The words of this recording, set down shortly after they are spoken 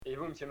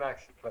allez-vous, Monsieur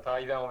Max? Votre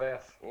arrivée à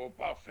Anvers? Oh,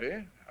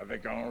 parfait.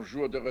 Avec un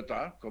jour de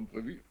retard, comme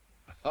prévu.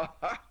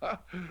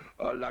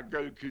 Oh, la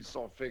gueule qu'ils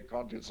sont fait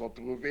quand ils sont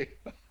trouvés.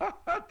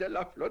 Telle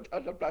la flotte à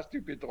la place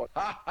du pétrole.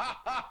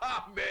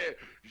 Mais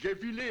j'ai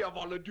filé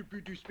avant le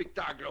début du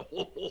spectacle.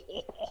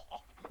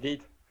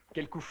 Dites,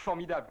 quel coup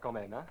formidable quand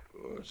même, hein?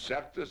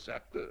 Certes,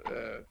 certes.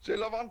 C'est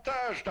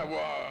l'avantage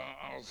d'avoir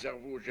un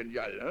cerveau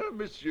génial, hein,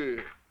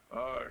 monsieur?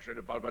 Je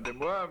ne parle pas de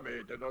moi,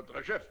 mais de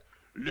notre chef,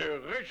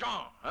 le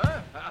régent,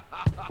 hein?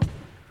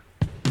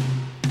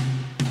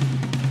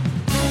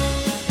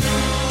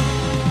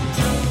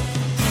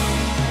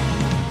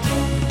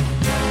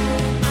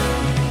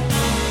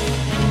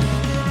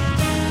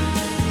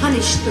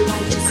 Punish the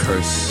righteous.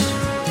 Curse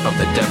of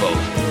the devil.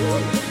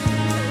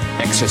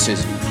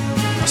 Exorcism,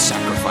 a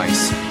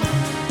sacrifice.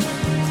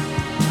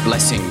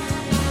 Blessing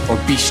or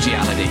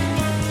bestiality.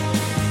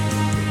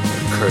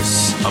 The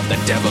curse of the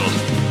devil.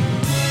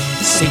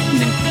 Satan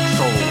in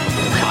control of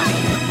the body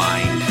and the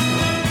mind.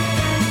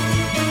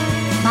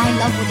 My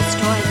love will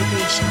destroy the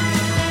creation of the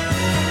God.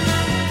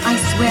 I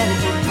swear that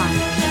you'll find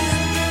peace.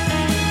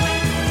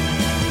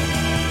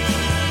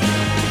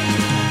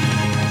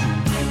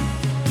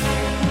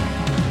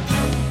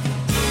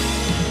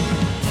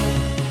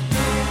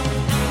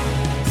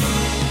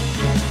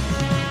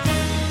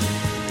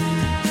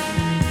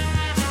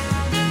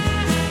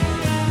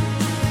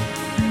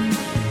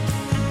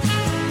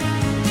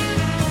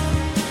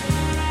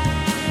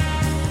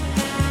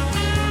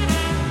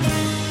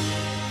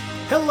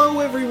 Hello,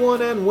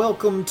 everyone, and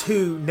welcome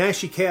to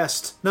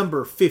NashiCast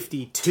number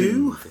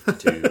 52.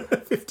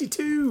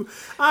 52.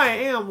 I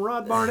am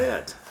Rod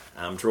Barnett.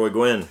 I'm Troy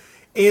Gwynn.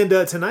 And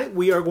tonight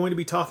we are going to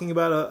be talking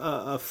about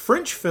a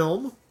French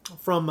film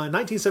from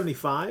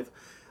 1975.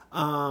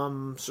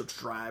 Paul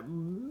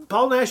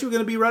Nash, we're going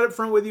to be right up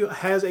front with you,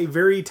 has a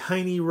very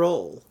tiny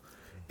role.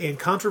 And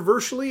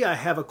controversially, I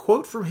have a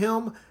quote from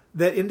him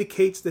that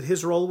indicates that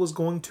his role was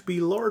going to be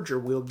larger.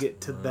 We'll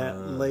get to that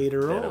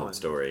later That on. old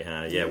story,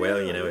 huh? Yeah,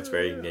 well, you know,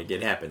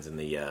 it happens in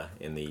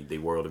the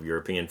world of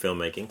European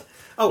filmmaking.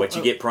 What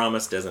you get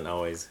promised doesn't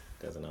always.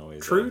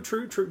 True.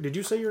 Did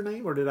you say your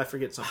name, or did I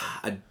forget something?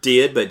 I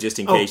did, but just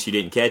in case you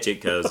didn't catch it,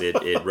 because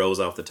it rolls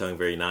off the tongue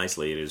very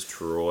nicely. It is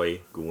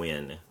Troy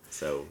Gwynn.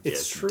 So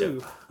it's yes,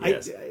 true.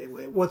 Yes.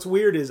 What's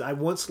weird is I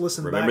once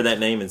listened Remember back... that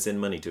name and send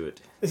money to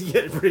it.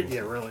 yeah,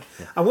 really.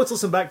 I once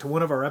listened back to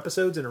one of our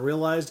episodes and I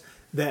realized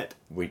that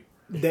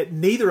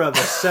neither of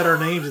us said our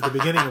names at the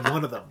beginning of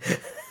one of them.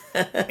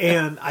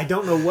 And I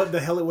don't know what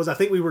the hell it was. I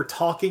think we were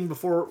talking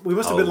before. We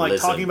must have been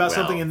talking about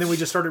something, and then we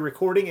just started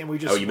recording, and we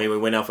just. Oh, you mean we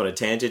went off on a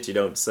tangent? You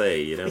don't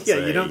say. You don't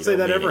say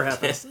that ever it.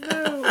 happens.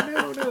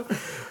 No.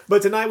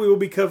 But tonight we will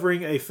be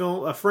covering a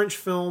French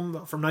film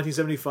from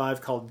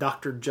 1975 called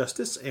Dr.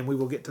 Justice, and we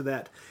will get to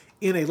that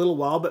in a little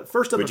while. But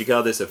first, would you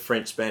call this a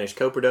French-Spanish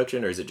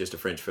co-production, or is it just a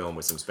French film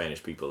with some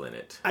Spanish people in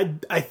it?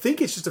 I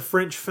think it's just a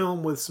French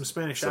film with some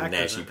Spanish actors.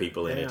 Nashi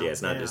people in it. Yeah,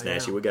 it's not just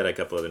Nashi. We got a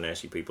couple other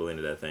Nashi people in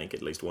it. I think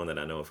at least one that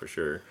I know for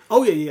sure.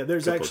 Oh yeah.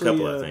 There's actually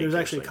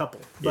a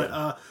couple.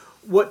 Yeah.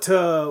 But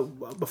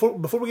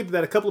before we get to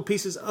that, a couple of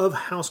pieces of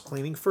house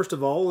cleaning. First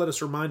of all, let us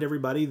remind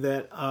everybody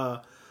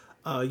that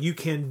you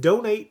can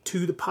donate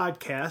to the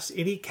podcast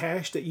any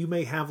cash that you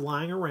may have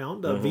lying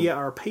around via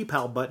our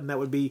PayPal button. That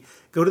would be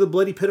go to the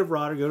Bloody Pit of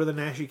Rod or go to the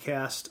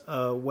NashiCast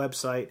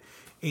website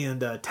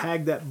and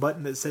tag that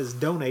button that says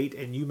donate,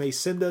 and you may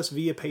send us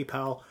via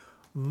PayPal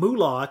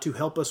moolah to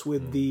help us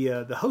with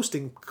the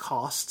hosting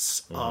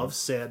costs of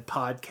said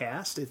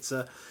podcast.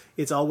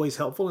 It's always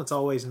helpful. It's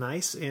always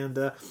nice,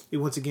 and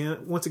once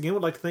again,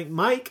 would like to thank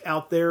Mike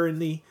out there in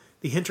the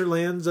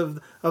hinterlands of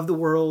the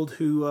world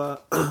who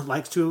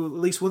likes to at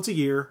least once a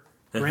year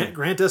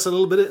grant us a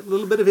little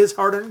bit of his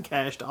hard-earned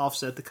cash to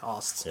offset the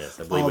costs. Yes,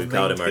 I believe we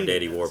called him our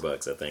Daddy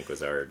Warbucks, I think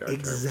was our term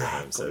for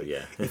him. So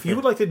yeah. If you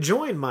would like to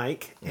join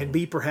Mike and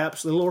be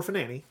perhaps Little Orphan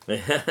Annie,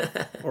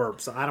 or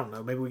I don't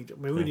know, maybe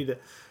we need to.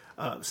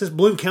 Since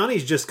Bloom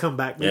County's just come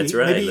back, that's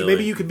right.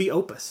 Maybe you could be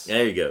Opus.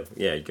 There you go.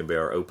 Yeah, you can be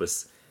our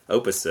Opus.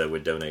 Opus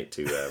would donate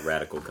to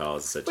radical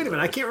causes such. Wait a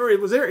minute, I can't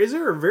remember. Is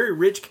there a very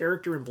rich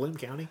character in Bloom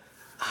County?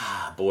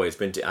 Boy, it's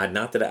been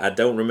not that I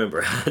don't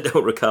remember. I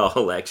don't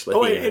recall actually.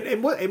 Oh,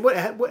 and what?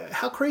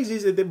 How crazy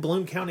is it that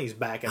Bloom County's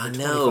back? I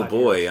know,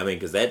 boy. Years? I mean,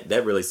 because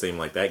that really seemed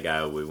like that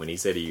guy when he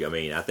said he. I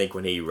mean, I think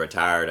when he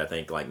retired, I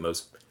think like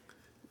most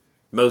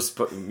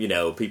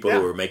people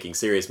who are making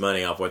serious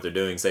money off what they're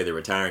doing say they're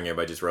retiring.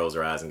 Everybody just rolls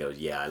their eyes and goes,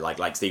 "Yeah,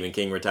 like Stephen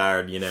King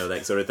retired,"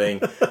 that sort of thing.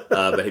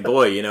 But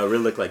boy, it really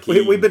looked like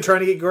we've been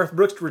trying to get Garth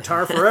Brooks to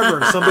retire forever,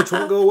 and some bitch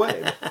won't go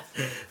away.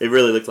 It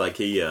really looked like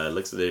he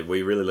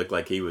we really looked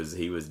like he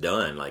was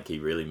done, like he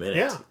really meant it.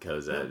 Yeah.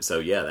 Because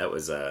that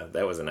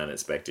was an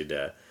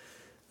unexpected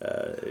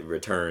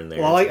return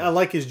there. Well, I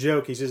like his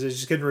joke. He says he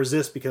just couldn't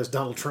resist because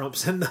Donald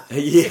Trump's in the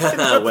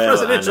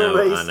presidential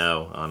race. I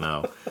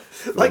know.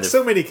 Like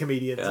so many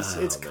comedians,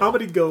 it's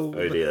comedy gold.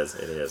 It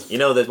is. You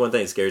know, that's one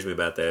thing that scares me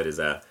about that is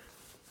I'm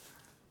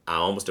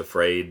almost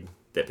afraid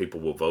that people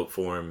will vote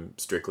for him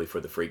strictly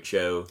for the freak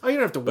show. Oh, you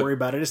don't have to worry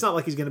about it. It's not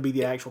like he's going to be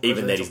the actual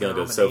Even that he's going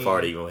to go so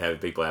far to even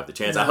have people have the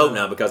chance. I hope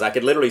not, because I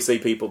could literally see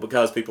people,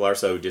 because people are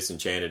so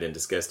disenchanted and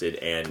disgusted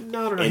and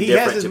No. indifferent He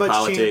has as to much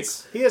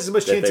politics. chance. He has as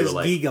much that chance they as were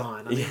like-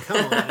 Gigon. I mean, come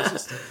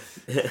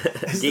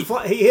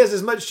on. He has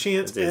as much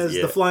chance as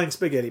yeah. the flying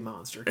spaghetti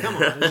monster. Come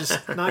on, it's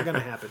just not going to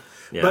happen.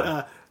 Yeah.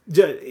 But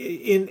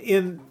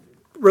in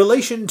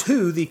relation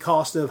to the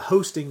cost of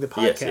hosting the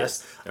podcast,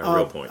 Yes. A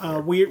real point here.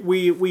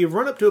 we have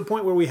run up to a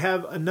point where we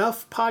have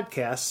enough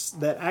podcasts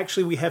that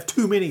actually we have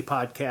too many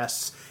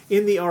podcasts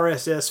in the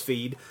RSS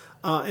feed.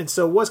 And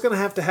so what's going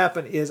to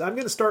happen is I'm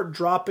going to start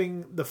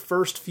dropping the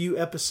first few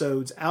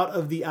episodes out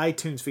of the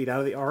iTunes feed, out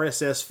of the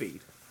RSS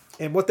feed.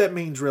 And what that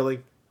means really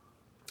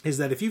is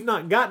that if you've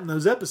not gotten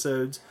those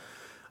episodes,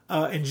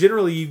 and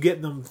generally you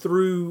get them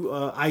through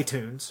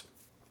iTunes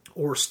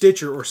or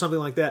Stitcher or something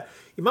like that,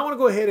 you might want to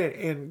go ahead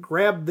and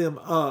grab them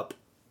up.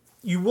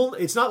 You will.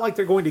 It's not like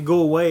they're going to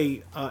go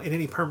away in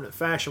any permanent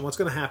fashion. What's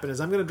going to happen is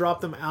I'm going to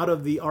drop them out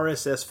of the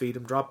RSS feed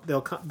and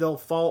they'll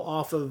fall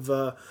off of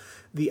the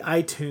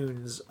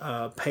iTunes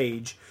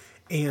page,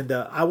 and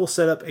I will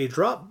set up a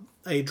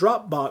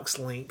Dropbox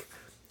link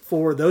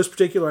for those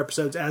particular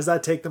episodes as I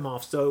take them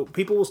off. So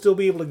people will still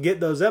be able to get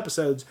those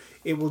episodes.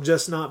 It will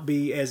just not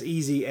be as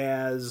easy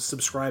as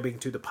subscribing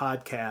to the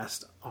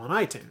podcast on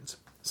iTunes.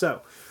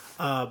 So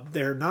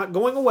they're not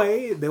going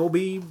away. They will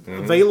be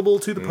available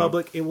to the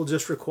public. It will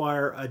just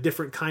require a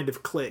different kind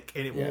of click,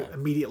 and it will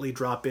immediately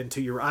drop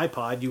into your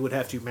iPod. You would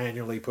have to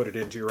manually put it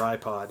into your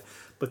iPod.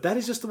 But that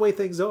is just the way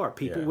things are,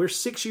 people. Yeah. We're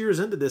 6 years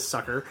into this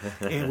sucker,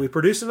 and we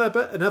produce enough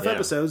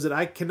episodes that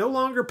I can no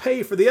longer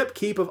pay for the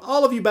upkeep of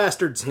all of you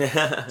bastards.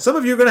 Some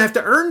of you are going to have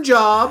to earn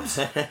jobs,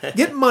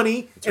 get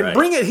money, and right.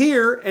 bring it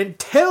here and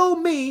tell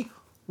me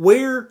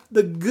where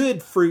the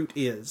good fruit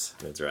is.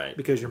 That's right.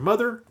 Because your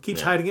mother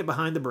keeps hiding it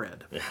behind the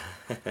bread.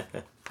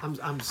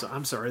 I'm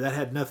sorry. That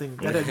had nothing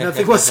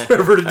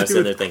whatsoever to do I was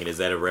sitting there with thinking, is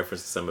that a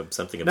reference to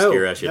something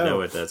obscure? I should know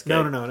it. That's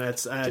good. No.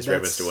 That's Just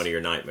reference to one of your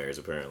nightmares,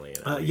 apparently.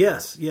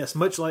 Yes.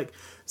 Much like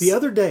the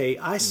other day,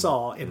 I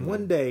saw in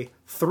one day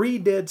 3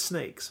 dead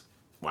snakes.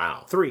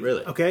 Wow. 3.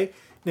 Really? Okay.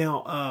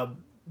 Now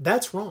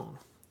that's wrong.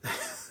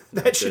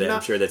 That should I'm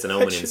not. sure that's an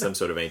omen in should some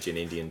sort of ancient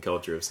Indian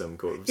culture of some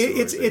sort.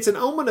 It's an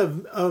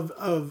omen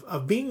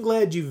of being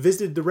glad you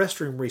visited the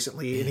restroom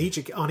recently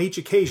on each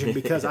occasion,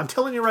 because I'm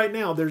telling you right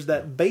now, there's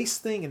that base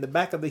thing in the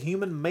back of the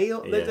human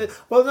male. Yeah.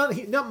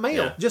 Not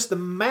male, Yeah. just the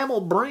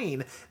mammal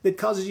brain that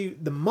causes you,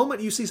 the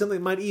moment you see something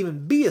that might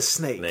even be a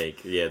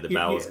snake. Yeah, the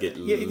bowels get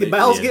the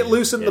bowels get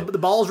loosened, yeah. the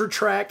balls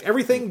retract,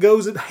 everything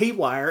goes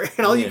haywire,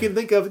 and all you can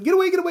think of, get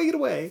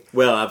away.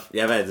 Well, I've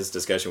had this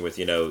discussion with,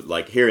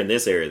 like here in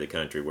this area of the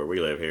country where we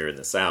live here in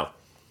the South,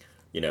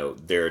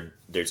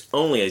 there's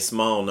only a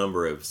small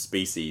number of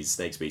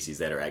snake species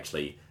that are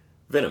actually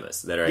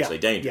venomous, that are actually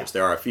dangerous. Yeah.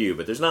 There are a few,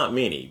 but there's not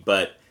many.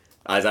 But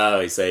as I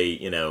always say,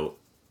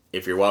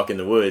 if you're walking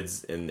the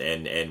woods and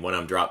one of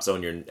them drops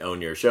on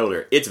your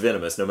shoulder, it's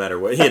venomous no matter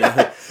what. You don't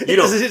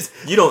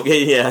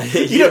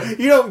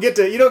get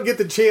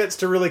the chance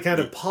to really kind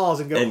of pause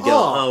and go,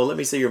 let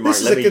me see your mark.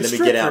 Let me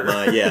get out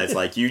my it's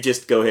like you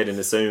just go ahead and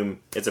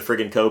assume it's a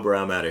friggin'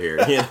 cobra. I'm out of here.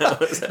 Run.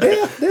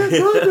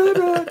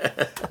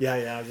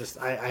 Yeah.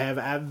 I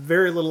have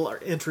very little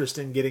interest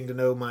in getting to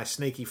know my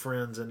snaky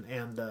friends,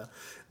 and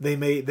they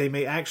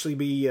may actually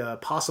be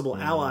possible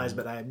allies,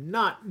 but I am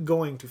not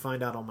going to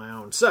find out on my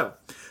own. So.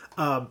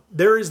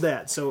 There is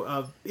that.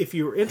 So if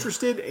you're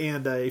interested,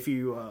 and if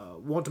you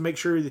want to make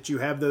sure that you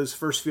have those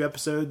first few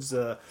episodes,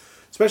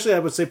 especially I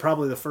would say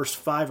probably the first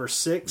 5 or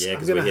 6. Yeah,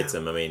 because we hit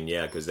some. I mean,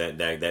 because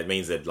that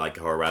means that like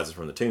Horror Rises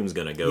from the Tomb is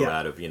going to go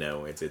out of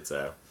it's.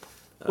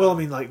 Well, I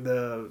mean, like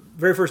the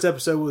very first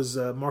episode was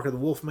Mark of the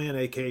Wolfman,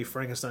 aka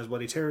Frankenstein's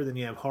Bloody Terror. Then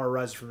you have Horror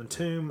Rises from the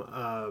Tomb,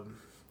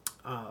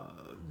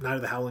 Night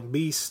of the Howling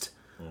Beast,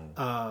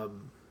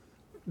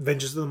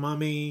 Vengeance of the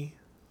Mummy.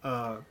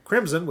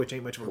 Crimson, which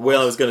ain't much of a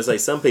Well, I was going to say,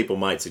 some people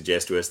might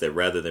suggest to us that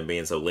rather than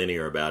being so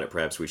linear about it,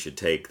 perhaps we should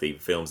take the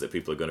films that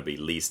people are going to be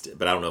least.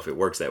 But I don't know if it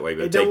works that way.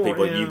 But take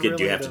people, you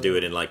have to do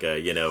it in like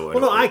a Well,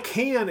 no, I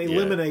can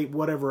eliminate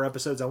whatever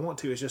episodes I want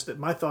to. It's just that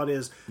my thought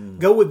is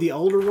go with the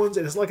older ones,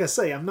 and it's like I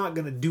say, I'm not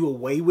going to do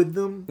away with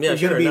them. Yeah,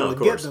 You're going to be able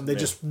to get them. They Yeah.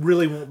 just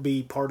really won't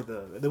be part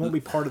of They won't be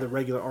part of the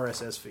regular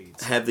RSS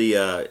feeds. Have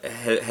other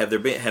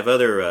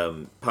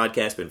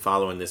podcasts been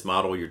following this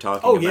model you're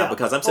talking about? Yeah.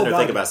 Because I'm sitting there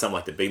thinking about something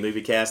like the B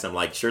Movie Cast. I'm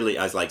like, so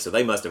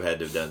they must have had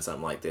to have done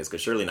something like this,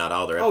 because surely not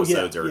all their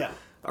episodes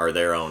are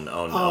there on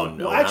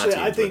actually,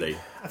 iTunes.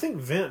 I think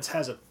Vince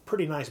has a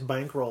pretty nice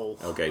bankroll.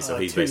 Okay, so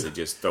he's basically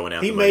just throwing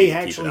out. He the money may to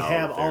keep actually it all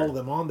have up there. all of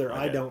them on there. Okay.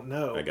 I don't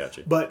know. I got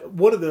you. But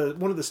one of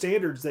the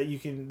standards that you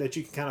can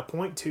kind of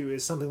point to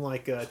is something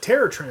like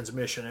Terror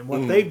Transmission, and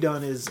what they've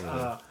done is.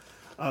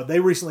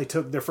 They recently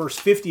took their first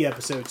 50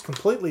 episodes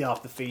completely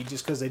off the feed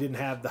just because they didn't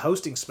have the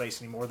hosting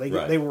space anymore.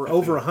 They were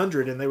over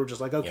 100, and they were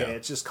just like, okay,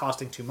 it's just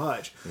costing too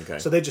much. Okay.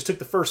 So they just took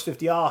the first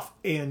 50 off,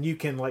 and you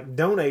can like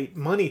donate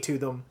money to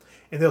them,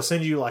 and they'll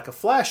send you like a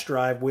flash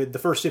drive with the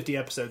first 50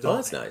 episodes. Oh, on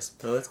that's it, nice.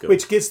 Oh, that's good.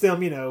 which gets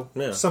them,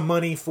 Yeah. some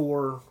money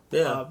for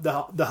Yeah.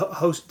 the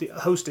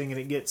hosting,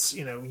 and it gets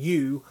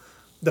you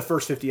the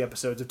first 50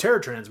 episodes of Terror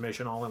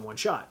Transmission all in one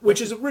shot,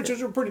 which is a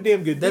pretty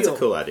damn good deal. That's a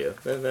cool idea.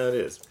 No, it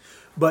is.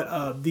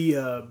 But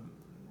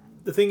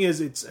the thing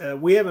is, it's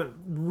we haven't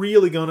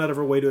really gone out of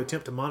our way to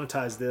attempt to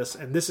monetize this,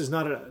 and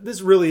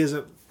this really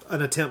isn't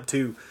an attempt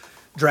to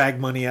drag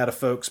money out of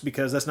folks,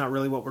 because that's not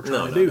really what we're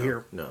trying to do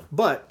here. No.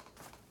 But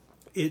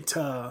it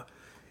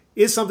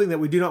is something that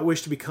we do not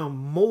wish to become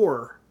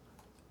more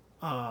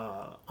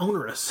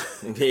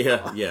onerous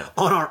Yeah.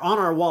 on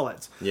our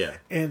wallets. Yeah.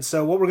 And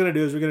so what we're going to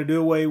do is we're going to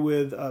do away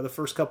with the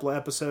first couple of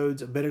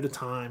episodes a bit at a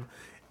time,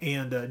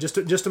 and just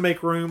to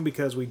make room,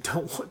 because we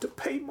don't want to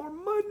pay more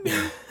money.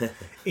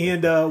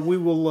 And we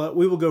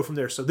will go from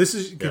there. So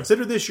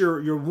consider this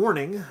your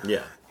warning.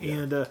 Yeah.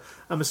 And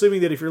I'm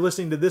assuming that if you're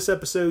listening to this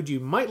episode,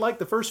 you might like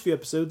the first few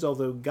episodes,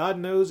 although God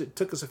knows it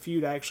took us a few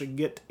to actually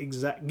get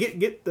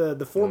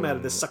the format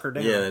of this sucker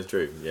down. Yeah, that's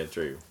true. Yeah,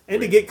 true.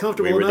 And to get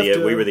comfortable enough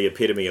to... We were the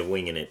epitome of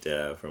winging it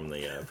from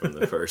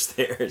the first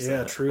there. So.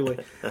 Yeah, truly.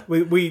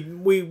 We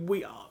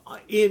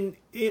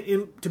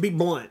to be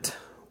blunt,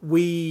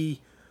 we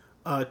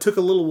took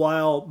a little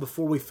while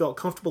before we felt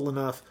comfortable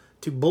enough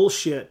to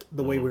bullshit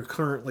the way we're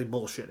currently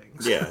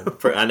bullshitting. Yeah,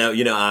 I know.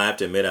 I have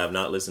to admit, I've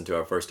not listened to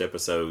our first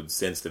episode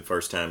since the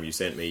first time you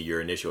sent me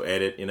your initial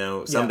edit.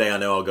 Someday I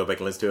know I'll go back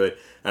and listen to it.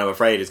 And I'm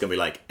afraid it's going to be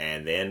like,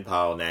 and then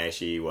Paul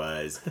Naschy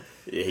was.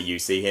 You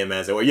see him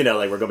as we're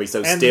going to be so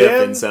and stiff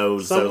then and so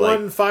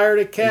someone like fired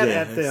a cat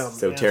at them.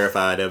 So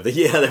terrified of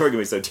they were going to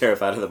be so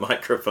terrified of the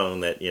microphone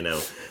that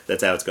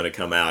that's how it's going to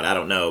come out. I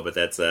don't know, but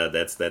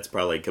that's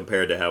probably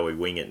compared to how we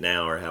wing it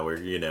now, or how we're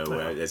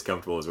as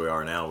comfortable as we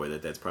are now with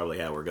it. That's probably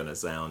how we're going to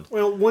sound.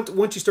 Well,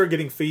 once you start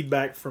getting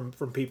feedback from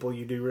people,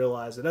 you do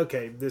realize that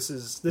okay, this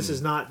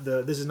is not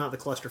the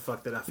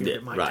clusterfuck that I feared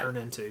it might turn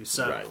into.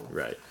 So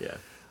right, yeah.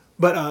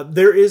 But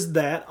there is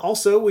that.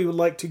 Also, we would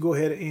like to go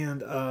ahead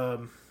and.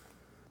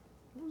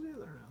 What was the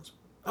other announcement?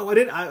 Oh, I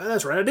didn't.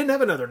 That's right. I didn't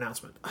have another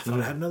announcement. I thought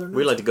I had another announcement.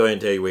 We'd like to go ahead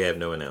and tell you we have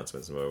no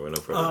announcements. We're no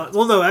further announcements.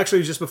 Well, no,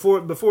 actually, just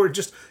before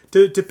just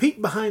to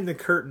peek behind the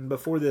curtain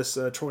before this,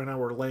 Troy and I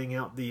were laying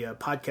out the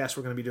podcast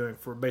we're going to be doing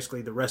for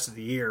basically the rest of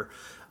the year.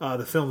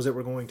 The films that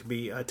we're going to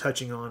be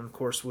touching on, of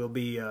course, will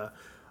be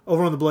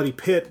over on the Bloody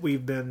Pit.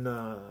 We've been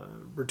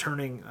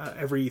returning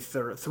every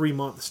 3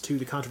 months to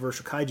the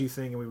Controversial Kaiju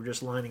thing, and we were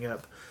just lining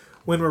up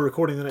when we're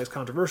recording the next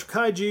Controversial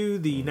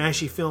Kaiju. The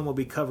Naschy film will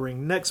be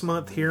covering next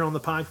month here on the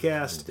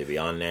podcast. The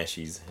Beyond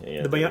Nashies.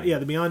 The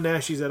Beyond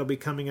Nashies, that'll be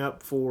coming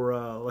up for,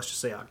 let's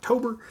just say,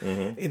 October,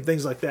 and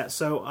things like that.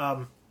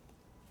 So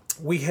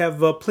we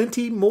have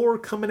plenty more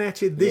coming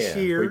at you this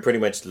year. We pretty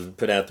much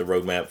put out the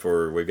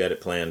roadmap we've got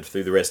it planned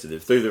through the rest of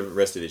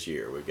this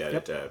year. We've got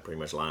it pretty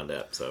much lined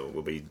up. So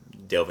we'll be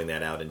delving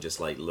that out in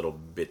just like little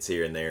bits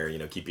here and there,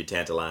 keep you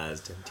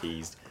tantalized and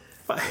teased.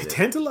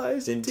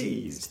 Tantalized and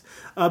teased.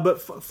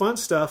 But fun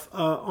stuff.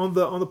 On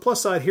the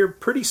plus side here,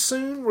 pretty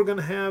soon we're going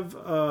to have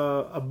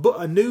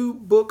a new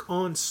book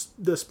on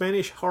the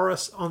Spanish horror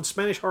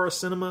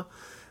cinema,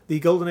 the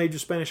golden age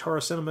of Spanish horror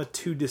cinema,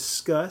 to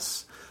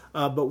discuss.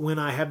 But when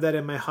I have that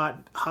in my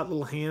hot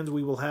little hands,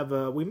 we will have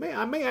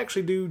I may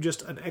actually do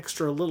just an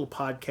extra little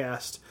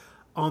podcast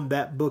on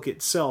that book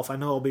itself. I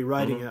know I'll be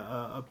writing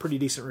a pretty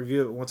decent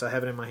review of it once I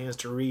have it in my hands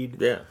to read.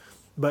 Yeah.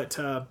 But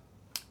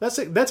that's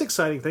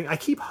exciting thing. I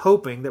keep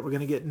hoping that we're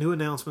going to get new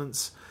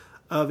announcements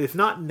of, if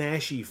not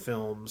Naschy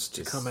films,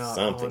 to come out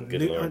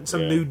on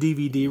some new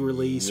DVD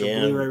release or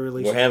Blu-ray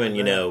release. We're having,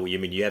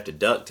 you have to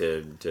duck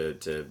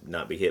to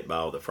not be hit by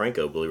all the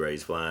Franco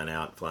Blu-rays flying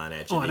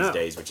at you these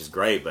days, which is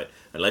great. But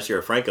unless you're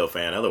a Franco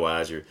fan,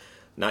 otherwise you're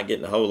not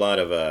getting a whole lot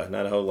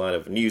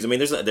of news. I mean,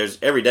 there's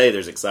every day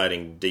there's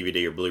exciting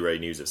DVD or Blu-ray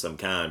news of some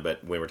kind,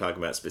 but when we're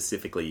talking about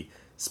specifically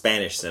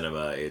Spanish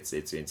cinema, it's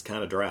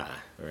kind of dry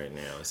right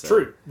now. So.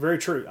 True, very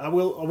true. I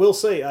will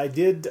say I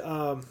did.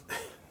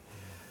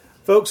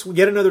 Folks, we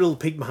get another little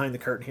peek behind the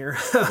curtain here.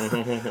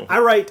 I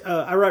write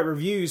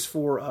reviews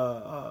for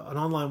an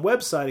online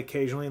website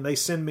occasionally, and they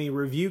send me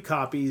review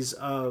copies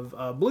of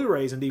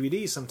Blu-rays and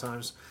DVDs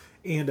sometimes.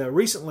 And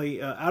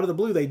recently, out of the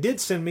blue, they did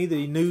send me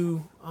the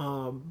new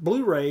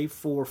Blu-ray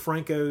for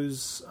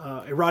Franco's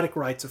Erotic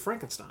Rites of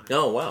Frankenstein.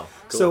 Oh, wow.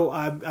 Cool. So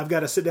I've got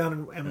to sit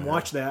down and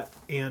watch that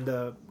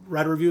and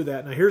write a review of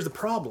that. Now, here's the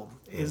problem,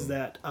 is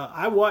that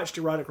I watched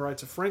Erotic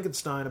Rites of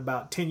Frankenstein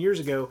about 10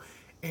 years ago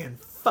and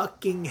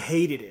fucking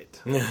hated it.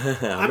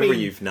 I remember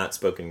you've not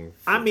spoken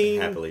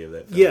happily of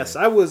that film. Yes,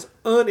 I was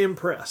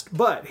unimpressed.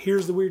 But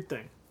here's the weird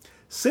thing.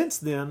 Since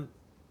then,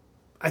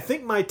 I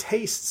think my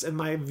tastes and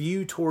my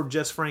view toward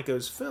Jess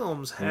Franco's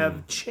films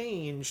have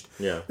changed.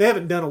 Yeah. They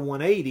haven't done a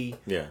 180,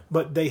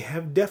 but they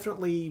have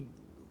definitely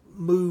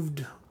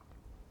moved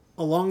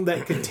along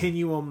that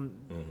continuum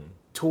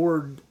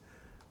toward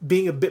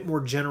being a bit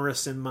more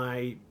generous in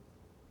my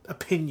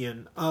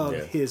opinion of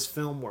his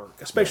film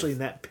work, especially in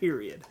that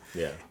period.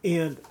 Yeah.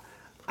 And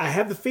I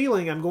have the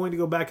feeling I'm going to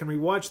go back and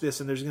rewatch this,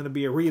 and there's going to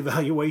be a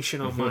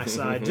reevaluation on my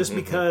side, just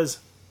because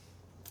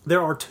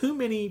there are too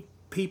many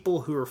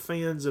people who are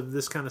fans of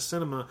this kind of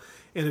cinema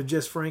and of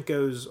Jess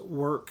Franco's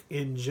work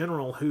in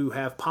general who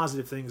have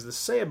positive things to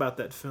say about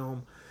that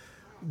film,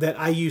 that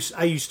I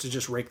used to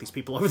just rake these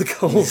people over the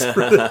coals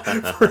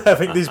for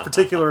having these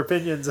particular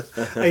opinions.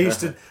 I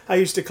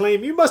used to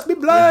claim, you must be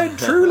blind,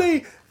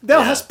 truly,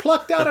 thou hast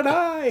plucked out an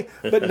eye.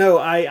 But no,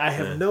 I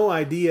have no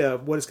idea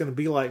what it's going to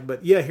be like.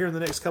 But yeah, here in the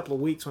next couple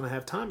of weeks when I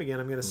have time again,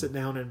 I'm going to sit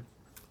down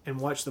and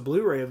watch the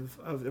Blu-ray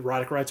of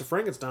Erotic Rites of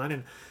Frankenstein.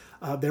 And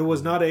there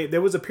was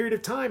a period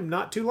of time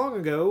not too long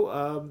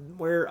ago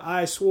where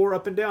I swore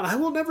up and down, I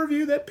will never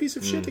view that piece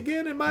of shit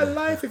again in my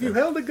life. If you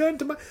held a gun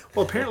to my...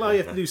 Well, apparently all you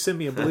have to do is send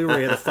me a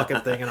Blu-ray of the fucking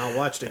thing and I'll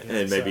watch it again.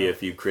 And maybe a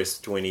few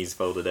crisp 20s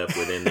folded up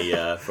within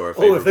the... for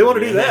a if they want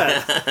to do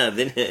that.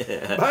 Then,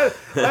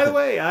 by the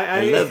way,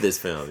 I love this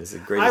film. It's the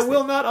greatest I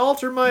will not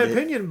alter my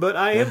opinion, but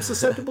I am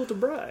susceptible to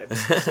bribes.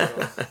 So.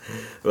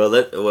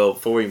 Well,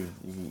 before we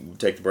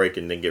take the break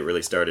and then get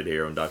really started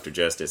here on Dr.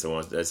 Justice, I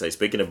want to say,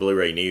 speaking of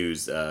Blu-ray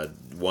news,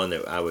 one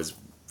that I was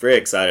very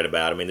excited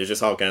about. I mean, there's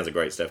just all kinds of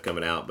great stuff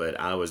coming out, but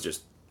I was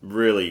just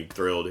really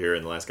thrilled here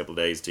in the last couple of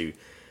days to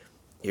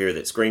hear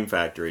that Scream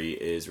Factory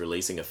is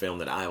releasing a film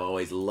that I've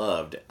always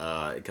loved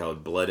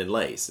called Blood and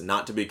Lace.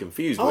 Not to be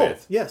confused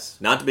with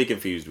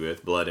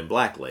Blood and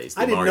Black Lace.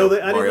 The Mario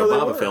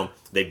Bava film.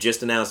 They've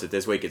just announced it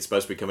this week. It's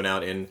supposed to be coming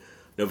out in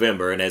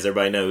November, and as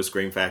everybody knows,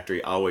 Scream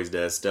Factory always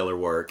does stellar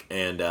work.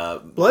 And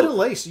Blood and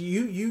Lace,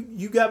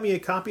 you got me a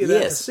copy of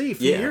that to see a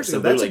few years ago.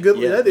 That's a good.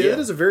 That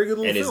is a very good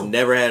little film. And it's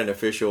never had an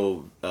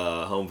official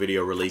home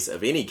video release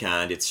of any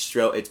kind.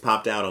 It's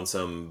popped out on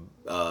some.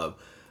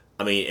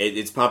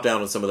 It's popped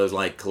out on some of those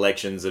like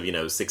collections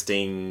of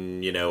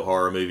 16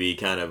 horror movie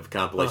kind of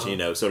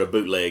compilation, sort of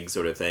bootleg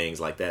sort of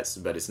things like that.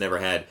 But it's never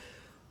had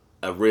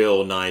a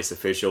real nice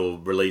official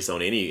release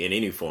on in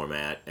any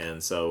format,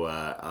 and so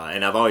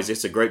and I've always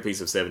just a great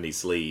piece of 70s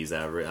sleaze.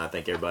 I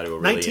think everybody will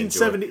really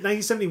enjoy.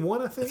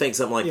 1971, I think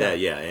something like that.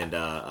 Yeah, and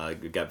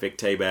got Vic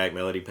Tayback,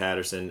 Melody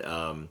Patterson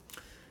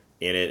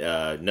in it.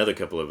 Another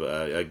couple of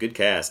a good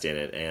cast in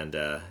it, and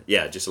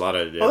just a lot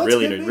of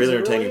really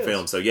entertaining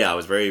films. So yeah, I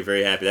was very,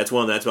 very happy. That's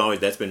one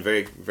that's been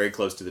very, very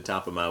close to the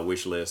top of my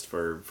wish list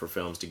for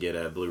films to get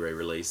a Blu-ray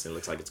release, and it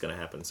looks like it's going to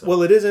happen. So.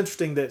 Well, it is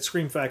interesting that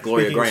Scream Factory...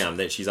 Gloria Graham,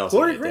 that she's also...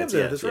 Gloria Graham's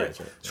in it, that's right.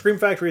 Scream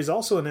Factory has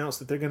also announced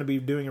that they're going to be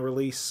doing a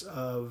release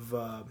of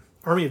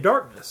Army of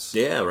Darkness.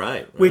 Yeah,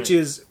 right. Which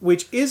is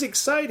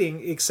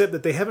exciting, except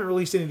that they haven't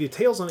released any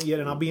details on it yet,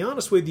 and I'll be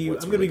honest with you,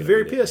 I'm going to be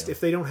very pissed if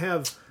they don't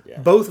have...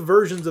 both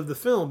versions of the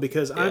film,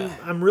 because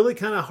I'm really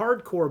kind of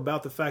hardcore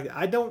about the fact that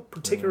I don't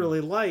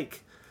particularly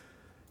like.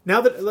 Now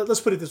that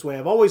let's put it this way,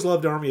 I've always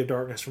loved Army of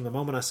Darkness from the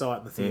moment I saw it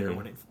in the theater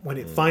when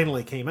it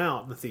finally came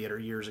out in the theater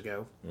years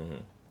ago.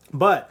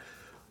 But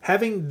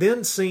having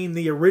then seen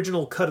the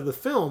original cut of the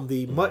film,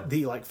 the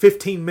like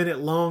 15-minute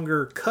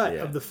longer cut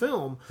of the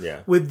film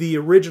with the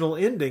original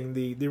ending,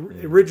 the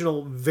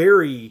original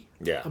very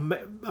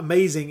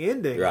amazing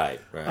ending, right.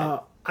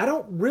 I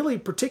don't really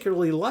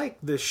particularly like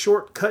the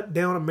short, cut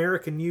down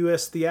American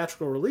U.S.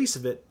 theatrical release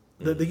of it.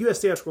 The U.S.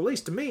 theatrical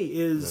release to me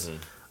is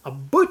a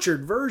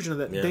butchered version of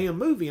that damn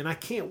movie, and I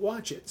can't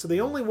watch it. So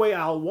the only way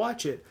I'll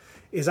watch it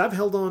is I've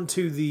held on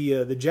to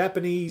the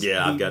Japanese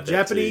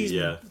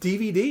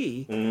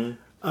DVD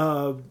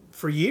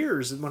for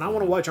years. And when I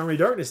want to watch Army of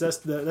Darkness, that's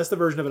the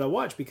version of it I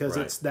watch because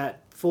it's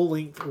that full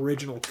length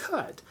original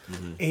cut.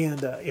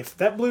 And if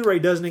that Blu-ray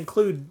doesn't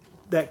include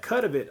that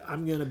cut of it,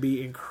 I'm going to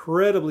be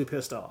incredibly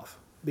pissed off.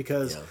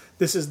 Because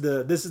this is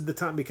the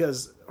time,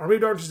 because Army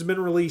of Darkness has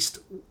been released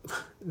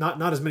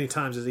not as many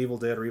times as Evil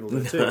Dead or Evil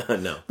Dead 2.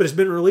 No. But it's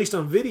been released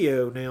on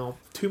video now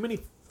too many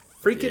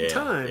freaking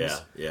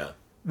times. Yeah.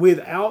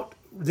 Without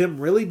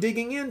them really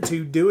digging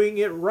into doing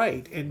it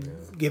right and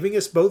giving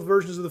us both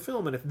versions of the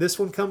film. And if this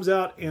one comes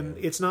out and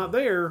it's not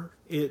there,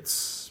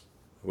 it's...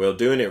 Well,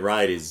 doing it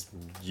right is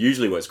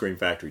usually what Scream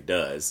Factory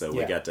does. So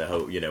we got to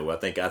hope,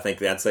 I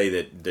think I'd say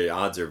that the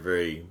odds are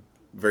very...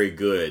 very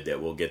good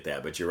that we'll get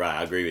that, but you're right.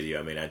 I agree with you.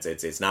 I mean,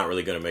 it's not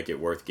really going to make it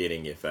worth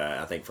getting. If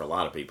I think for a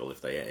lot of people,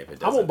 if it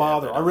doesn't, I won't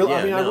bother. I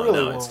really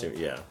won't. It's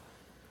too,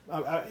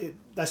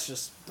 that's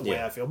just the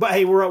way I feel. But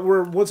hey,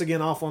 we're once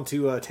again off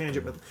onto a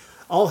tangent. But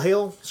all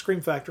hail Scream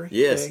Factory!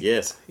 Yes,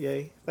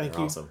 yay! Thank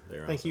you. Awesome.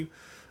 Thank you.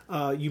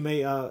 You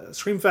may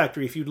Scream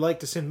Factory, if you'd like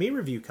to send me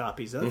review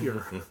copies of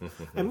your,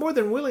 I'm more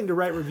than willing to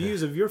write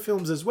reviews of your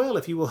films as well.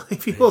 If you will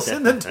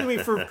send them to me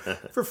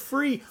for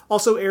free.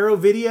 Also, Arrow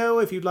Video,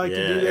 if you'd like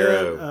to do that.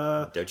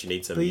 Arrow. Don't you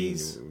need some?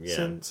 Please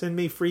send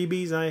me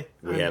freebies.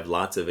 We have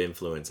lots of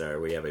influence.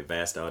 We have a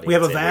vast audience. We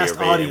have a vast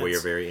audience. We are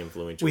very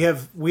influential.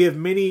 We have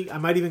many. I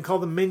might even call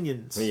them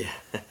minions. Yeah.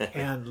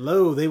 And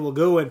lo, they will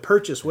go and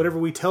purchase whatever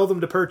we tell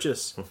them to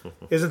purchase.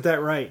 Isn't that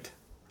right?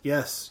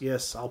 Yes.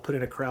 I'll put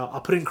in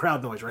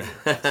crowd noise right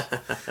here.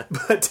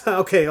 But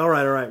okay, all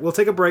right. We'll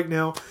take a break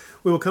now.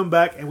 We will come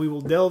back and we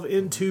will delve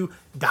into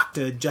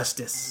Dr.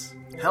 Justice.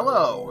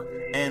 Hello,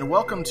 and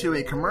welcome to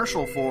a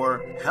commercial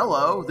for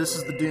Hello, This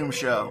is the Doom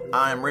Show.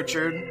 I'm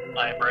Richard.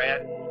 I'm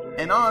Brad.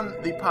 And on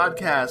the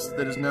podcast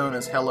that is known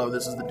as Hello,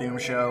 This is the Doom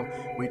Show,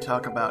 we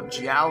talk about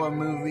giallo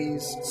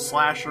movies,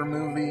 slasher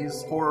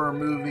movies, horror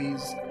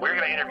movies. We're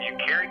going to interview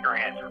Cary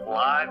Grant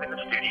live in the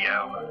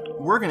studio.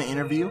 We're going to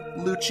interview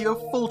Lucio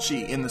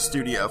Fulci in the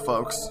studio,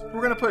 folks.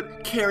 We're going to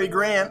put Cary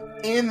Grant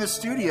in the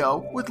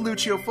studio with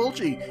Lucio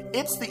Fulci.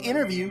 It's the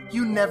interview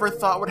you never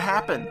thought would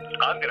happen.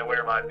 I'm going to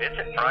wear my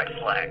Vincent Price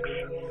slacks.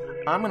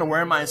 I'm going to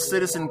wear my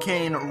Citizen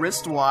Kane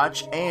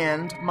wristwatch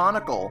and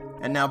monocle.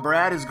 And now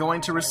Brad is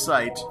going to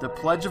recite the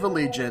Pledge of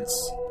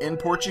Allegiance in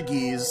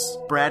Portuguese.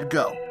 Brad,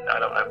 go. I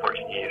don't know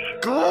Portuguese.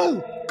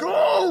 Go!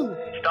 Go!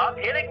 Stop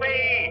hitting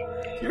me!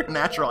 You're a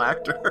natural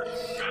actor.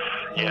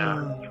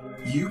 Yeah.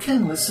 You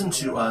can listen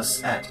to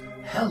us at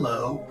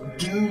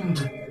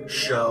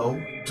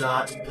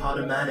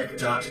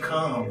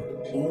hellodoomedshow.podomatic.com,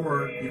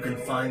 or you can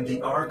find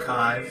the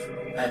archive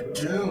at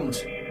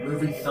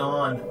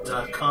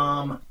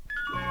doomedmoviethon.com.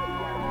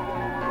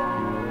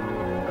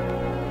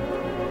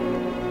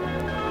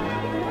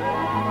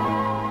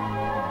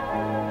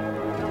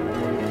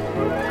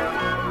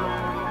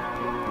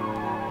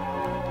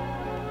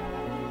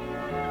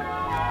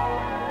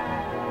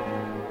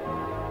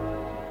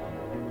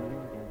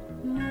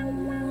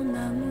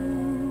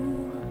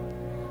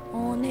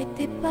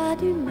 Pas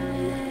du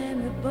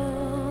même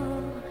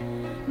bord,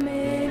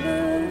 mais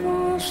le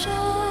vent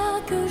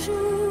chaque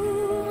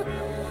jour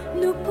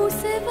nous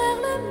poussait vers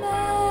le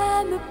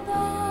même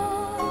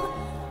port.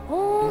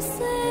 On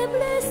s'est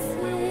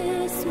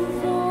blessé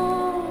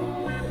souvent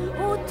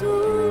au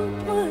tout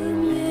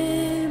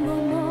premier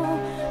moment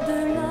de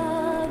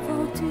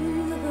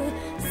l'aventure.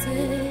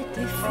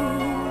 C'était fou,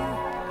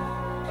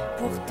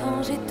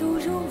 pourtant j'ai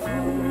toujours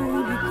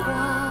voulu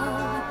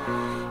croire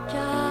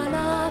qu'à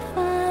la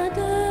fin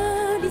de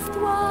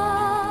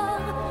l'histoire,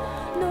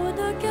 nos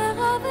deux cœurs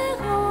avaient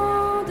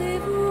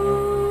rendez-vous.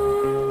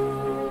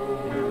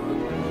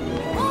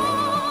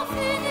 On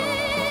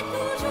finit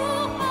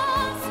toujours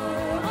par se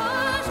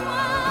rejoindre,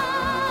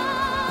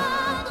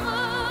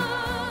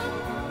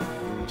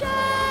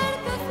 quel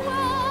que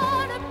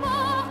soit le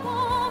port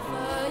qu'on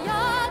veuille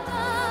atteindre.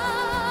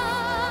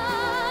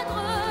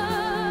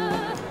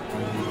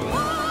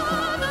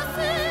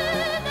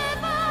 Au-dessus des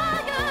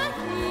vagues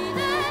qui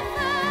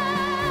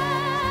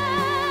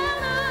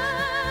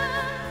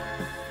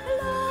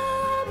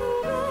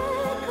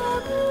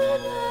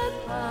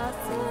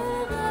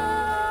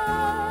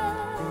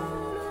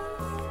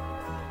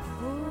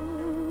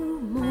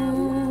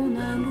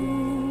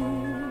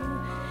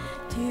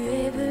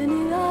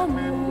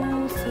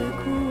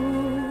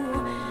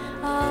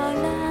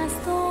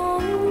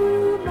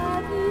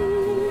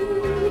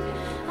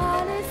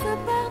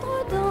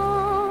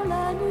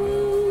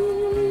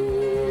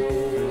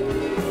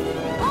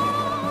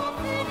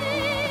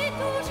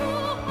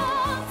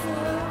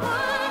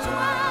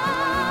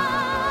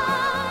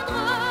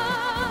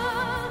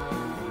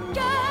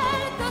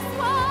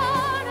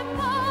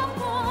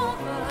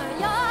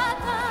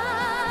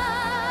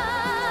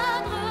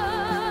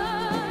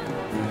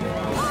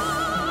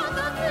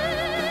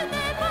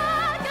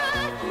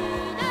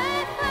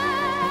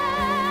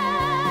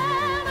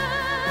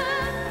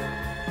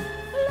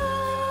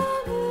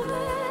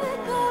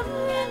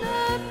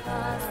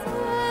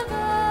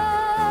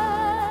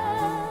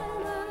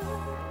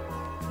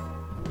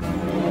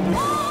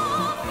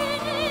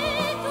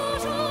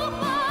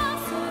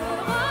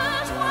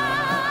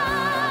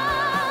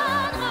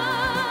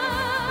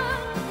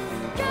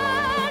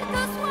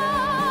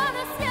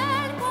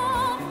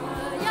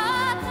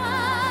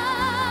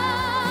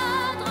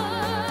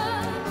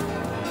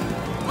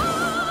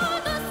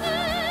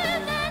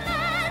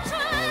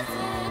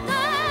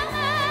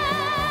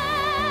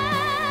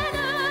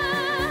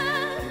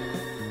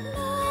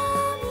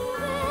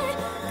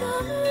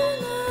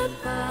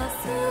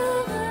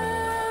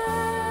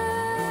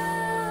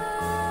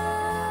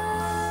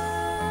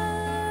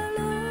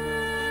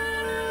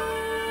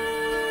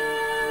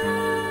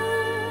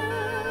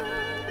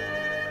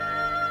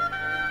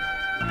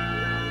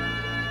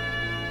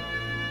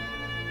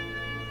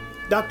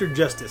Dr.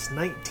 Justice,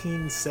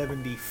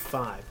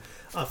 1975.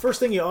 First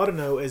thing you ought to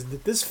know is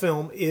that this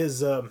film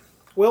is,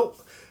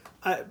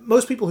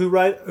 most people who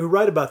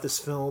write about this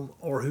film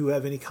or who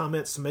have any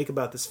comments to make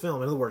about this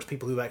film, in other words,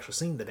 people who've actually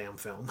seen the damn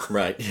film,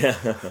 Right,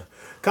 yeah.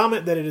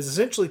 comment that it is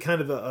essentially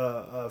kind of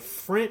a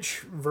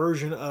French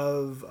version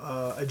of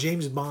a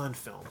James Bond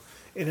film.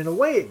 And in a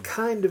way, it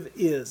kind of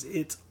is.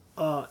 It's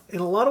in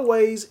a lot of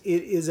ways,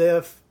 it is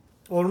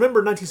well, remember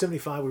in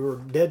 1975, we were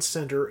dead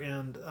center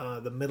in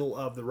the middle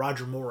of the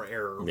Roger Moore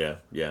era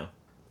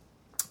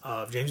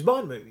of James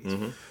Bond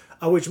movies.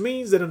 Which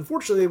means that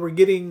unfortunately they were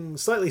getting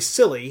slightly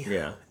silly.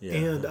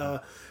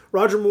 And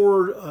Roger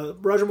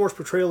Moore's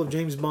portrayal of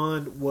James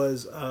Bond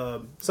was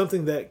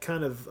something that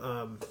kind of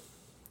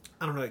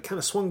it kind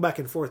of swung back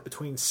and forth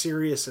between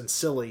serious and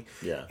silly.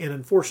 Yeah. And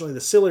unfortunately,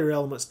 the sillier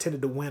elements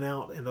tended to win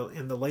out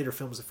in the later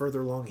films the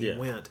further along he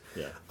went.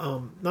 Yeah.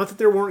 Not that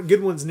there weren't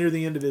good ones near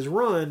the end of his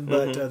run,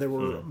 but there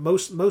were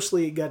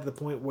mostly it got to the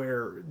point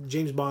where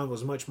James Bond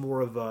was much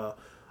more of a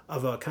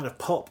a kind of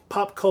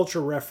pop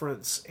culture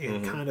reference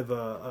and kind of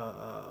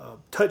a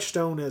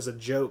touchstone as a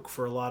joke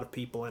for a lot of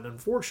people. And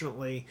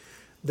unfortunately,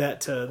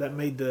 that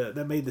made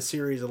the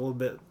series a little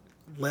bit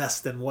less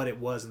than what it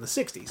was in the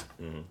 60s.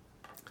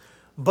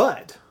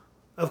 But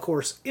of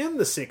course, in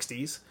the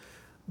 60s,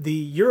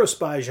 the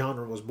Eurospy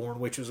genre was born,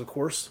 which was, of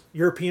course,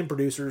 European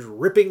producers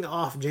ripping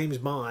off James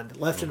Bond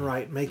left and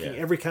right, making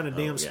every kind of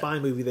damn spy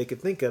movie they could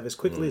think of as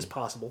quickly as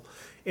possible.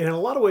 And in a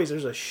lot of ways,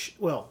 there's a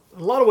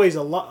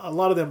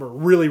lot of them are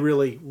really,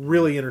 really,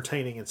 really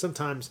entertaining, and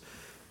sometimes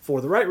for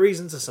the right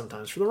reasons and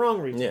sometimes for the wrong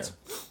reasons.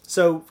 Yeah.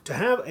 So to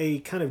have a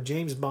kind of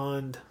James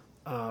Bond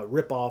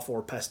ripoff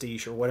or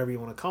pastiche or whatever you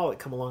want to call it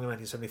come along in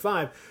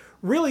 1975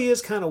 really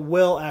is kind of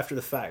well after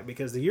the fact,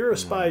 because the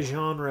Eurospy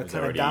genre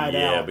kind of died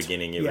out.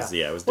 Beginning it was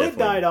it was definitely...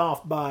 It died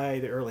off by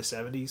the early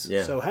 70s.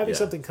 Yeah, so having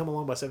something come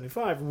along by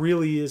 75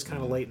 really is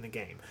kind of late in the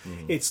game.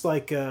 It's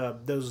like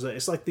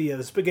it's like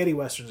the spaghetti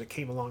westerns that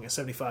came along at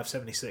 75,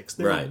 76.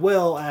 They were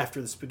well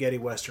after the spaghetti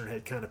western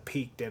had kind of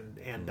peaked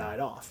and died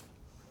off.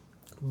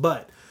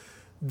 But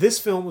this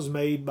film was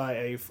made by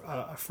a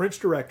French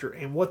director,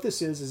 and what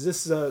this is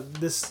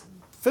this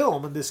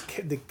film, and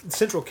the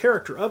central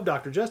character of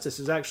Dr. Justice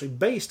is actually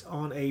based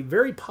on a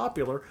very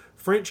popular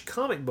French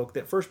comic book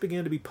that first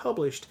began to be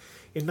published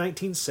in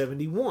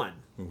 1971.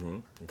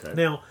 Okay.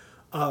 Now,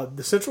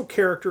 the central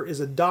character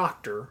is a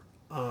doctor,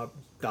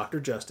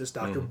 Dr. Justice,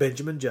 Dr.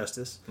 Benjamin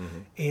Justice,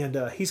 and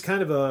he's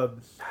kind of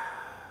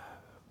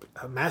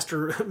a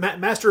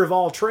master of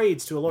all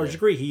trades to a large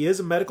degree. He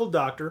is a medical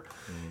doctor.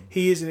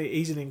 He's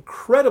an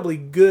incredibly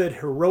good,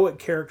 heroic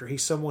character.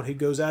 He's someone who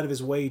goes out of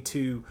his way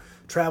to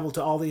travel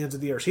to all the ends of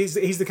the earth.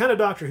 He's the kind of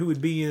doctor who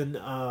would be in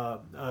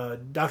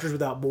Doctors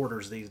Without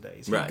Borders these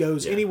days. He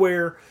goes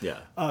anywhere,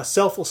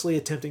 selflessly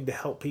attempting to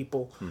help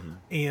people,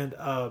 and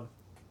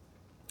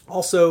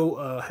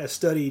also has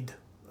studied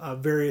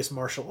various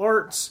martial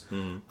arts.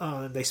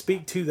 They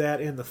speak to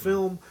that in the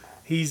film.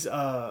 He's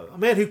a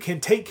man who can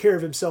take care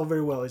of himself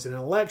very well. He's an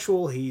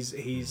intellectual.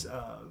 He's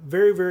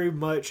very, very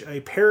much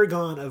a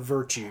paragon of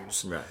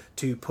virtues,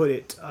 to put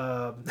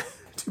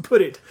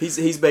it.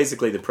 He's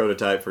basically the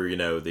prototype for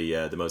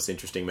the most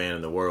interesting man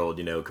in the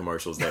world.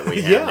 Commercials that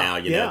we have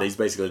now. He's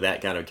basically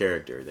that kind of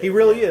character. He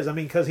really is. I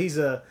mean, because he's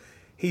got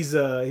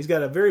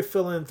a very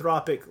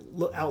philanthropic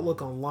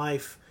outlook on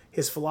life.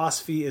 His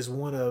philosophy is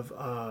one of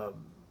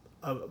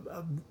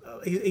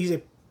he's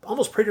a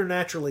almost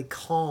preternaturally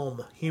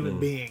calm human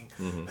being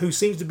who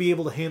seems to be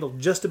able to handle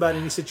just about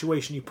any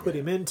situation you put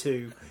him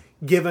into,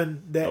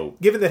 given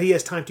that he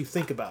has time to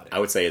think about it. I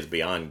would say it's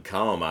beyond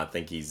calm. I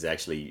think he's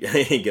actually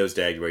he goes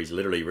to where he's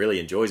literally really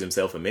enjoys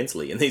himself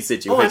immensely in these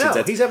situations. I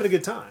know. He's having a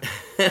good time.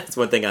 That's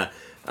one thing I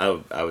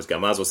might as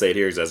well say it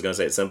here, because I was going to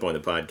say at some point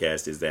in the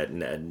podcast, is that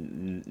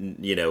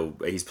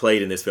he's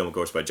played in this film, of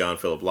course, by John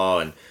Philip Law,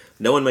 and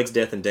no one makes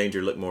Death and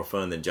Danger look more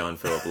fun than John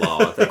Philip Law.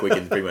 I think we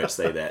can pretty much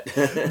say that.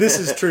 This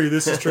is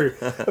true.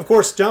 Of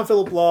course, John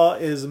Philip Law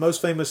is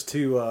most famous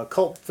to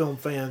cult film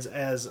fans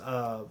as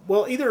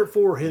either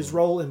for his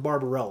role in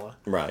Barbarella,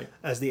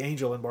 as the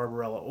angel in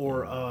Barbarella,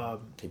 or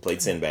he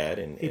played Sinbad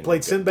in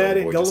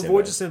Golden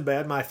Voyage of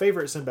Sinbad, my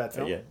favorite Sinbad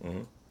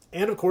film.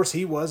 And of course,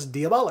 he was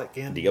Diabolik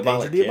in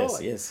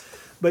Diabolik. Yes.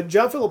 But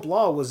John Philip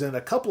Law was in a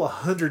couple of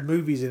 100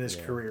 movies in his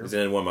career. He was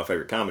in one of my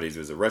favorite comedies. It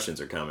was The Russians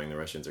Are Coming.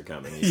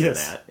 He's in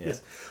that.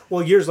 Yes.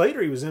 Well, years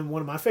later, he was in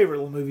one of my favorite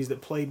little movies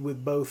that played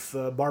with both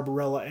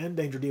Barbarella and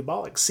Danger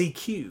Diabolik,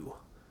 CQ.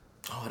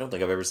 Oh, I don't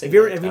think I've ever seen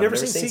Have you never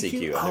seen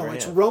CQ?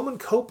 It's Roman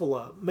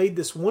Coppola made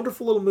this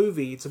wonderful little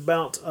movie. It's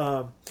about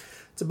an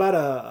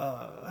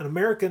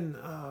American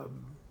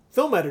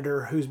film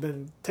editor who's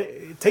been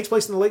it takes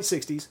place in the late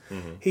 60s.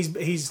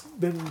 He's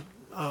been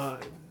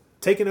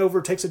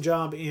takes a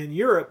job in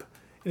Europe,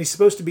 and he's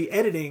supposed to be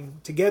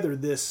editing together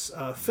this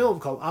film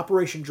called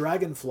Operation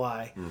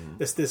Dragonfly.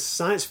 It's this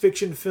science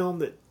fiction film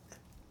that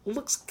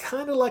looks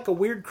kind of like a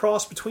weird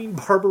cross between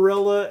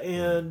Barbarella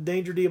and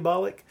Danger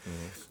Diabolik.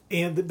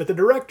 But the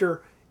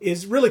director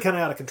is really kind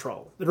of out of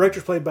control. The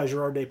director's played by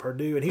Gerard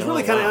Depardieu, and he's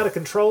really kind of out of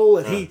control,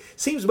 and he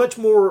seems much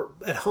more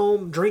at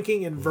home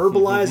drinking and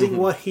verbalizing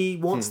what he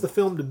wants the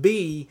film to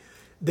be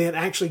than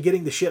actually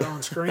getting the shit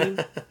on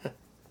screen.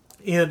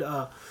 And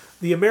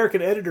the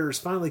American editors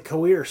finally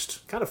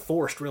coerced, kind of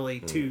forced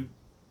really, to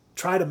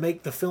try to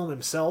make the film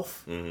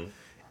himself. And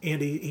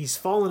he's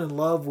fallen in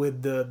love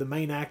with the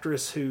main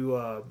actress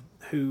who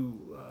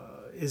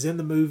is in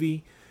the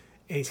movie.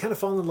 And he's kind of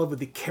fallen in love with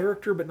the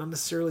character, but not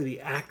necessarily the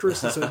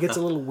actress, and so it gets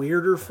a little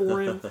weirder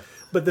for him.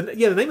 But the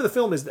name of the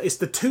film is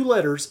the two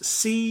letters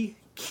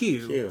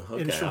CQ,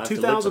 and it's from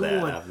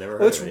 2001. I've never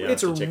heard of it.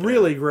 It's a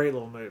really great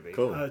little movie.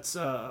 Cool.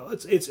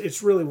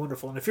 It's really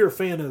wonderful, and if you're a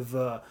fan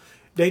of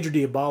Danger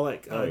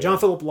Diabolik, John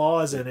Philip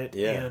Law is in it,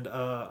 and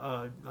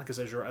like I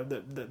said,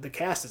 the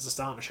cast is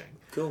astonishing.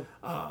 Cool.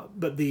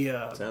 But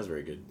the sounds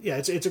very good. Yeah,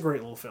 it's a great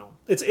little film.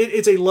 It's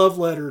a love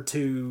letter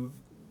to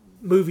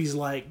movies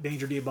like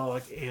Danger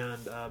Diabolik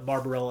and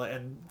Barbarella,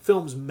 and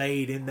films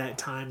made in that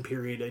time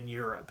period in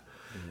Europe,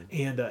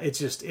 and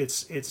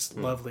it's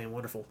lovely and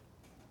wonderful.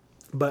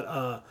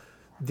 But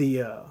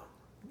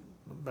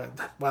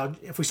Well,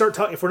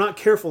 if we're not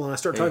careful, and I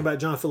start talking about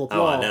John Philip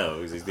Law, I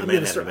know he's the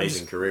man had an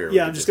amazing career.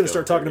 Yeah, I'm just going to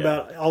start talking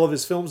about all of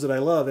his films that I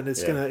love, and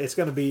it's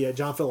gonna be a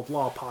John Philip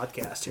Law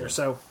podcast here.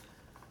 So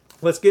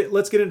let's get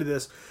into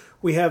this.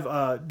 We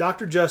have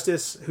Dr.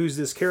 Justice, who's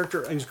this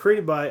character. He was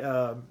created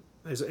by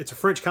it's a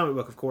French comic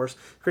book, of course,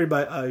 created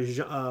by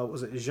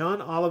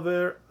Jean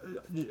Oliver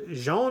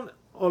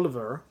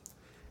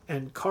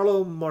and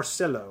Carlo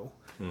Marcello.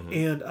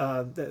 And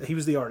he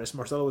was the artist.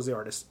 Marcello was the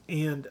artist.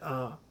 And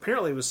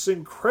apparently it was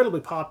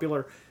incredibly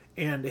popular.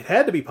 And it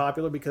had to be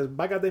popular because,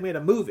 by God, they made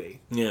a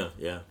movie. Yeah.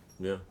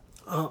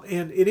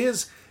 And it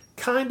is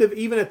kind of,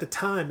 even at the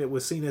time, it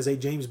was seen as a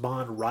James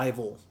Bond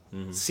rival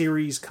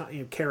series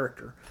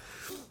character.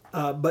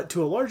 But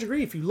to a large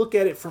degree, if you look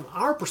at it from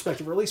our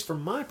perspective, or at least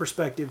from my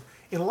perspective,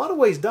 in a lot of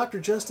ways,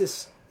 Dr.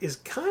 Justice is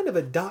kind of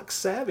a Doc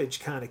Savage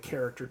kind of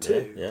character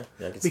too. Yeah,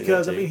 I can see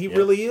because that too. he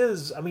really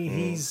is.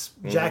 He's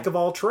jack of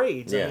all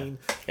trades. Yeah.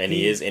 And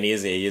he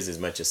is as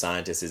much a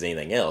scientist as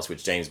anything else,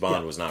 which James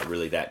Bond was not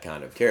really that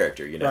kind of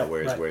character,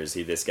 whereas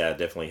this guy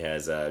definitely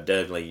has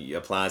definitely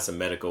applies some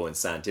medical and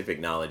scientific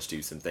knowledge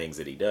to some things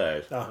that he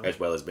does, as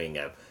well as being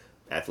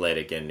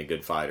athletic and a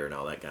good fighter and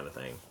all that kind of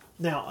thing.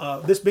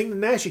 Now, this being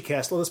the Naschy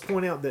cast, let us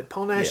point out that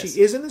Paul Naschy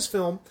is in this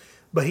film,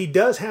 but he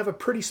does have a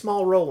pretty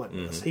small role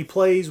in this. He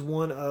plays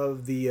one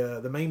of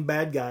the main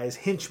bad guy's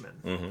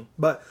henchmen.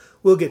 But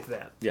we'll get to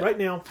that. Yeah. Right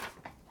now,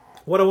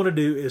 what I want to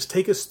do is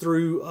take us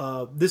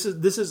through. This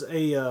is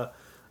a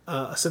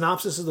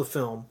synopsis of the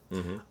film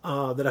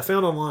that I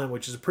found online,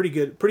 which is a pretty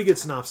good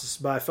synopsis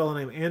by a fellow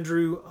named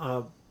Andrew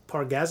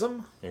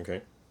Pargasm.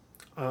 Okay.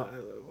 I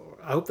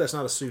hope that's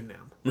not a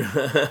pseudonym.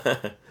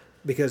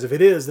 Because if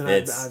it is, then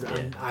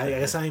I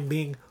guess I'm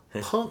being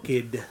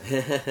punked.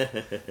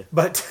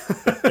 But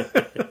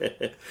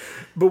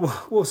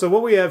so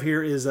what we have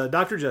here is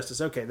Dr.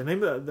 Justice. Okay, the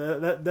name of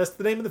that's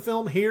the name of the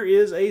film. Here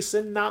is a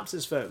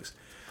synopsis, folks.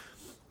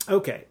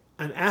 Okay,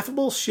 an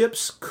affable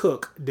ship's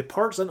cook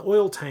departs an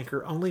oil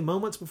tanker only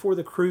moments before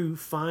the crew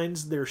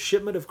finds their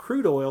shipment of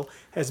crude oil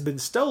has been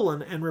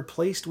stolen and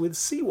replaced with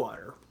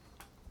seawater.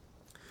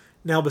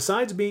 Now,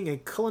 besides being a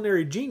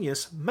culinary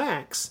genius,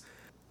 Max,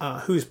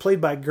 who is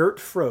played by Gert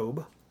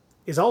Frobe,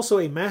 is also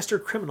a master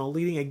criminal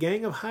leading a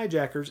gang of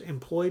hijackers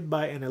employed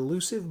by an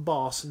elusive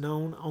boss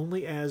known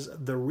only as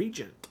the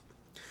Regent.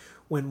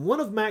 When one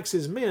of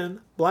Max's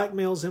men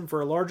blackmails him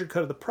for a larger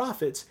cut of the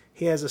profits,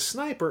 he has a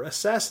sniper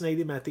assassinate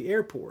him at the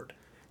airport.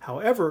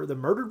 However, the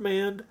murdered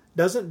man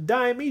doesn't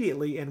die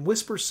immediately and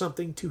whispers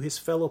something to his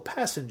fellow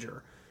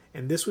passenger,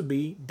 and this would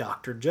be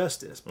Dr.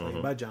 Justice,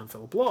 played by John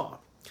Philip Law.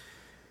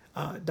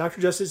 Dr.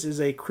 Justice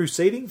is a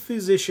crusading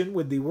physician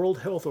with the World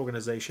Health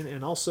Organization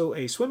and also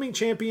a swimming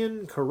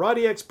champion,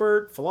 karate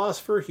expert,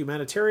 philosopher,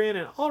 humanitarian,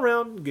 and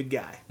all-around good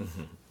guy.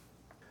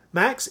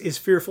 Max is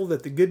fearful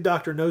that the good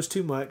doctor knows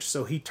too much,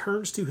 so he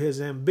turns to his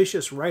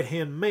ambitious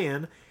right-hand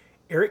man,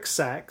 Eric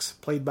Sachs,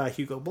 played by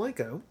Hugo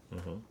Blanco.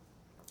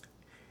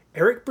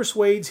 Eric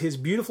persuades his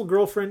beautiful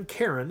girlfriend,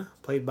 Karen,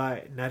 played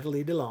by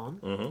Natalie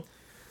Delon,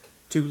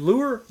 to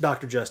lure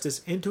Dr.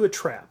 Justice into a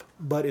trap,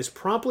 but is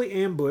promptly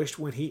ambushed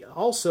when he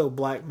also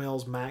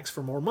blackmails Max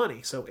for more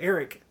money. So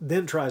Eric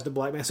then tries to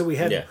blackmail. So we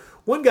had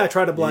one guy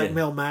try to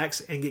blackmail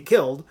Max and get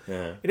killed,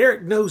 and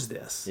Eric knows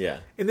this.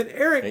 And then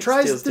Eric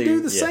tries to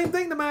do the same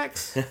thing to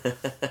Max.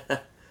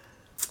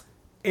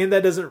 And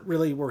that doesn't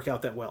really work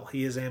out that well.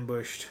 He is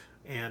ambushed,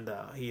 and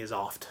he is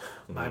offed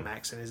by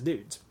Max and his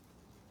dudes.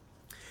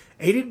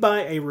 Aided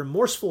by a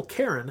remorseful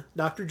Karen,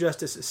 Dr.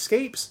 Justice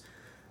escapes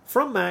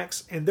from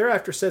Max, and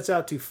thereafter sets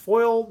out to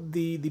foil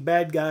the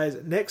bad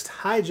guy's next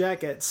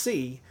hijack at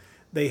sea.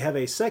 They have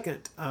a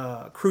second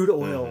crude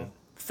oil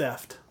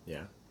theft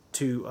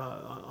to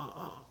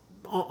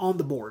on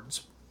the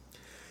boards.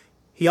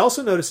 He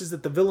also notices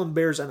that the villain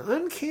bears an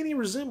uncanny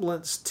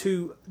resemblance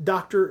to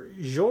Dr.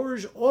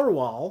 Georges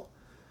Orwell,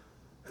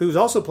 who's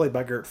also played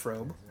by Gert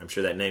Frobe. I'm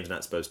sure that name's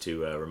not supposed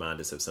to remind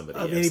us of somebody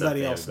else.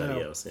 Anybody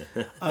else.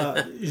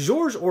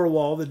 Georges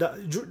Orwell,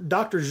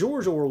 Dr.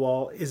 Georges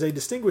Orwell, is a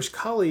distinguished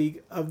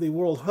colleague of the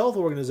World Health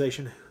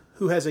Organization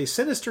who has a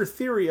sinister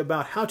theory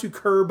about how to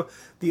curb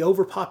the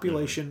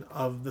overpopulation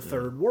of the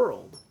Third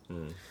World.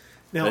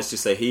 Now, let's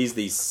just say he's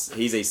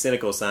a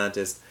cynical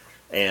scientist,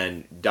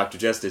 and Dr.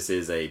 Justice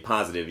is a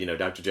positive.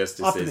 Dr.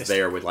 Justice optimist. Is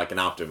there with like an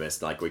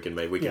optimist. Like we can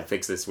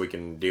fix this. We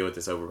can deal with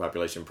this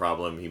overpopulation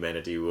problem.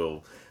 Humanity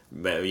will,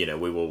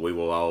 we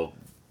will all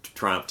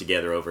triumph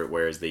together over it.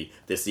 Whereas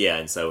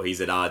and so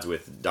he's at odds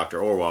with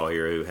Dr. Orwell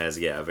here, who has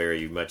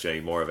very much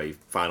more of a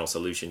final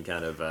solution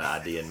kind of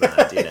idea in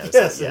mind.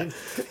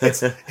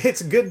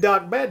 It's good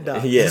doc, bad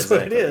doc. Yes, that's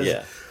what it is.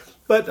 Yeah.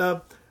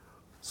 But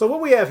so what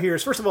we have here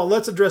is, first of all,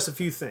 let's address a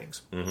few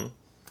things.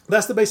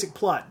 That's the basic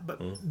plot,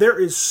 but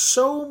there are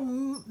so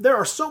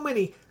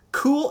many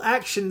cool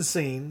action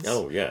scenes.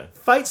 Oh yeah,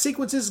 fight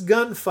sequences,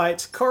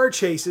 gunfights, car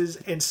chases,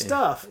 and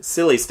stuff.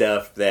 Silly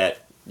stuff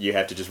that you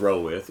have to just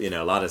roll with. A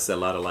lot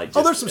of like.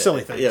 There's some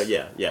silly things.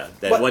 Yeah.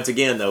 That once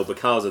again, though,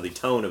 because of the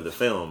tone of the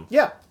film.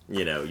 Yeah.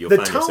 You'll the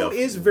find tone yourself.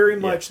 Is very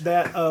much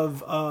that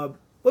of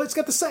Well, it's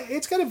got the same.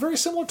 It's got a very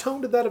similar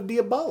tone to that of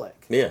Diabolic.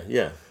 Yeah,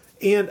 yeah.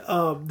 And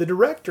the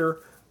director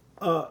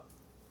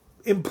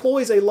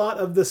employs a lot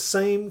of the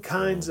same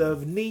kinds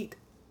of neat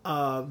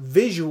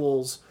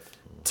visuals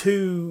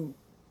to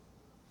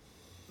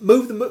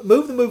move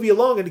the movie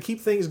along and to keep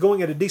things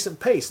going at a decent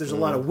pace. There's a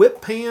lot of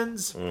whip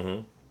pans.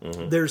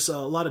 There's a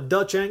lot of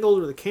Dutch angles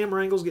where the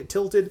camera angles get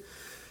tilted.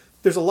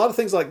 There's a lot of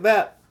things like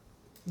that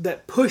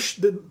push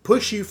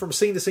you from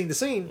scene to scene to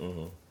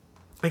scene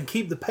and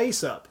keep the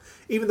pace up.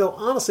 Even though,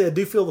 honestly, I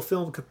do feel the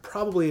film could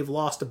probably have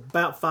lost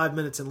about 5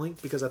 minutes in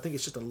length because I think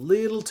it's just a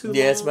little too long.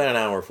 Yeah, it's about an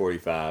hour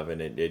 45,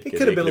 and it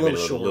could have been a little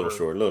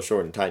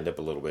short and tightened up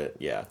a little bit.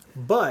 Yeah,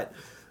 but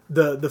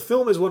the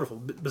film is wonderful.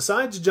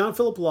 Besides John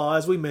Philip Law,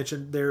 as we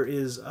mentioned, there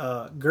is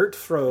Gert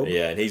Frobe.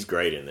 Yeah, and he's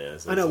great in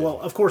this. I know.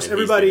 Well, of course,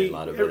 everybody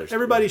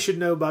should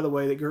know, by the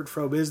way, that Gert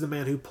Frobe is the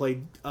man who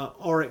played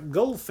Auric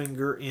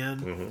Goldfinger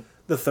in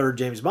the third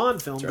James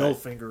Bond film,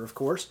 Goldfinger, of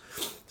course.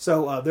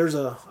 So there's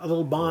a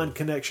little Bond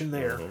connection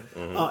there.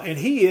 And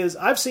he is.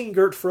 I've seen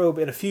Gert Frobe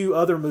in a few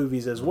other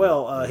movies as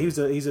well. He's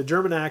a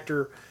German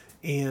actor,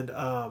 and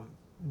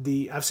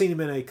I've seen him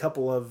in a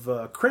couple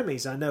of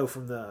krimis I know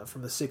from the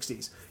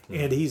 60s.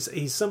 And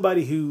he's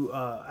somebody who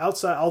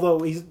outside, although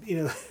he's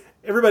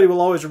everybody will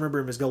always remember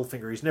him as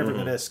Goldfinger. He's never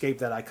going to escape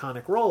that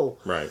iconic role.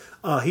 Right.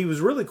 He was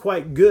really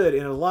quite good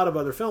in a lot of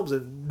other films,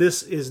 and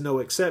this is no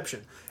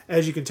exception.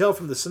 As you can tell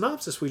from the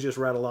synopsis we just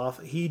rattled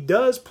off, he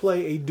does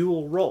play a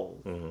dual role,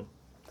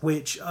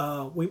 which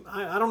I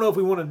don't know if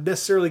we want to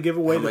necessarily give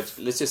away. Let's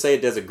just say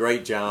it does a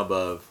great job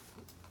of.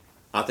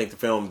 I think the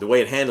film, the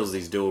way it handles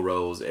these dual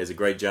roles, is a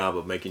great job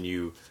of making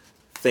you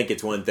think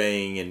it's one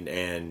thing, and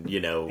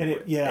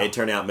it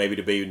turned out maybe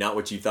to be not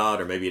what you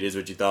thought, or maybe it is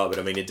what you thought. But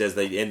I mean, it does.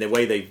 And the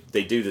way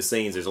they do the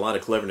scenes, there's a lot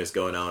of cleverness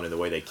going on in the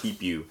way they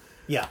keep you.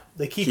 Yeah,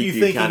 they keep you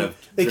thinking.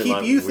 They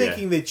keep you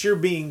thinking that you're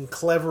being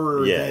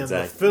cleverer than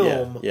the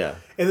film. Yeah,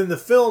 and then the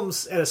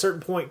films at a certain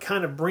point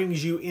kind of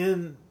brings you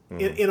in.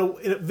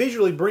 It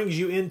visually brings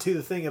you into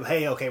the thing of,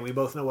 hey, okay, we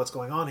both know what's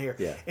going on here,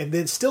 and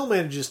then still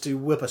manages to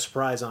whip a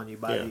surprise on you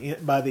by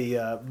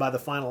the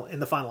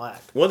final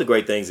act. One of the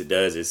great things it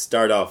does is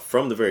start off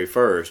from the very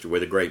first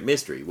with a great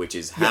mystery, which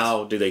is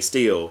how do they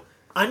steal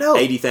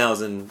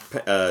 80,000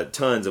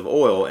 tons of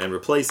oil and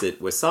replace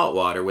it with salt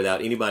water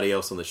without anybody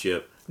else on the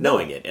ship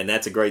knowing it? And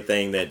that's a great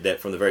thing that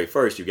from the very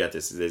first you've got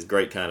this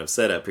great kind of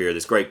setup here,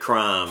 this great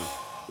crime,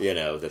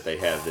 that they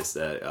have this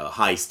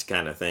heist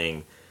kind of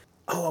thing.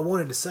 Oh, I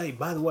wanted to say,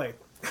 by the way,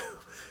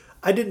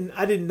 I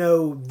didn't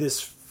know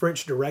this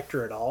French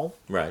director at all.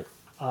 Right.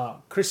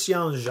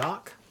 Christian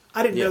Jacques.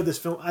 I didn't know this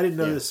film. I didn't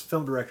know this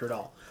film director at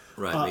all.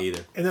 Right, me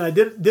either. And then I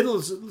did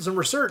some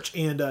research,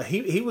 and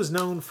he was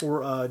known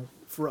for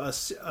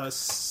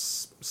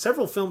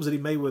several films that he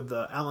made with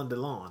Alain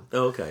Delon.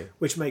 Oh, okay.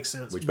 Which makes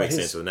sense. Which makes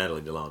sense with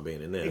Natalie Delon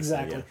being in this.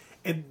 Exactly. Yeah.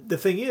 And the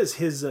thing is,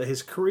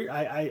 his career.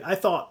 I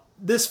thought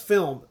this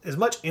film, as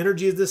much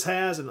energy as this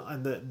has, and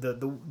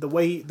the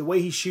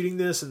way he's shooting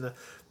this, and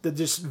the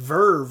just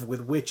verve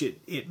with which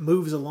it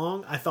moves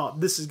along, I thought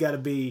this has got to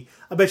be.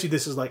 I bet you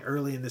this is like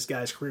early in this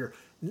guy's career.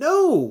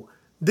 No.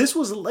 This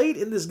was late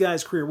in this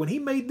guy's career. When he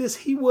made this,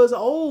 he was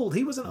old.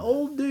 He was an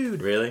old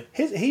dude. Really?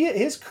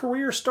 His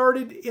career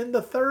started in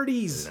the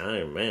 30s.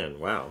 Oh, man.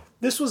 Wow.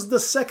 This was the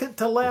second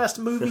to last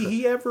movie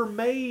he ever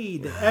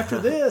made. After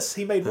this,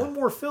 he made one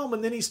more film,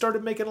 and then he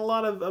started making a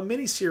lot of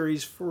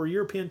miniseries for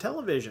European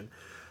television.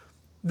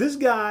 This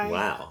guy,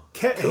 wow,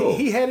 cool.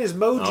 He had his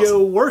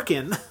mojo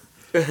working,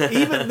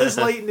 even this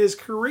late in his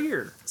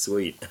career.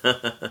 Sweet.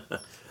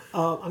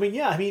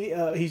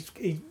 He's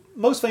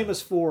most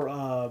famous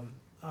for...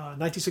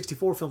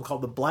 1964 film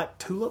called The Black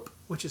Tulip,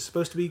 which is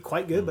supposed to be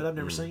quite good, but I've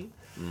never seen.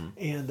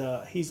 And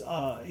he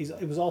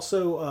was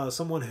also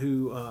someone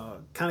who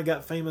kind of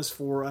got famous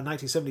for a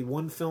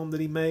 1971 film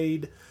that he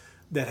made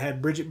that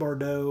had Brigitte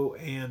Bardot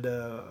and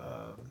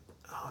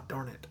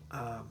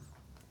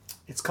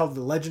it's called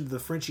The Legend of the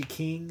Frenchy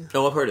King.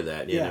 Oh, I've heard of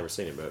that. Yeah, never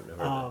seen it, but I've heard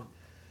of that.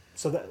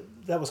 So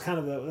that was kind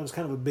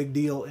of a big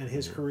deal in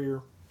his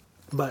career,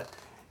 but.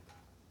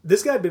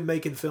 This guy had been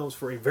making films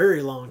for a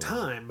very long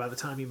time by the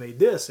time he made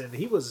this, and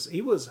he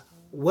was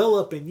well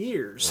up in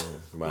years.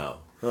 Wow.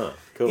 Huh.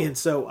 Cool. And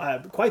so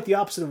quite the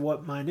opposite of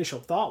what my initial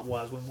thought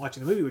was when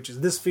watching the movie, which is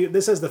this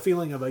has the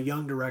feeling of a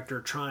young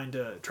director trying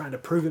to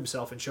prove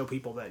himself and show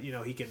people that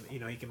he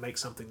can make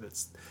something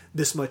that's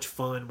this much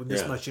fun with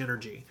this much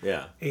energy.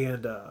 Yeah.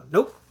 And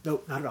nope,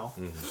 not at all.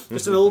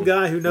 Just an old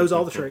guy who knows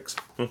all the tricks.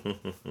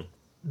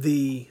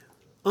 The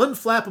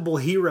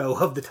unflappable hero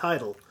of the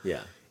title.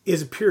 Yeah.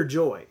 Is a pure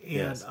joy,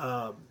 and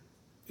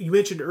you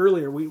mentioned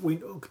earlier we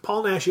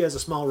Paul Naschy has a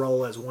small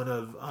role as one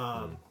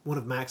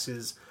of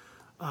Max's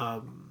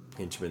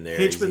henchmen there.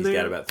 He's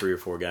got about 3 or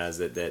 4 guys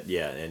that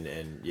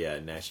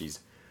Naschy's.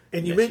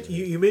 And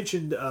you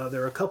mentioned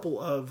there are a couple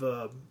of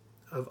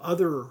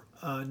other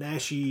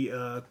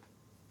Naschy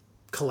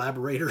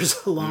collaborators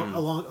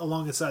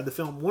alongside the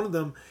film. One of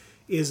them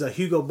is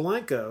Hugo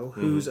Blanco,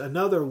 who's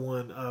another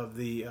one of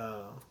the.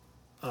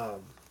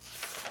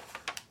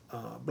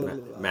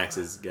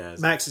 Max's guys.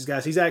 Max's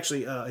guys. He's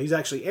actually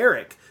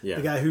Eric, Yeah.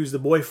 the guy who's the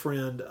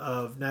boyfriend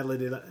of Natalie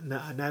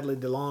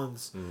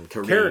Delon's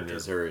Karine character.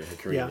 is her.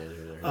 Karine Yeah,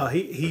 is her.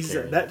 he's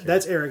Karine,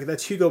 that's Eric.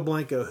 That's Hugo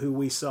Blanco, who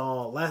we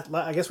saw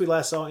I guess we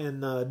last saw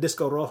in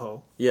Disco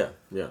Rojo. Yeah.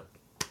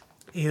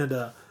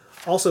 And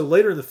also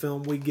later in the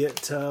film, we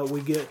get a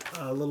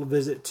little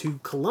visit to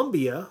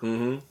Colombia,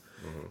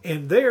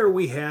 and there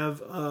we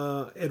have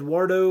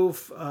Eduardo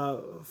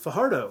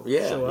Fajardo.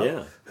 Yeah,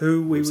 yeah.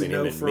 Who we We've would seen him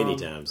know in from many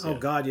times, Oh yeah.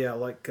 God, yeah.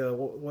 Like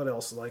what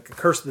else? Like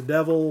Curse of the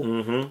Devil,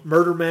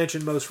 Murder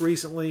Mansion. Most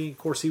recently, of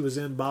course, he was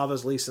in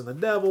Bava's Lisa and the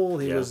Devil.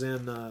 He Yeah. was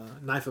in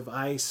Knife of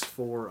Ice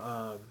for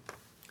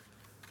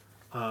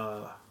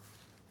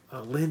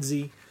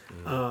Lindsay.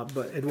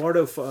 But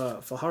Eduardo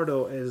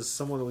Fajardo is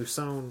someone that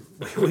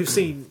we've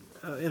seen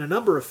in a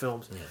number of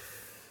films. Yeah.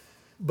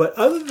 But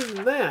other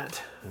than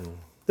that,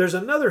 there's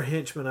another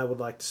henchman I would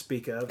like to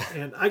speak of,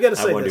 and I got to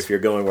say, I wonder if you're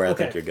going where I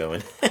Okay. think you're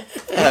going.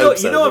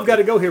 you know I've got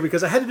to go here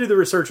because I had to do the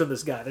research on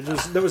this guy.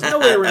 There was no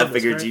way around. I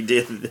figured this, right? you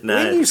did.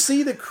 When you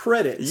see the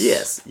credits,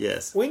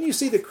 Yes. When you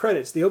see the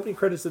credits, the opening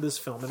credits of this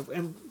film,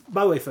 and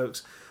by the way,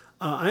 folks,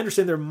 I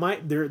understand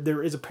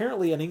there is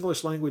apparently an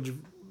English language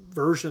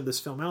version of this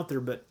film out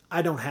there, but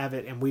I don't have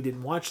it, and we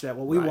didn't watch that.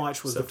 What we Right,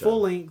 watched was the subtitle.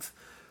 full length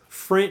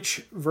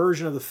French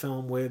version of the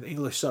film with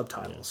English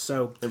subtitles.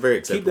 So And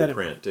very keep that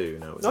acceptable in mind. print too.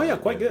 No, it's Oh, yeah,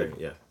 not- quite good.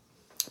 Yeah.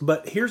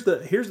 But here's the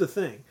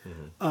thing.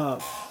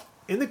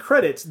 In the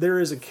credits, there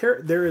is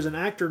an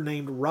actor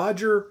named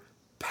Roger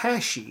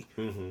Pasci,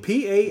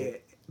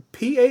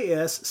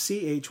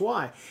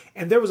 Paschy,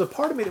 and there was a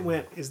part of me that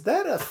went, "Is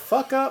that a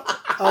fuck up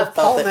of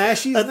Paul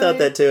Naschy's I thought name?"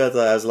 that too.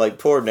 I was like,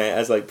 poor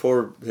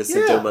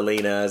Jacinto Yeah.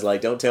 Molina. I was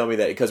like, don't tell me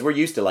that, because we're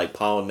used to like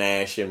Paul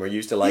Nash, and we're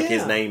used to like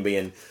his Yeah. name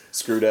being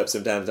screwed up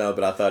sometimes.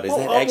 But I thought, Well,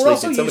 that we're actually?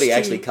 also Did somebody used to-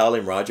 actually call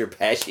him Roger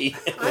Pasci?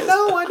 I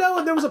know,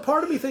 and there was a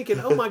part of me thinking,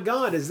 "Oh my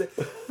God,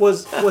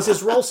 was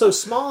his role so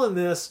small in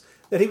this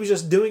that he was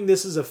just doing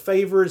this as a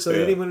favor, so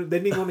they didn't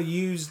even want to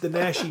use the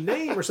Naschy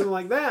name or something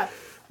like that?"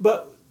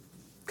 But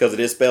Because it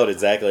is spelled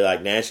exactly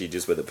like Naschy,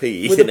 just with a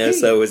P. With You a know, P.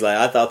 so it was like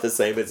I thought the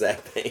same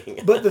exact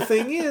thing. But the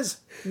thing is,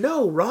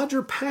 no,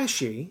 Roger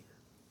Pasci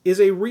is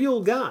a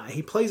real guy.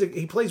 He plays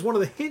one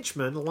of the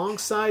henchmen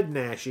alongside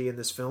Naschy in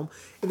this film,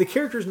 and the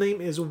character's name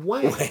is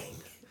Wang.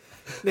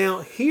 Now,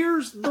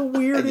 here's the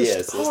weirdest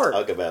Yes, part.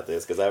 let's talk about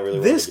this because I really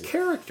This want to.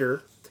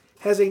 character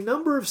has a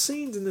number of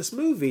scenes in this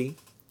movie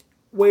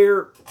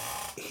where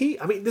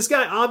this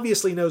guy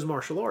obviously knows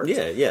martial arts.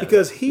 Yeah.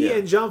 Because he Yeah.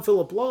 and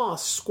Jean-Philippe Law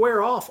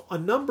square off a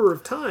number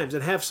of times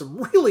and have some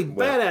really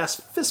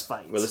badass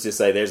fistfights. Well, let's just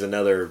say there's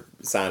another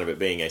sign of it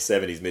being a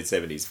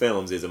mid-70s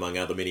films is among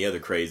other many other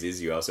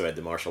crazes. You also had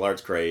the martial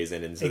arts craze,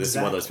 and so this is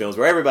one of those films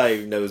where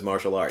everybody knows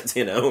martial arts,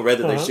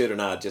 whether they should or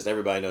not, just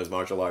everybody knows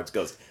martial arts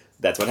because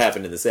that's what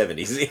happened in the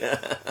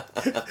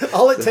 70s.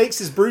 All it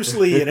takes is Bruce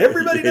Lee and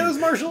everybody knows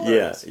martial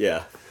arts.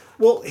 Yeah.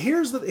 Well,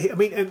 here's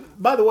and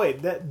by the way,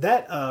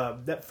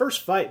 that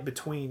first fight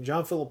between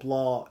Jean-Philippe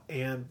Law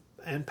and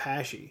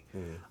Pasci,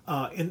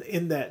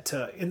 in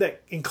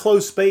that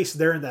enclosed space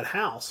there in that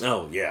house.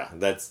 Oh yeah,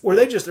 that's where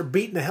they just are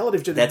beating the hell out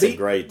of each other. That's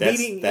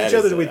beating that each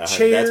other is with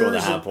chairs. That's one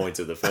of the high points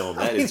of the film.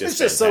 That is it's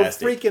just so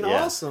fantastic. freaking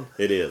Yeah, awesome.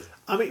 It is.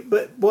 I mean,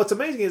 but what's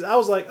amazing is I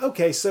was like,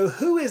 okay, so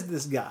who is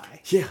this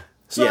guy? Yeah.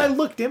 So yeah. I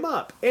looked him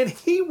up, and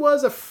he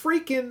was a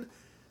freaking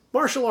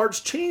martial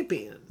arts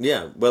champion.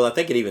 Yeah, well, I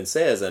think it even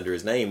says under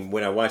his name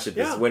when I watched it.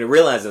 Yeah. When it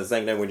realizes the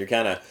same name, when you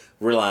kind of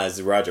realize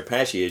who Roger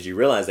Pasci is, you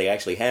realize they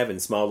actually have in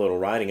small little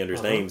writing under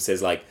his name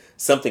says like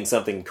something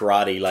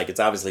karate, like it's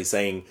obviously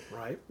saying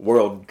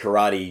world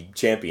karate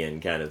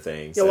champion kind of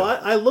thing. Yeah, So. well,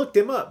 I looked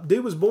him up.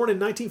 Dude was born in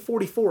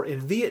 1944 in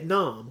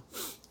Vietnam,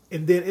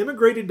 and then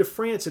immigrated to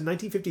France in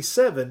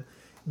 1957.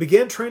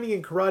 Began training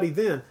in karate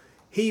then.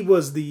 He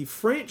was the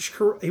French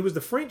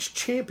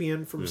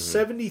champion from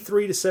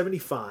 73 to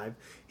 75.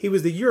 He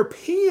was the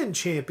European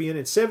champion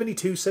in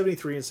 72,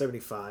 73, and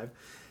 75.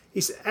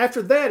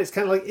 After that,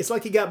 it's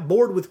like he got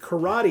bored with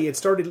karate and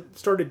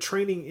started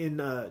training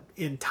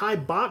in Thai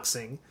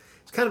boxing.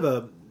 It's kind of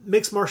a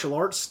mixed martial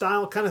arts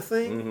style kind of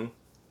thing.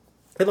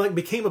 And like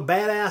became a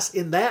badass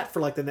in that for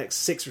like the next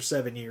 6 or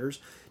 7 years,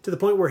 to the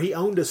point where he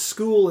owned a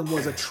school and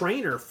was a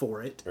trainer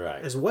for it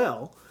as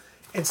well.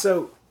 And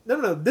so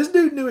no, this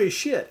dude knew his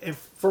shit, and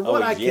from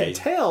what I can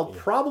tell,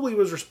 probably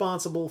was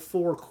responsible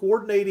for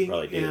coordinating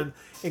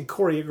and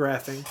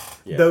choreographing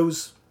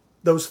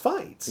those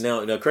fights.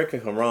 No, correct me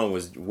if I'm wrong.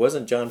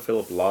 Wasn't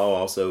Jean-Philippe Law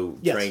also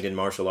trained in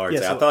martial arts?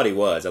 Yes, I thought he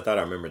was. I thought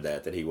I remembered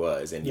that he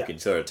was, and you can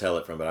sort of tell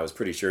it from. But I was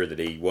pretty sure that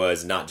he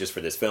was not just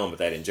for this film, but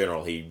that in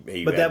general he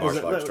had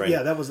martial arts training.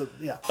 Yeah, that was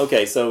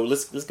Okay, so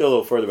let's go a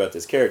little further about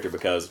this character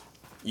because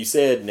you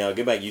said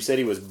You said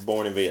he was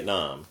born in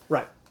Vietnam,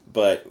 right?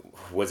 But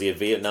was he of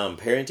Vietnam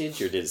parentage,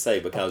 or did it say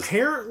because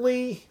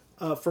apparently,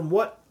 from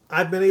what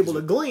I've been able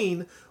to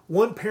glean,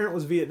 one parent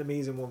was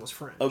Vietnamese and one was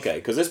French. Okay,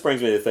 because this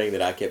brings me to the thing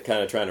that I kept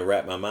kind of trying to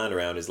wrap my mind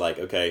around is like,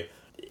 okay,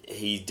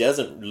 he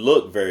doesn't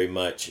look very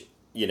much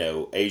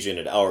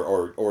Asian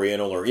or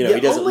Oriental or he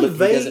doesn't only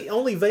look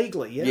only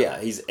vaguely.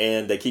 Yeah,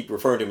 and they keep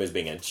referring to him as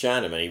being a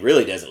Chinaman. He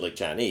really doesn't look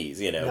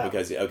Chinese, No.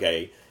 because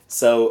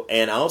so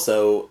and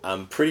also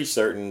I'm pretty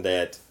certain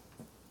that.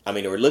 I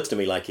mean, it looks to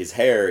me like his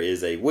hair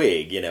is a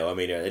wig, I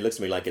mean, it looks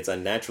to me like it's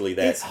unnaturally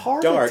that it's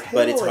hard dark, to tell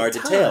but it's hard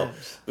at to tell.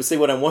 times. But see,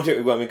 what I'm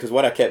wondering, because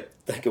what I kept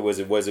thinking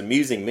was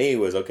amusing me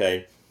was,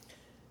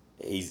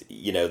 he's,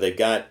 they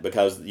got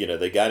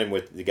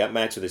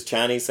Max with his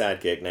Chinese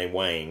sidekick named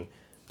Wang,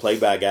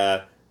 played by a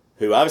guy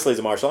who obviously is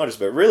a martial artist,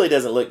 but really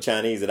doesn't look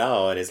Chinese at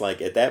all. And it's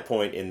like, at that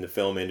point in the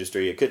film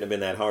industry, it couldn't have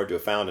been that hard to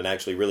have found an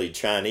actually really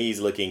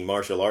Chinese-looking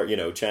martial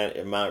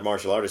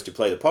artist to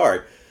play the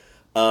part.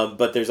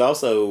 But there's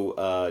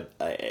also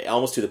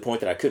almost to the point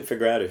that I couldn't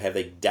figure out, have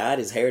they dyed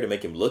his hair to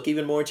make him look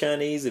even more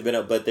Chinese?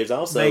 But there's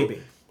also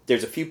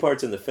there's a few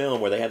parts in the film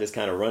where they have this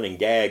kind of running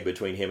gag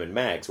between him and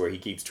Max, where he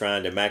keeps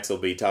Max will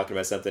be talking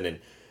about something, and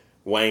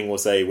Wang will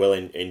say, "Well,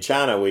 in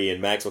China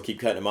and Max will keep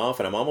cutting him off."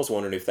 And I'm almost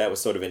wondering if that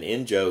was sort of an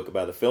in joke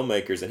by the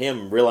filmmakers and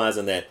him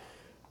realizing that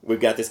we've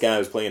got this guy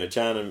who's playing a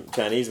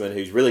Chineseman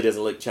who really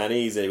doesn't look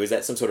Chinese, and was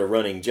that some sort of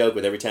running joke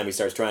with every time he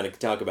starts trying to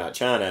talk about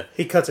China,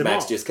 he cuts him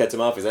Max off. just cuts him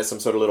off? Is that some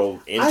sort of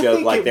little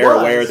joke, like they're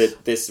aware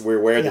that this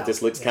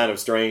looks kind of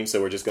strange, so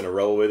we're just going to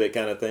roll with it,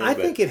 kind of thing? I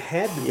think it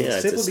had to be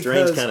it's simply a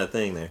strange because kind of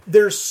thing there.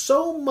 There's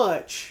so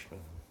much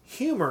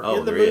humor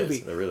in the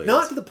movie. There really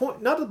not is. to the point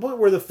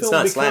where the film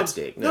not becomes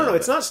slapstick. No,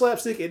 it's not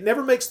slapstick. It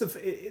never makes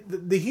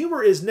the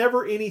humor is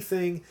never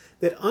anything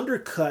that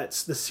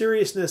undercuts the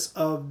seriousness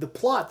of the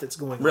plot that's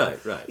going on.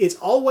 Right. It's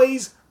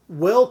always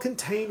well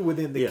contained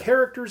within the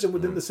characters and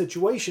within the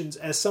situations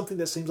as something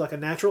that seems like a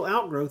natural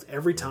outgrowth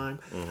every time.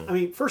 I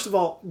mean, first of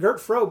all, Gert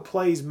Frobe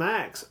plays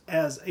Max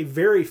as a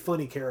very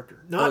funny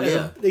character.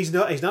 He's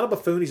not a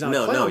buffoon. He's not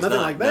a clown.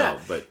 Nothing like that.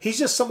 No, but he's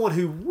just someone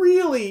who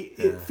really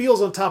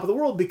feels on top of the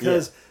world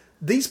because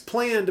these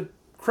planned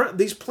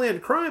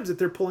crimes that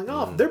they're pulling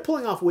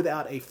off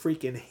without a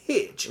freaking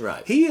hitch.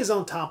 Right. He is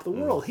on top of the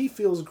world. He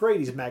feels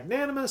great. He's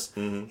magnanimous.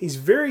 He's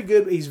very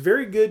good. He's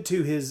very good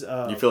to his.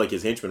 You feel like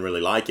his henchmen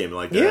really like him.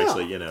 Like they're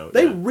actually,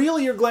 They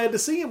really are glad to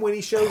see him when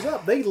he shows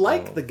up. They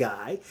like the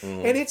guy,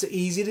 and it's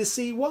easy to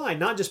see why.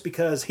 Not just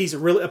because he's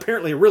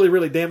apparently a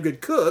really damn good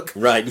cook.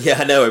 Right. Yeah,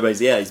 I know. Everybody's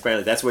he's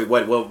apparently that's what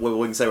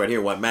we can say right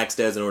here. What Max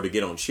does in order to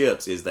get on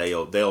ships is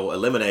they'll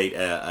eliminate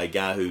a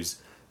guy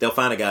they'll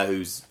find a guy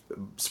who's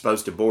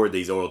supposed to board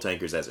these oil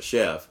tankers as a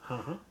chef,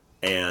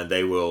 and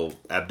they will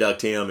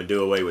abduct him and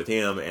do away with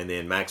him, and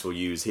then Max will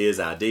use his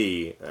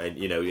ID,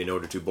 in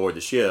order to board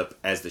the ship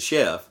as the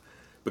chef,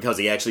 because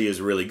he actually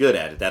is really good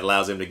at it. That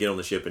allows him to get on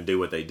the ship and do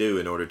what they do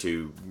in order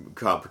to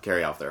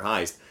carry off their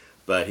heist.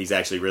 But he's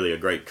actually really a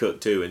great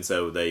cook too, and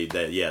so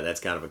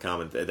that's kind of a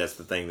common. That's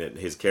the thing that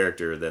his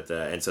character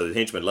and so the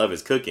henchmen love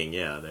his cooking.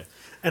 Yeah.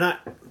 And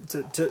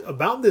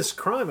about this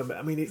crime,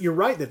 I mean, you're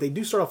right that they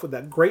do start off with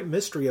that great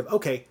mystery of,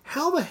 okay,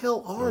 how the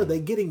hell are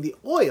they getting the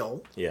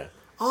oil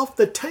off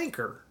the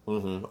tanker?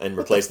 And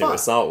replacing it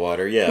with salt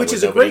water, which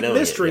is a great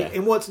mystery.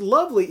 And what's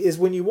lovely is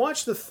when you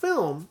watch the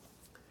film,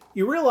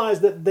 you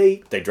realize that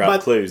they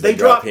drop clues. They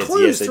drop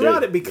clues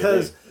throughout it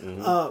because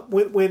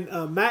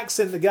when Max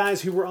and the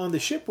guys who were on the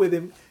ship with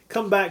him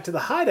come back to the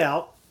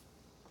hideout,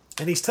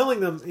 and he's telling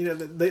them,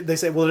 they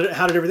say, well,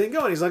 how did everything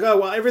go? And he's like, oh,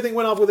 well, everything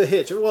went off with a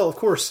hitch. Well, of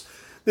course,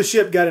 the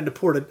ship got into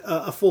port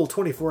a full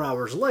 24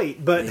 hours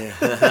late, but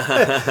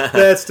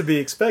that's to be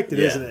expected,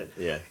 isn't it?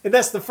 Yeah. And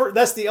that's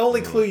the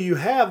only clue you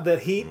have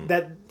that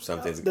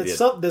something's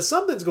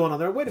going on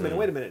there. Wait a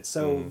minute.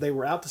 So they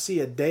were out to sea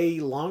a day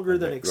longer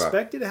than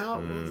expected.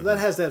 How that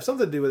has to have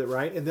something to do with it,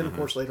 right? And then of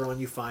course later on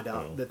you find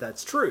out that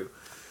that's true.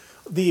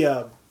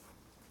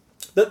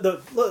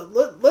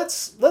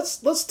 Let's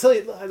tell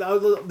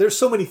you. There's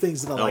so many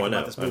things that I like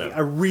about this movie. I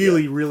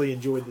really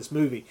enjoyed this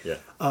movie. Yeah.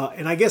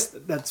 And I guess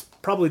that's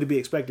probably to be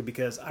expected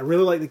because I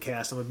really like the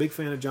cast. I'm a big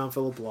fan of John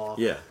Philip Law.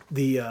 Yeah.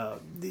 The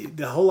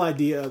whole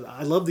idea.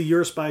 I love the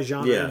Eurospy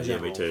genre. in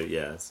general. Me too.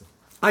 Yeah.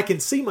 I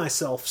can see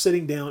myself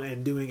sitting down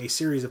and doing a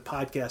series of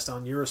podcasts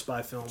on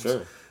Eurospy films.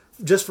 Sure.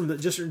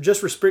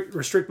 Just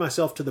restrict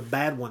myself to the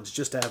bad ones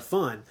just to have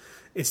fun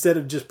instead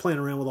of just playing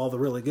around with all the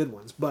really good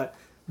ones. But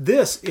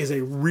this is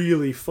a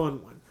really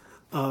fun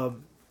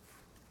one.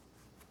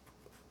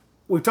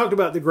 We've talked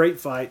about the great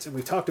fights, and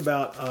we talked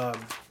about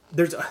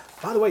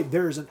by the way,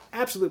 there's an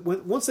absolute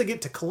once they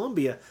get to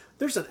Colombia,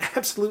 there's an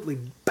absolutely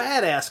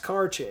badass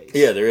car chase.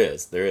 Yeah, there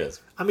is.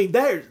 I mean,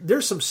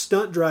 there's some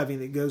stunt driving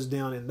that goes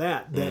down in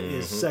that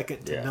is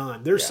second to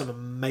none. There's some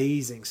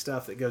amazing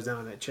stuff that goes down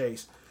in that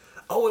chase.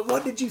 Oh, and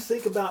what did you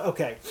think about?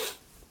 Okay.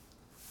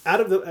 Out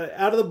of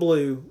the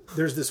blue,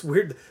 there's this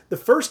weird. The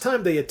first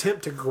time they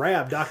attempt to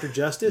grab Dr.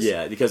 Justice,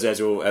 because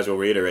as we'll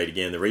reiterate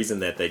again, the reason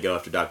that they go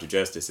after Dr.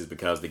 Justice is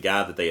because the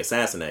guy that they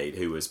assassinate,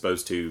 who was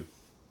supposed to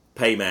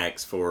pay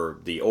Max for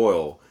the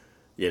oil,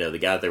 the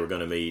guy that they were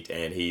going to meet,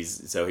 and he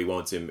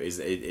wants him is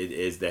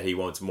that he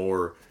wants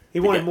more.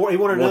 He wanted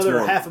another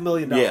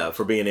 $500,000. Yeah,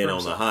 for being in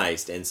on the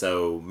heist, and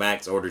so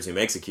Max orders him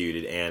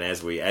executed, and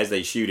as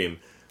they shoot him.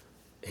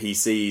 he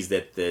sees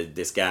that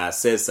this guy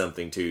says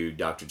something to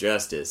Dr.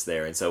 Justice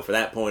there. And so from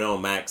that point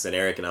on, Max and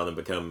Eric and all them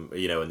become,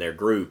 in their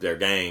group, their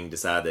gang,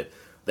 decide that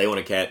they want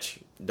to catch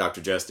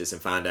Dr. Justice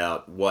and find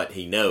out what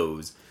he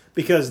knows.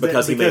 Because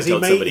he may have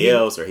told somebody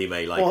else, or he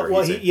may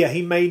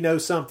he may know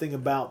something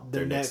about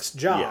their next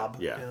job.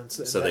 Yeah.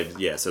 So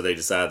they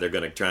decide they're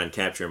going to try and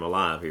capture him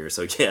alive here.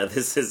 So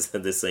this is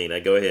this scene.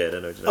 Go ahead. I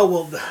know what you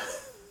know.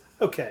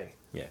 Okay.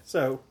 Yeah.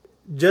 So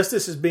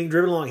Justice is being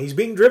driven along. He's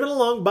being driven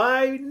along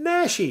by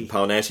Naschy.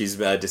 Paul Naschy's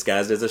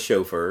disguised as a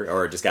chauffeur,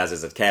 or disguised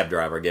as a cab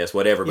driver, I guess,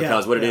 whatever.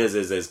 Because it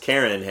is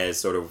Karen has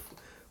sort of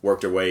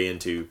worked her way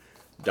into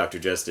Dr.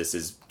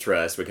 Justice's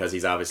trust, because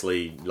he's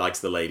obviously likes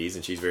the ladies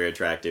and she's very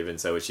attractive,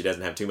 and so she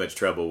doesn't have too much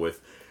trouble with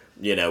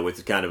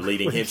kind of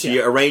leading him. She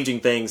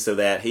arranging things so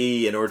that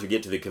he, in order to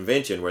get to the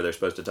convention where they're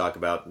supposed to talk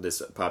about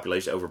this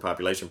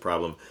overpopulation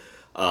problem,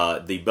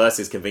 the bus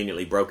is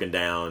conveniently broken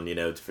down,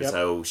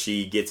 so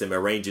she gets him,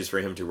 arranges for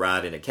him to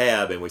ride in a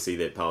cab, and we see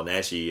that Paul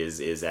Naschy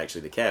is actually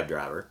the cab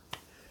driver.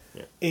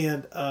 Yeah.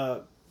 And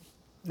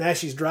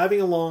Naschy's driving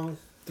along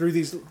through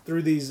these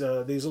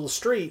little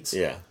streets.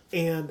 Yeah.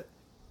 And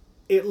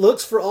it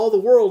looks for all the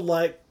world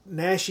like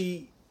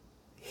Naschy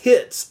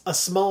hits a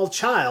small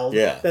child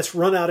that's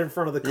run out in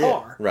front of the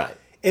car. Yeah, right.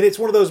 And it's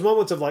one of those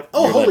moments of like,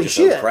 holy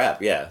shit. Oh,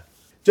 crap, yeah.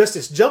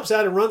 Justice jumps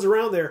out and runs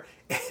around there,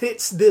 and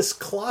it's this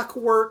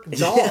clockwork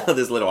doll. Yeah,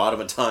 this little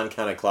automaton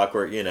kind of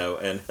clockwork,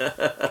 and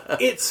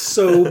it's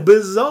so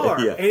bizarre.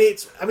 Yeah. And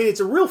it's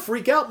a real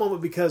freak out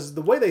moment, because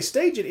the way they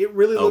stage it, it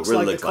really looks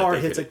like the car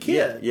hits a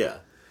kid. Yeah.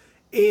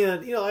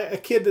 And, a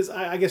kid that's,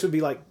 I guess, would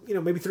be like,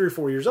 maybe 3 or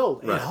 4 years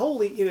old. Right.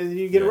 And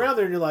you get around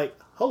there and you're like,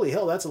 holy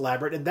hell, that's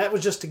elaborate. And that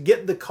was just to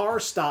get the car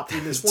stopped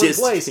in this one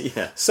place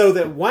so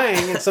that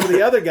Wang and some of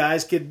the other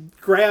guys could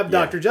grab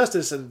Dr.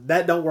 Justice, and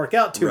that don't work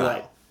out too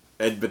well.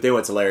 But then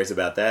what's hilarious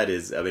about that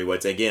is, this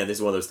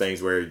is one of those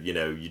things where,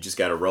 you just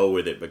got to roll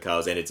with it,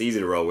 and it's easy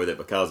to roll with it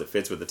because it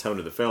fits with the tone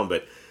of the film.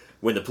 But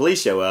when the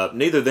police show up,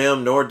 neither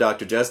them nor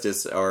Dr.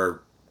 Justice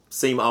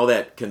seem all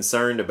that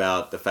concerned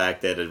about the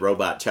fact that a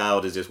robot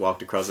child has just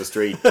walked across the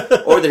street,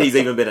 or that he's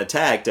even been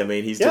attacked.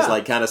 He's just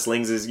like kind of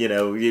slings his,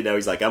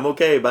 he's like, I'm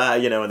okay, bye,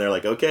 and they're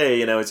like,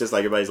 okay, it's just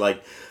like everybody's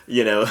like,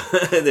 Well,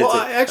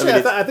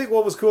 I think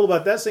what was cool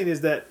about that scene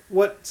is that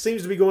what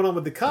seems to be going on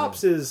with the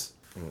cops is,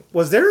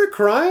 was there a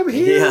crime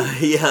here?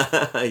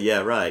 Yeah,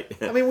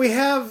 right. We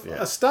have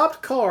a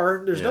stopped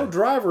car. There's no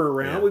driver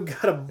around. Yeah. We've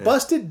got a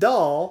busted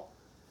doll.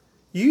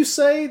 You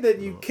say that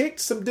you kicked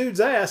some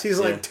dude's ass. He's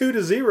like 2-0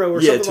 or something like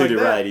that. Yeah,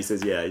 2-0, right. He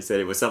says, he said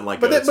it was something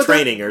like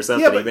training or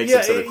something. He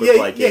makes some quip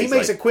like he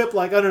makes a quip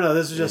like, oh, no,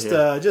 this is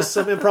just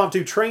some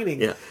impromptu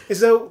training. Yeah. And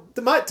so,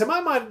 to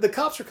my mind, the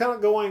cops are kind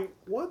of going,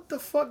 what the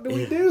fuck do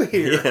we do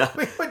here?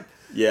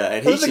 Yeah.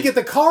 And he should get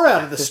the car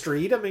out of the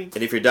street. And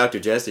if you're Dr.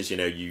 Justice,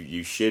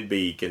 you should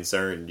be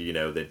concerned,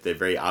 that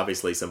very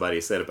obviously somebody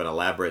set up an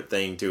elaborate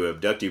thing to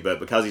abduct you, but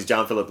because he's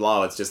John Philip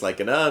Law, it's just like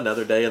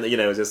another day, and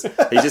he's just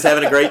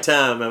having a great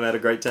time. I'm having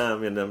a great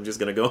time, and I'm just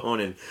going to go on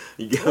and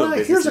go. Well,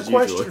 here's a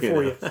question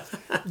for you: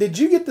 did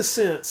you get the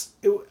sense?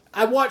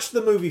 I watched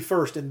the movie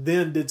first, and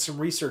then did some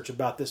research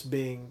about this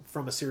being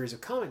from a series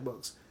of comic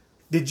books.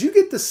 Did you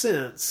get the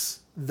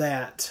sense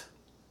that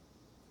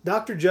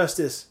Dr.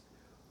 Justice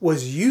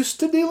was used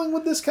to dealing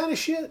with this kind of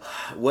shit?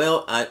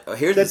 Well,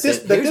 this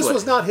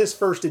was not his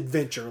first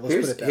adventure. Let's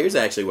put it that here's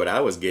way. Actually what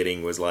I was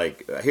getting was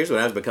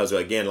because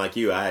again, like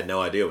you, I had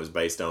no idea it was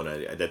based on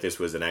that this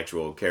was an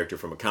actual character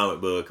from a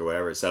comic book or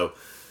whatever.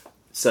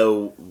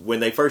 So when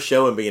they first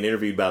show him being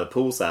interviewed by the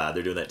poolside,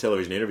 they're doing that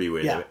television interview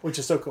with him, which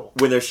is so cool.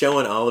 When they're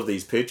showing all of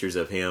these pictures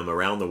of him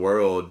around the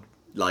world,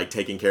 like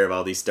taking care of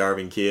all these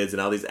starving kids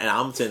and all these, and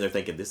I'm sitting there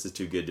thinking, this is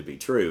too good to be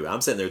true.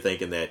 I'm sitting there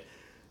thinking that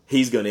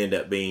he's going to end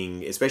up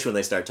being, especially when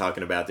they start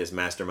talking about this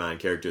mastermind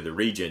character, the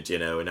Regent,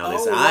 and all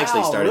this. I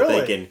actually started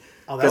thinking,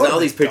 because all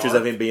these pictures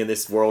of him being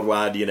this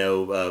worldwide,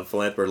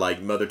 philanthropist,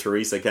 like Mother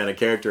Teresa kind of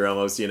character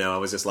almost, I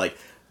was just like,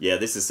 yeah,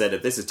 this is set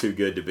up, this is too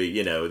good to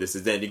be, this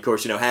is, then of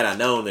course, had I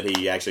known that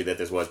that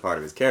this was part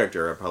of his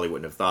character, I probably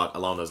wouldn't have thought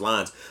along those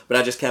lines. But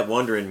I just kept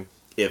wondering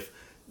if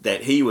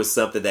that he was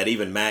something that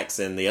even Max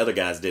and the other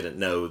guys didn't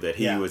know, that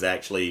he was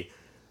actually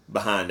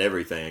behind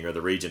everything, or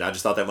the Regent. I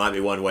just thought that might be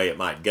one way it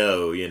might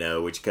go,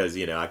 which, because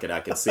I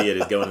could see it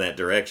as going that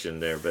direction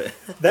there. But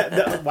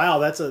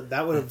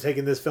that would have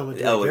taken this film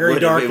into a very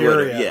dark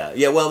area.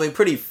 Yeah. Well,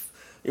 pretty.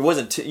 It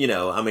wasn't.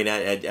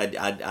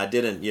 I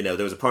didn't.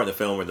 There was a part in the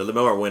film where the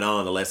more it went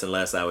on, the less and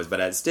less I was.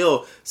 But I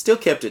still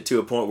kept it to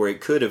a point where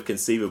it could have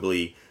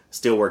conceivably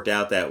still worked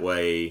out that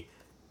way.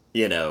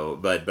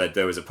 But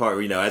there was a part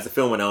where, as the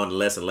film went on,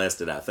 less and less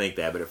did I think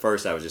that. But at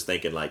first I was just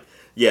thinking I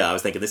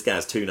was thinking this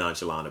guy's too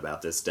nonchalant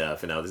about this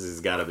stuff. This has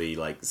got to be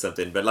like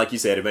something. But like you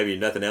said, maybe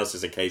nothing else,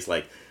 just a case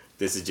like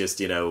This is just,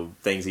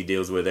 things he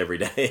deals with every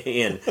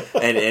day.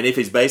 and if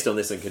he's based on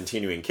this in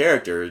continuing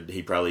character,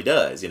 he probably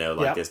does.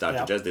 This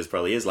Dr. Justice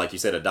probably is, like you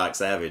said, a Doc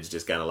Savage,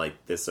 just kind of like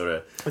this sort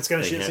of It's kind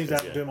of shit seems to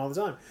happen to him all the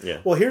time. Yeah.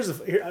 Well,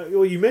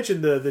 you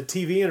mentioned the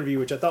TV interview,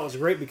 which I thought was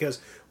great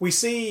because we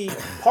see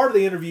part of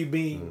the interview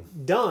being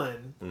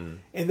done,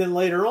 and then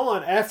later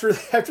on, after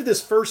this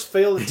first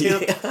failed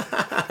attempt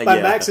by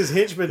Max's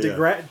henchmen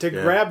to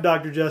grab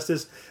Dr.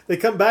 Justice, they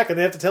come back and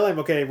they have to tell him,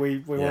 okay, we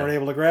weren't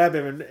able to grab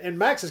him, and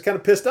Max is kind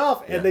of pissed off,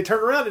 and they turn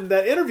around and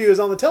that interview is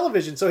on the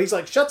television, so he's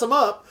like shuts him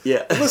up,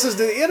 listens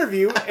to the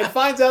interview, and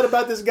finds out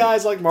about this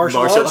guy's like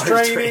martial arts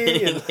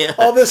training and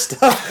all this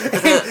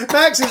stuff. And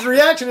Max's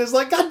reaction is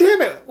like, God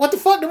damn it, what the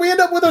fuck did we end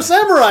up with a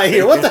samurai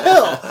here? What the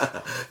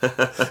hell?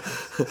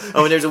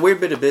 And there's a weird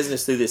bit of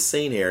business through this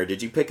scene here.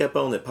 Did you pick up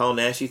on that Paul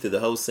Naschy through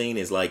the whole scene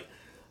is like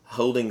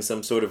holding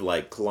some sort of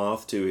like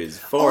cloth to his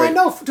forehead? Oh, I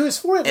know, to his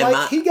forehead.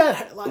 He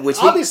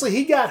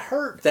got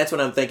hurt. That's what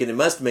I'm thinking. They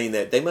must mean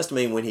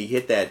when he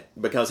hit that,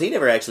 because he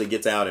never actually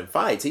gets out and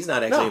fights. He's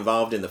not actually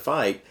involved in the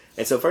fight.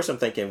 And so first I'm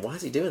thinking, why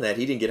is he doing that?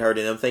 He didn't get hurt.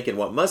 And I'm thinking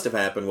what must have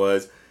happened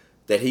was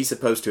that he's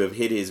supposed to have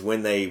hit his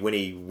when he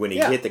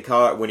hit the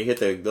car, when he hit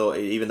the,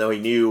 even though he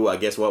knew I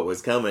guess what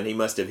was coming, he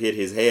must have hit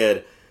his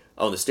head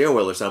on the steering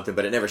wheel or something,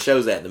 but it never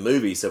shows that in the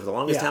movie. So for the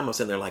longest time I was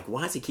sitting there like,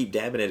 why does he keep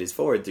dabbing at his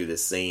forehead through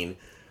this scene?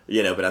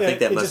 But I think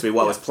that must be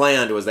what was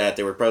planned, was that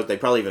they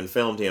probably even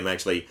filmed him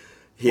actually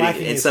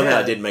hitting, and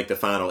somehow it didn't make the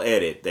final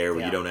edit there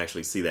where you don't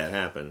actually see that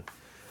happen.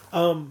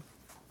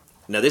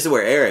 Now this is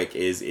where Eric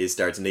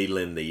starts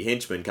needling the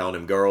henchmen, calling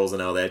them girls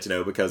and all that,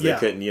 because they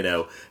couldn't,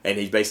 and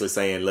he's basically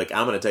saying, look,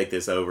 I'm going to take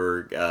this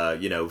over,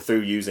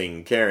 through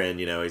using Karen,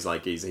 he's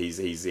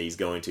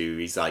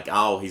like,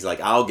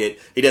 I'll get,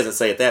 he doesn't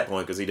say at that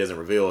point, because he doesn't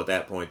reveal at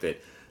that point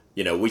that,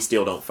 we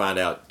still don't find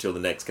out till the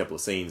next couple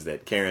of scenes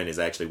that Karen is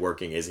actually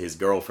working as his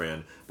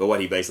girlfriend. But what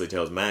he basically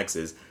tells Max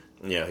is,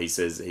 he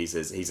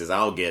says,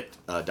 I'll get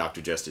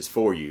Dr. Justice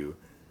for you.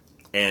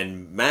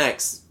 And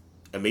Max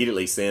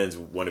immediately sends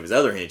one of his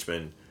other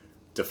henchmen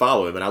to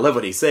follow him. And I love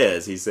what he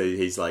says. He says,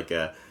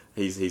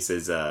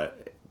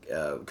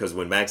 because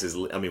when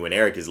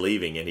Eric is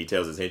leaving and he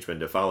tells his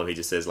henchman to follow him, he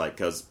just says, like,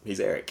 because he's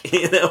Eric.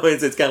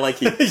 It's kind of like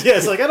he...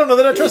 it's like, I don't know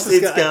that I trust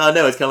this guy. I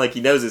know, it's kind of like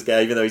he knows this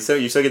guy, even though you're so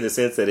getting the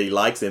sense that he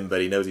likes him,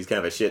 but he knows he's kind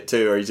of a shit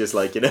too, or he's just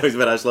like, but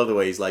I just love the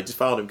way he's like, just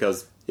follow him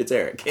because it's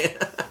Eric.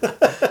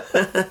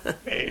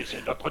 Mais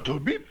c'est notre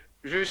Toby.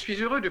 Je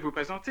suis heureux de vous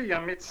présenter un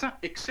médecin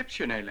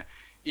exceptionnel.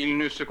 Il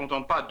ne se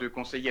contente pas de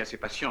conseiller à ses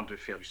patients de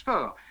faire du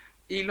sport,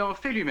 il en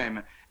fait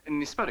lui-même.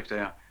 N'est-ce pas,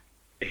 docteur?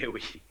 Eh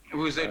oui.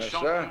 Vous êtes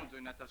champion de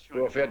natation.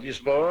 Pour faire du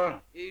sport.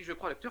 Et je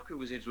crois, docteur, que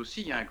vous êtes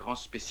aussi un grand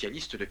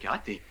spécialiste de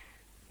karaté.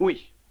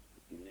 Oui.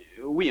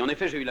 Oui, en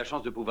effet, j'ai eu la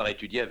chance de pouvoir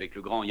étudier avec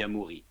le grand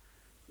Yamuri.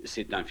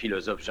 C'est un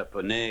philosophe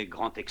japonais,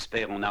 grand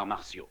expert en arts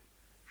martiaux.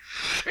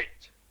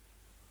 Chut!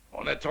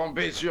 On est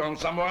tombé sur un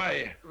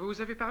samouraï.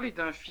 Vous avez parlé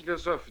d'un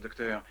philosophe,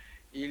 docteur.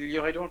 Il y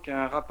aurait donc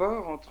un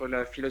rapport entre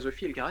la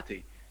philosophie et le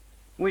karaté?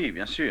 Oui,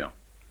 bien sûr.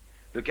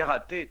 Le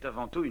karaté est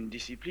avant tout une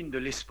discipline de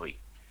l'esprit.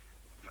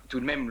 Tout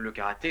de même, le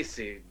karaté,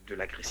 c'est de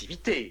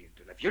l'agressivité,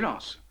 de la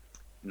violence.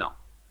 Non.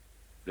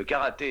 Le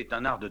karaté est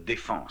un art de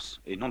défense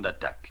et non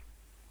d'attaque.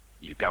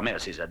 Il permet à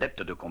ses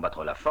adeptes de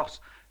combattre la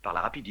force par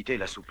la rapidité et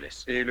la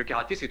souplesse. Et le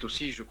karaté, c'est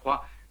aussi, je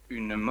crois,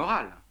 une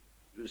morale.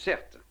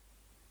 Certes.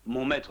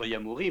 Mon maître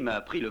Yamuri m'a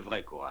appris le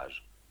vrai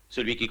courage.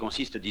 Celui qui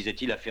consiste,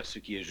 disait-il, à faire ce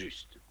qui est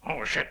juste.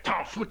 Oh, je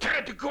t'en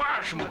foutrais du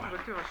courage, moi.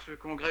 Docteur, à ce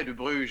congrès de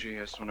Bruges et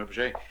à son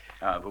objet.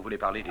 Ah, vous voulez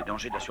parler des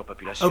dangers de la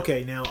surpopulation?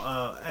 Okay, now,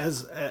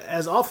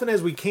 as often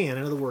as we can,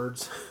 in other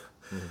words,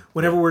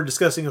 whenever we're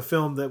discussing a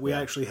film that we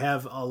actually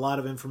have a lot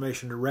of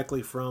information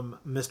directly from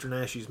Mr.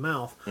 Naschy's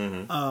mouth,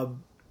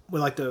 we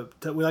like to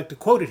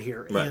quote it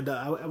here. Right. And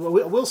I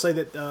will say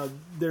that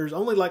there's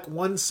only like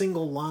one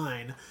single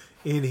line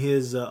in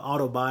his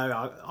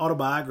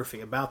autobiography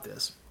about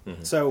this.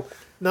 So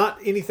not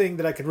anything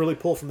that I could really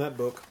pull from that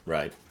book.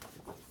 Right.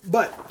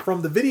 But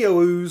from the Video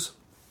Ooze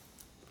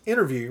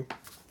interview,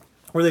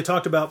 where they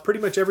talked about pretty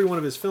much every one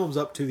of his films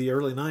up to the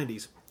early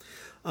 90s,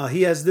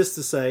 he has this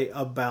to say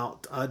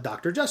about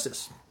Dr.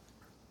 Justice.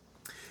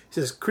 He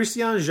says,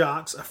 Christian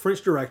Jacques, a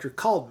French director,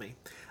 called me.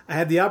 I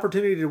had the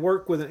opportunity to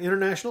work with an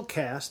international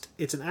cast.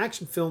 It's an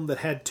action film that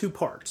had two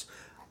parts.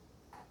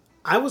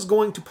 I was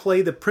going to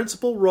play the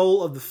principal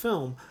role of the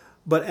film,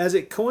 but as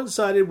it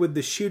coincided with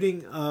the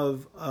shooting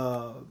of,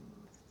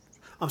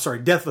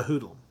 Death of a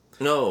Hoodlum.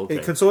 No, okay.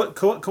 It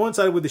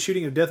coincided with the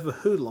shooting of Death of a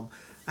Hoodlum.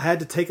 I had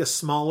to take a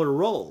smaller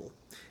role.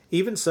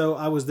 Even so,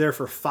 I was there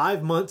for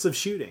 5 months of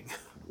shooting.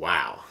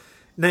 Wow.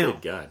 Now,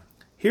 good God.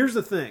 Here's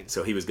the thing.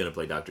 So he was going to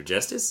play Dr.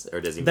 Justice?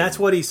 Or does he? That's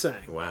what he's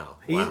saying. Wow.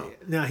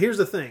 Now, here's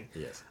the thing.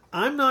 Yes.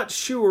 I'm not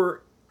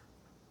sure.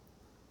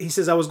 He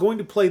says, I was going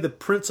to play the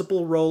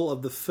principal role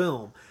of the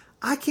film.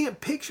 I can't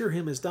picture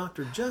him as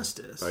Dr.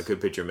 Justice. I could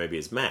picture maybe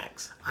as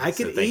Max. I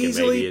So could thinking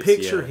easily maybe it's-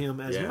 picture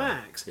him as yeah,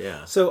 Max.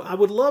 Yeah. So I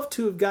would love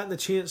to have gotten the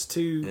chance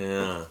to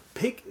Yeah.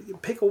 pick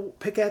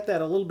at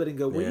that a little bit and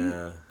go, were you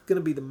Yeah. going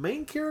to be the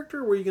main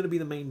character or were you going to be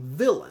the main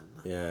villain?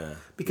 Yeah.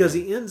 Because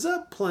he ends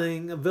up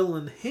playing a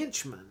villain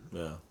henchman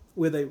Yeah.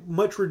 with a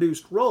much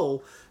reduced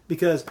role.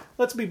 Because,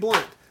 let's be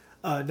blunt,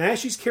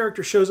 Naschy's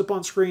character shows up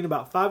on screen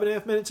about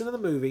 5.5 minutes into the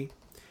movie,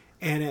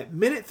 and at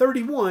minute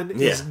 31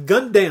 is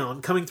gunned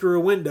down coming through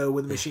a window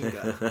with a machine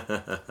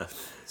gun.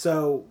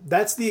 So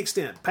that's the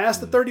extent.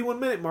 Past the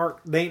 31-minute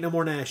mark, they ain't no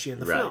more Naschy in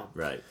the film.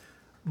 Right.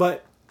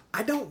 But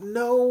I don't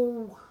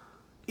know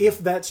if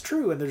that's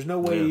true, and there's no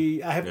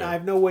way I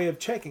have no way of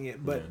checking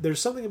it. But there's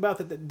something about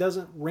that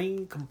doesn't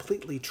ring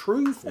completely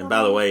true for And me.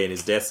 by the way, in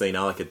his death scene,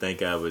 all I could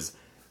think of was,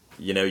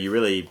 you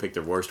really picked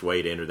the worst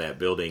way to enter that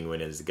building when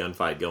there's a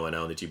gunfight going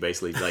on. That you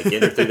basically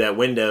enter through that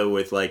window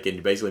with and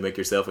you basically make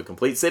yourself a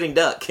complete sitting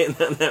duck. And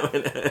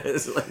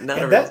it's like not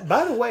And that,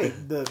 by the way,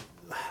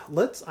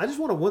 I just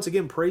want to once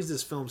again praise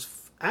this film's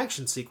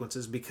action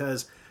sequences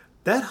because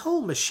that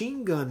whole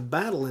machine gun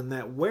battle in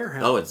that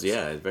warehouse.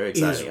 It's very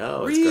exciting. Is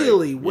It's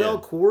really great. well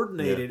Yeah.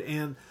 coordinated,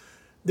 and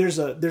there's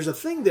a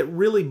thing that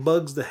really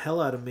bugs the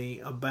hell out of me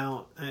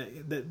about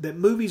that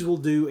movies will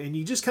do, and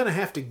you just kind of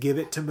have to give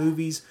it to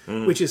movies,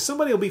 which is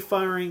somebody will be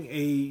firing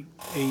a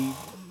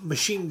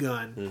machine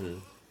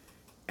gun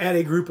at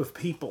a group of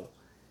people,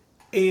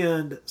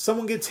 and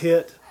someone gets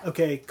hit.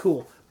 Okay,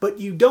 cool. But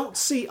you don't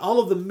see all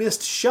of the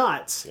missed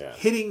shots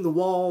hitting the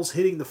walls,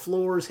 hitting the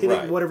floors,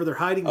 hitting whatever they're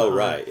hiding behind. Oh,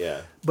 right,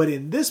 yeah. But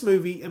in this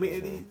movie, I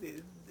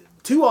mean,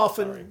 too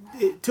often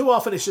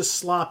it's just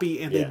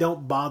sloppy, and they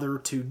don't bother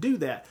to do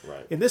that.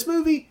 Right. In this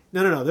movie,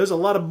 no. There's a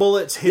lot of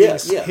bullets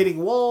hitting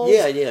walls.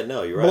 Yeah,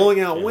 no, you're right. Blowing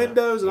out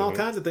windows and all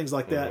kinds of things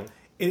like that.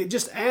 And it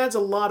just adds a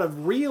lot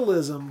of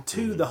realism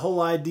to the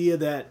whole idea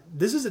that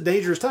this is a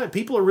dangerous time.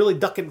 People are really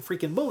ducking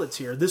freaking bullets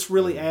here. This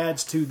really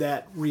adds to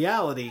that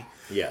reality.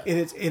 Yeah. And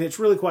it's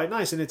really quite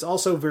nice. And it's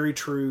also very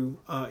true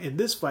in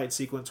this fight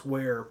sequence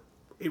where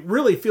it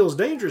really feels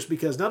dangerous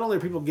because not only are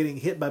people getting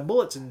hit by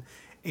bullets and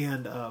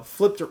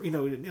flipped,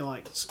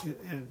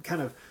 and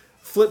kind of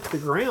flipped to the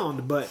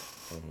ground, but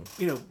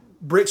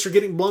bricks are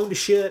getting blown to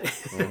shit.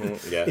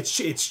 Yeah.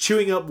 It's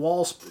chewing up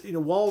walls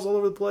all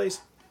over the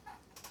place.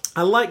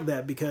 I like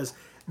that because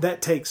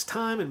that takes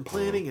time and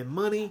planning and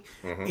money,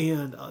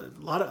 and a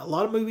lot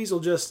of movies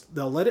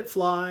they'll let it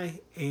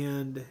fly.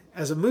 And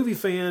as a movie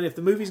fan, if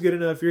the movie's good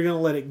enough, you're going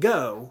to let it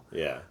go.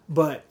 Yeah.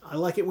 But I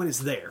like it when it's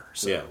there.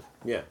 So.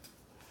 Yeah.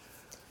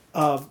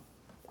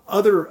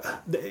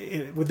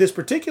 With this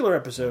particular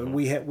episode,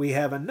 we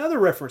have another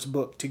reference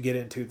book to get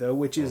into, though,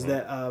 which is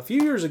that a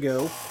few years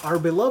ago, our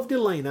beloved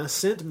Elena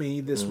sent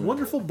me this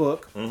wonderful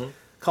book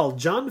called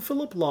John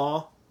Philip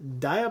Law,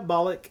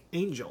 Diabolic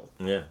Angel.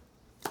 Yeah.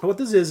 What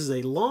this is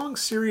a long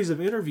series of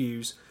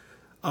interviews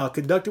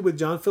conducted with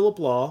John Philip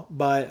Law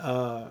by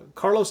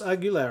Carlos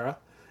Aguilera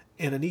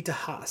and Anita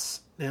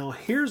Haas. Now,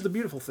 here's the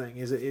beautiful thing: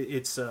 is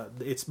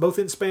it's both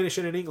in Spanish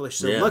and in English.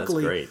 So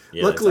luckily, that's great.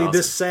 Yeah, luckily, that's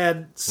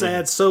awesome. this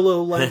sad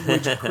solo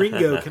language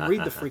gringo can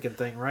read the freaking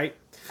thing, right?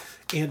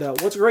 And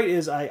what's great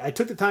is I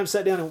took the time,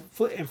 sat down,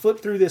 and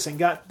flipped through this, and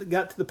got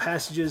to the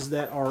passages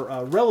that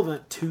are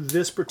relevant to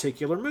this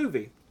particular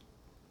movie.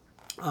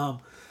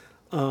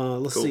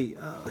 Let's see.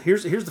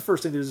 Here's the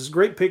first thing. There's this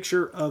great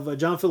picture of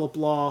John Philip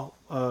Law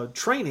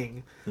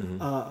training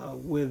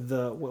with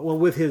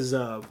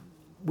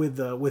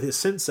his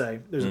sensei.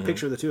 There's a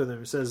picture of the two of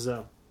them. It says,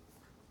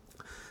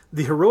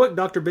 "The heroic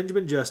Dr.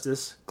 Benjamin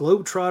Justice,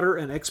 globetrotter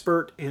and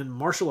expert in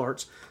martial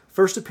arts,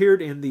 first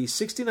appeared in the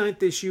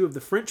 69th issue of the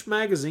French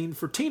magazine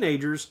for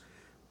teenagers,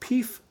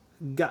 Pif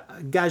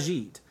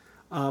Gadget,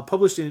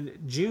 published in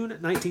June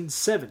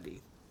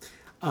 1970.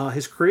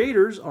 His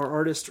creators are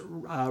artist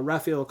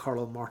Rafael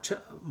Carlo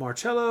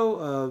Marcello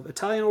of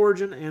Italian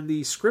origin and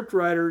the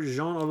scriptwriter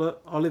Jean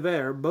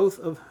Olivier, both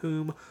of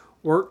whom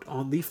worked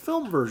on the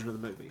film version of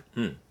the movie."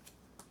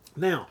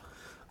 Now,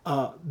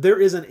 there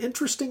is an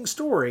interesting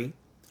story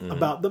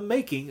about the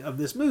making of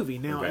this movie.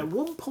 Now, at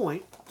one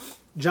point,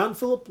 John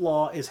Philip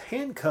Law is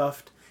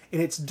handcuffed,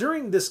 and it's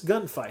during this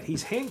gunfight.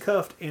 He's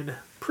handcuffed and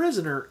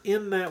prisoner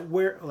in that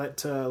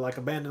like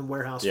abandoned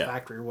warehouse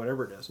factory or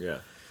whatever it is. Yeah.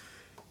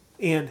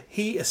 And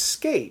he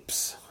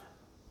escapes.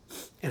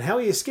 And how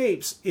he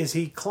escapes is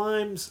he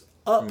climbs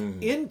up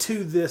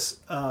into this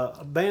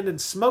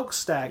abandoned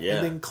smokestack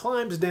and then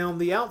climbs down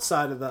the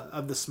outside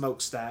of the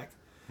smokestack.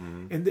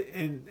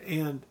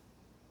 And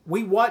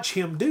we watch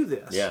him do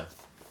this. Yeah.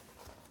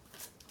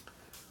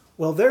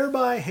 Well,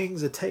 thereby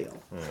hangs a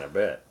tale. I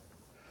bet.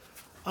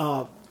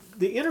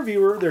 The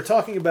interviewer, they're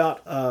talking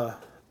about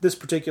this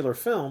particular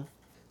film,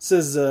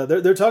 says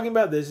they're talking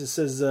about this. It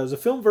says it was a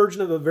film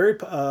version of a very.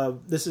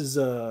 This is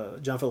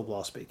John Philip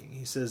Law speaking.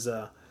 He says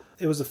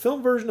it was a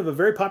film version of a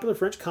very popular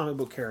French comic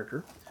book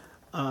character.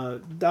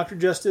 Dr.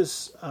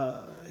 Justice.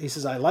 He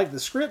says, "I liked the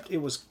script. It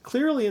was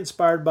clearly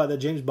inspired by the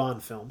James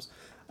Bond films.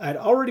 I had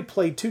already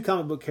played 2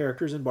 comic book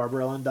characters in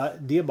Barbarella and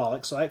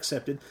Diabolic, so I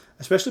accepted,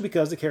 especially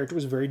because the character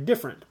was very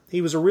different.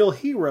 He was a real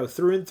hero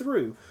through and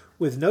through,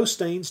 with no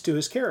stains to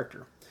his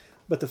character.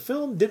 But the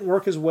film didn't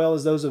work as well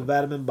as those of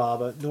Vadim and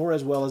Baba, nor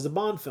as well as the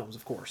Bond films,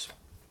 of course.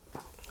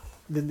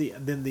 Then the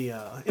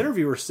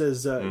interviewer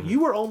says,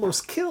 you were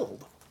almost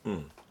killed.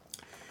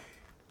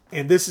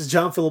 And this is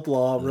John Philip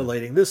Law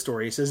relating this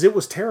story. He says, it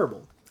was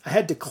terrible. I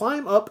had to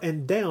climb up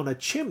and down a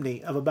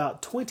chimney of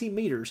about 20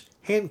 meters,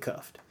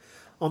 handcuffed.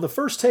 On the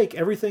first take,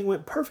 everything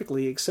went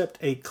perfectly except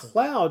a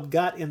cloud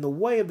got in the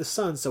way of the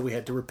sun, so we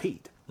had to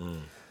repeat.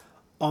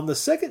 On the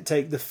second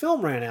take, the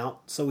film ran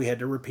out, so we had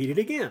to repeat it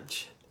again.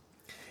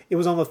 It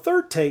was on the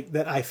third take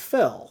that I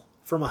fell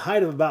from a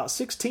height of about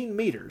 16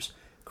 meters,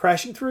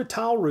 crashing through a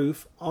tile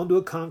roof onto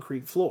a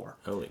concrete floor.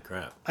 Holy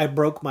crap. I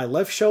broke my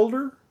left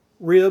shoulder,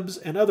 ribs,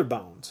 and other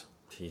bones.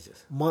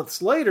 Jesus.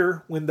 Months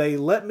later, when they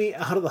let me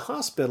out of the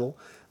hospital,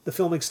 the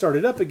filming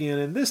started up again,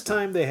 and this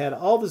time they had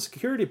all the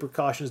security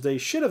precautions they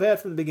should have had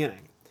from the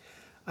beginning.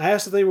 I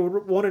asked if they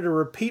wanted a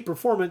repeat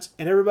performance,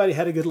 and everybody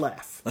had a good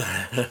laugh.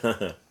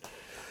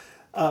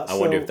 I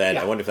wonder if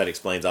that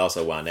explains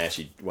also why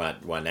Nashi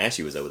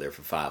was over there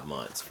for 5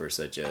 months for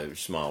such a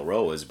small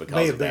role, is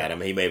because of that. I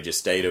mean, he may have just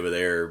stayed over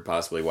there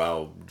possibly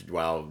while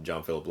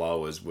John Philip Law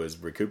was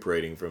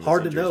recuperating from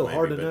hard his to know,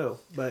 maybe,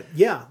 but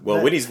yeah.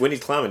 Well, when he's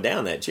climbing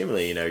down that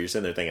chimney, you're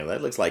sitting there thinking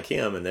that looks like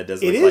him, and that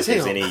doesn't look like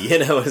there's any,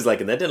 it's like,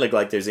 and that doesn't look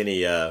like there's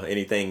any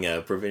anything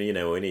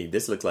any.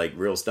 This looks like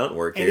real stunt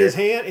work and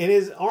here.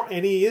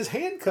 And he is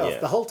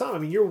handcuffed the whole time. I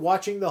mean, you're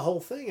watching the whole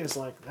thing, and it's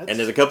like. And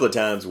there's a couple of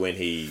times when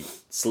he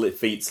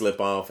feet slip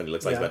off and it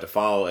looks like he's about to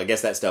fall. I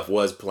guess that stuff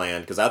was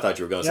planned, because I thought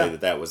you were going to say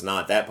that was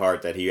not that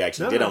part, that he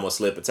actually did almost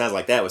slip. It sounds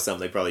like that was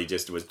something they probably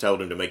just was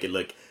told him to make it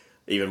look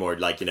even more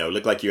like,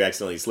 look like you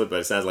accidentally slipped,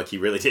 but it sounds like he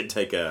really did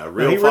take a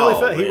real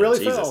fall. He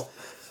really fell.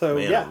 So,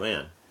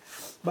 man.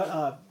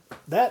 But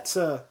that's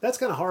kind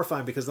of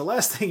horrifying, because the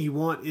last thing you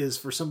want is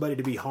for somebody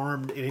to be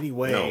harmed in any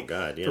way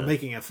for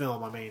making a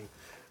film. I mean,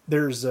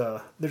 there's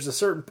a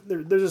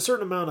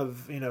certain amount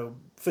of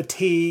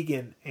fatigue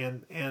and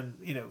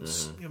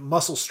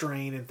muscle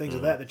strain and things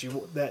of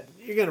that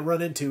you're going to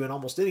run into in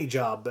almost any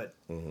job. But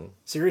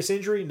serious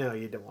injury, no,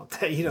 you don't want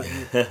that. You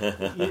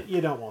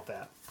don't want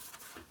that.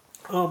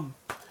 Well,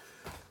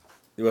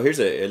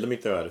 let me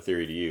throw out a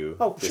theory to you.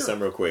 Just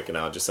something real quick, and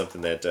I'll just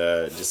something that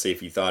just see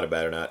if you thought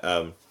about it or not.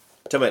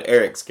 Talking about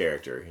Eric's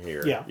character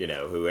here,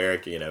 who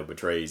Eric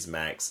betrays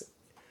Max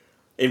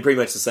in pretty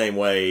much the same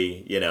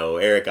way.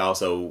 Eric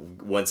also,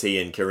 once he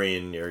and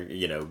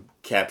Karen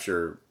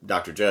capture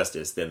Dr.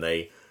 Justice, then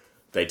they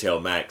tell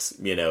Max,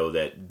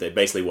 that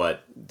basically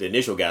what the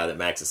initial guy that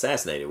Max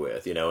assassinated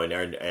with,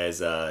 and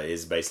as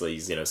is basically,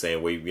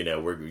 saying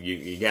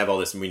you have all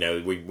this,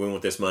 we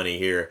want this money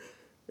here,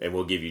 and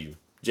we'll give you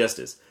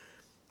justice,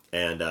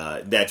 and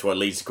that's what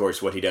leads, of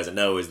course, what he doesn't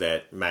know is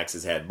that Max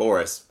has had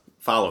Boris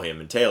follow him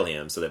and tail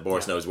him, so that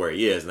Boris knows where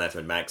he is, and that's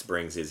when Max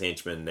brings his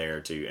henchmen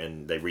there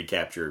and they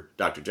recapture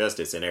Dr.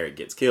 Justice, and Eric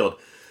gets killed.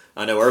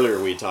 I know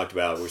earlier we talked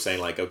about, we're saying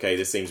like, okay,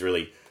 this seems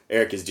really.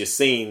 Eric has just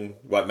seen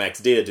what Max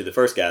did to the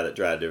first guy that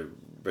tried to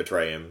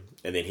betray him,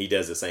 and then he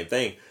does the same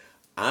thing.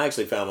 I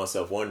actually found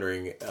myself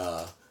wondering,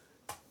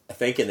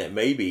 thinking that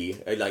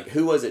maybe, like,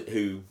 who was it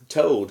who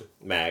told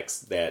Max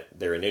that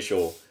their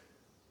initial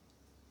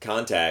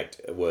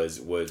contact was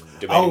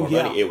demanding more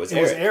money? It was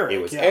Eric.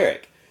 It was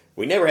Eric.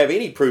 We never have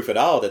any proof at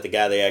all that the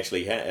guy they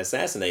actually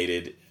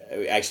assassinated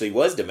actually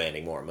was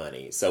demanding more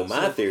money. So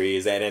my theory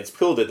is that, and it's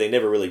cool that they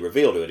never really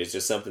revealed it. It's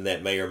just something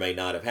that may or may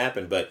not have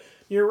happened, but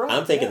you're right.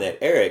 I'm thinking that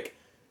Eric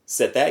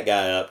set that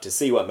guy up to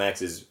see what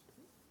Max's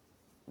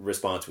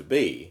response would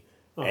be.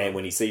 And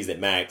when he sees that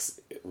Max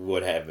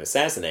would have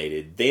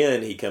assassinated,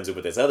 then he comes up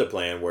with this other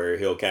plan where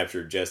he'll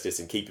capture Justice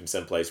and keep him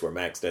someplace where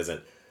Max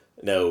doesn't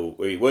know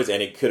where he was.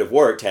 And it could have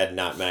worked had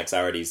not Max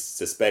already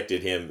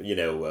suspected him,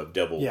 of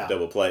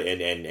double play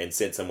and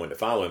sent someone to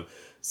follow him.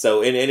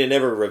 So, and it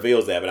never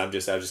reveals that, but I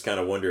just kind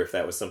of wonder if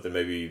that was something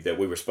maybe that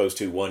we were supposed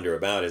to wonder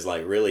about, is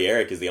like, really,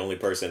 Eric is the only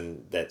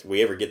person that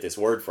we ever get this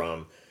word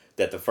from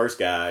that the first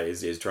guy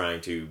is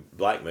trying to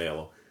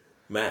blackmail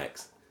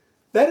Max.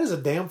 That is a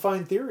damn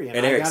fine theory.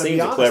 And Eric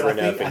seems a clever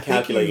enough and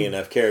calculating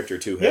enough character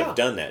to have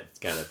done that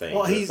kind of thing.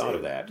 Well, he's thought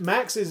of that.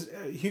 Max is,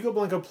 Hugo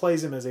Blanco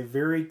plays him as a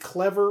very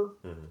clever,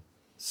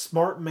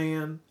 smart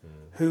man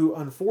who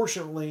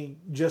unfortunately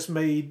just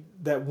made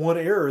that one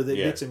error that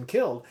gets him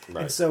killed.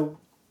 Right. And so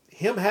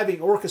him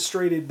having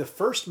orchestrated the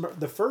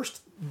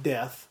first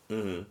death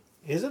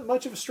isn't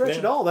much of a stretch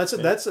at all.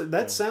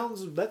 That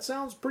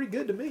sounds pretty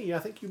good to me. I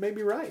think you may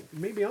be right. You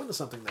may be onto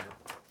something there.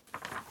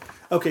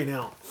 Okay,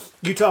 now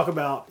you've talked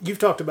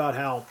about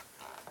how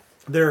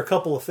there are a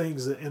couple of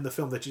things in the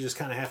film that you just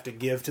kind of have to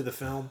give to the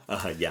film.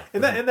 And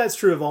that's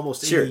true of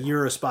almost any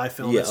Euro spy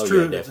film. It's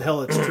true.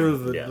 It's true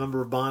of a number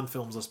of Bond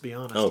films. Let's be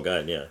honest. Oh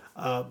God, yeah.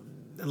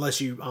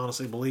 Unless you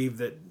honestly believe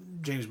that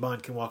James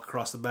Bond can walk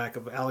across the back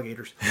of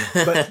alligators,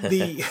 but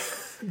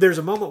there's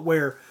a moment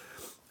where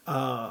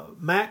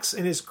Max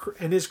and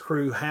his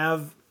crew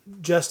have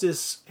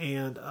Justice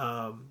and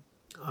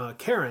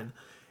Karen,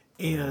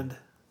 and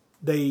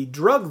they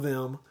drug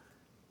them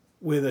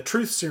with a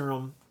truth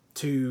serum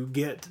to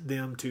get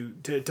them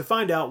to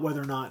find out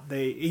whether or not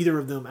either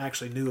of them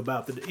actually knew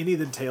about any of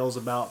the details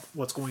about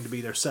what's going to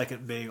be their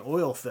second big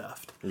oil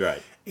theft.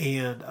 Right.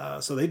 And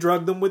so they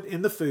drugged them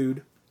in the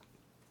food.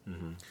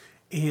 Mm-hmm.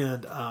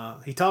 And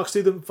he talks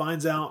to them,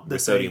 finds out that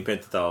sodium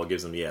pentothal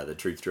gives them the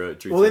truth.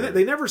 Well,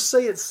 they never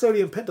say it's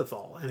sodium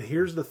pentothal, and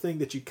here's the thing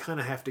that you kind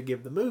of have to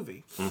give the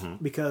movie,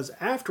 because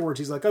afterwards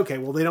he's like, okay,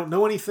 well, they don't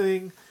know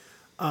anything.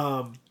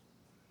 That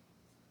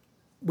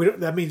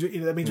means we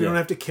don't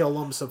have to kill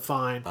them, so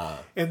fine.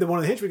 And then one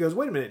of the henchmen goes,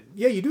 wait a minute,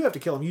 yeah, you do have to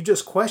kill them. You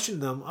just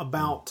questioned them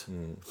about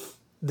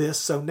this,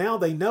 so now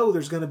they know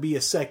there's going to be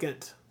a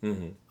second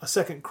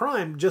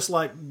crime, just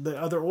like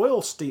the other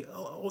oil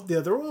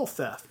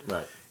theft.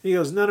 Right. And he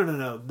goes,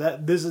 no.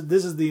 This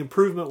is the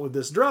improvement with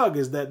this drug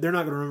is that they're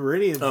not going to remember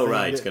any of the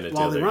it's going to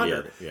tell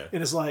them. Yeah.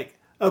 And it's like,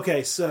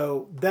 okay,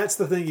 so that's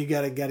the thing you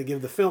got to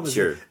give the film. Is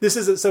sure. This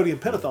isn't sodium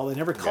pentothal. They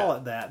never call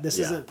it that. This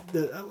isn't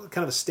the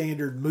kind of a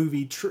standard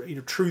movie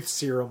truth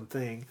serum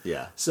thing.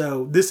 Yeah.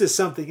 So this is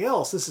something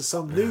else. This is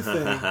some new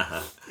thing,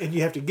 and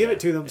you have to give it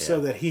to them so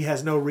that he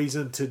has no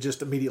reason to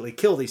just immediately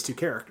kill these two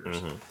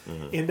characters.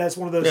 And that's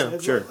one of those. Yeah,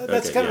 sure.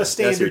 That's kind of a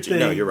standard thing.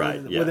 No, you're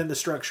right. Within the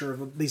structure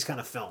of these kind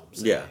of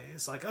films. Yeah.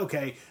 It's like,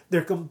 okay,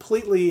 they're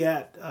completely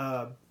at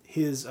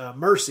his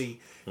mercy.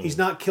 He's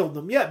not killed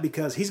them yet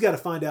because he's got to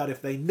find out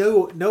if they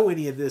know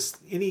any of this,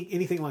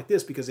 anything like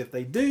this. Because if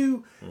they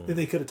do, then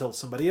they could have told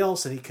somebody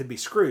else, and he could be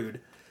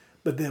screwed.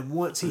 But then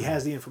once he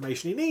has the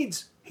information he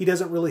needs, he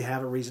doesn't really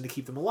have a reason to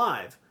keep them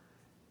alive,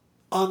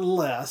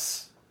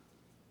 unless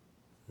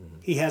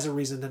he has a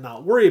reason to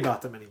not worry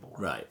about them anymore.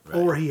 Right.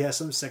 Or he has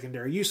some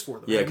secondary use for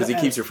them. Yeah, because he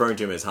keeps referring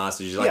to him as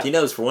hostages. Like, he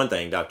knows, for one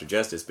thing, Dr.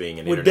 Justice being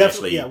an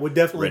internationally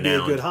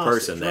renowned be a good hostage,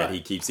 person that he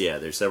keeps. Yeah,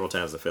 there's several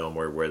times in the film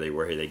where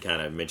they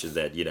kind of mentions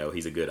that,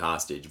 he's a good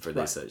hostage for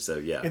this. So,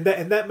 yeah. And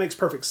that makes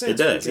perfect sense.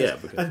 It does,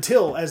 because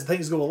until, as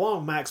things go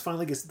along, Max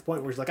finally gets to the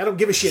point where he's like, I don't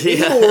give a shit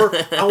anymore.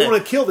 I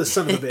want to kill this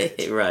son of a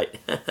bitch. Right.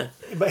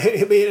 But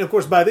of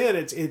course, by then,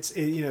 it's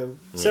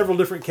several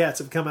different cats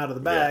have come out of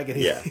the bag, and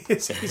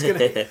he's going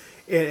to...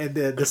 And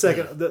the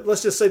second,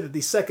 let's just say that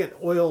the second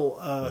oil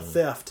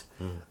theft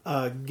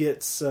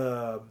gets,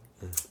 let's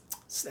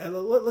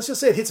just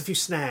say it hits a few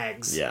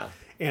snags. Yeah.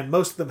 And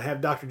most of them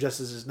have Dr.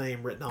 Justice's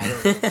name written all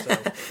over them. So.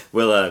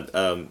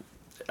 Well,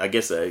 I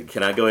guess,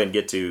 can I go ahead and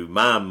get to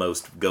my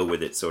most go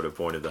with it sort of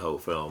point of the whole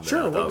film?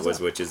 Sure.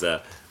 Which is,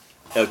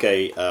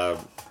 okay,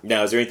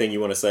 now is there anything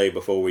you want to say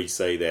before we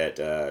say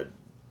that,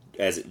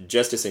 as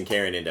Justice and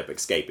Karen end up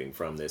escaping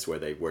from this, where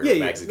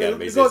Max has got to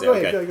be... Go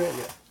ahead.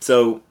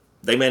 So...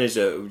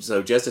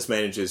 So Justice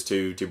manages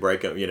to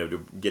break up,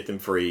 to get them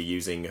free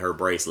using her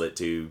bracelet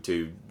to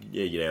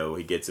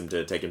he gets him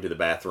to take him to the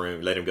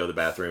bathroom, let him go to the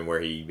bathroom where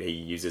he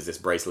uses this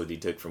bracelet he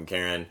took from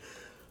Karen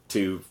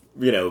to,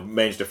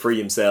 manage to free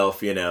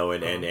himself,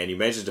 and he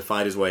manages to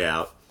fight his way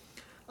out.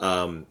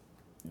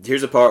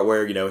 Here's a part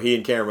where, he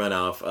and Karen run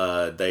off.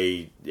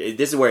 This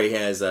is where he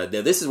has the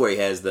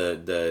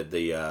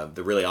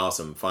really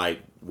awesome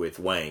fight with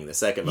Wang, the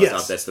second most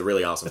off. That's the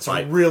really awesome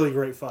fight. It's a really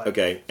great fight.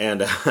 Okay,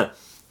 and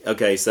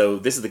okay, so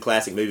this is the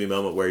classic movie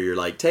moment where you're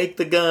like, take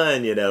the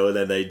gun, and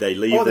then they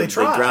leave. They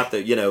drop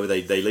the,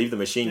 they leave the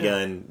machine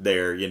gun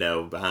there,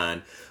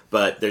 behind.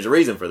 But there's a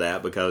reason for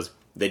that, because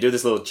they do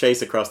this little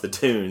chase across the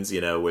dunes,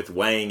 with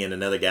Wang and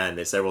another guy, and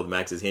there's several of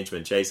Max's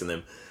henchmen chasing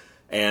them.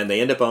 And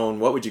they end up on,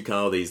 what would you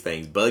call these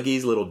things?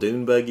 Buggies, little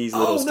dune buggies,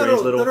 little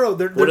strange little... No.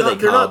 What are they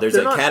called? There's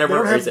a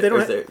catamaran.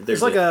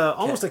 It's like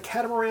almost a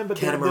catamaran, but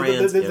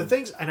the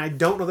things, and I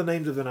don't know the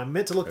names of them. I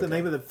meant to look the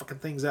name of the fucking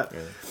things up.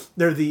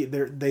 Yeah.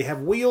 They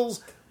have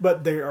wheels,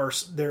 but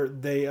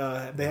they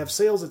have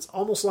sails. It's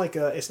almost like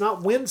it's not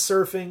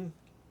windsurfing,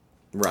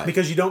 right?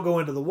 Because you don't go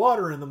into the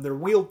water in them. They're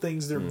wheeled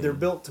things. They're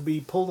built to be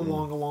pulled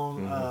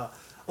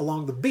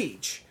along the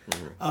beach,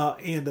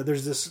 and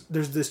there's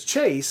this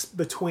chase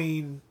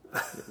between.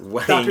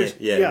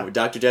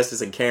 Dr. Justice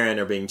and Karen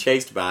are being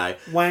chased by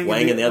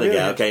Wang and the other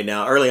guy. Okay,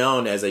 now early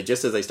on, as they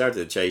start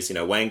the chase,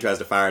 Wang tries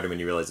to fire at him and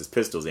you realize his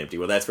pistol's empty.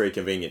 Well, that's very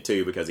convenient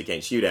too, because he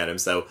can't shoot at him.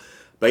 So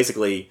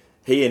basically,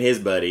 he and his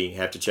buddy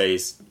have to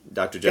chase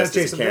Dr.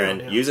 Justice and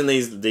Karen using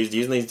these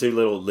two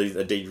little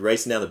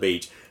racing down the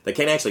beach. They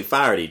can't actually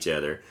fire at each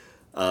other.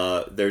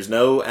 There's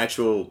no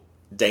actual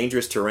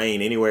dangerous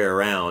terrain anywhere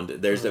around.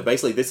 There's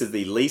basically, this is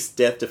the least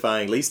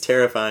death-defying, least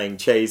terrifying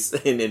chase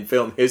in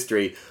film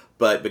history.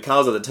 But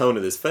because of the tone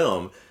of this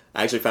film,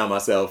 I actually found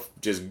myself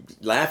just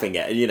laughing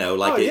at it,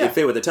 it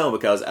fit with the tone,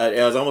 because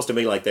it was almost to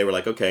me like they were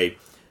like, okay,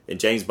 in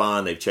James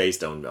Bond, they've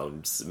chased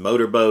on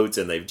motorboats,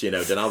 and they've,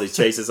 done all these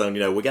chases on, we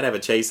got to have a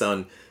chase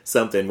on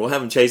something. We'll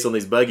have them chase on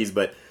these buggies,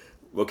 but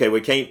okay,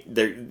 we can't,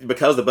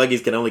 because the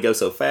buggies can only go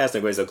so fast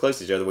and go so close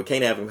to each other, we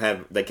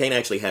can't they can't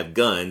actually have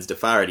guns to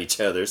fire at each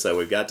other, so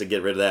we've got to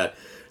get rid of that.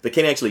 They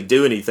can't actually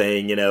do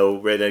anything,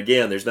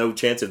 again, there's no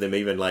chance of them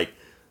even,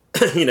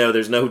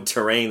 there's no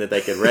terrain that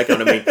they could wreck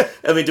on.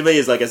 I mean, to me,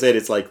 it's like I said,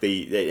 it's like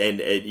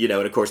and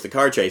of course the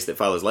car chase that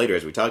follows later,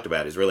 as we talked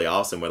about, is really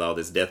awesome with all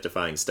this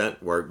death-defying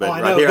stunt work.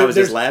 But right there, I was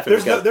just laughing.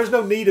 There's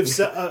no need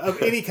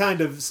of any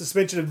kind of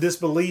suspension of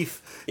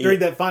disbelief during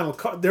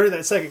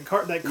that second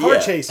car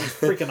chase is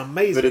freaking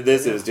amazing. But in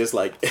this, it was just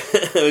like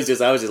I was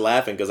just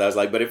laughing because I was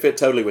like, but it fit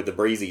totally with the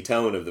breezy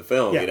tone of the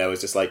film. Yeah.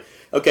 It's just like,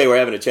 okay, we're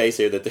having a chase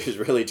here that there's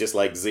really just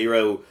like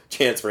zero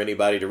chance for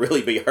anybody to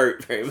really be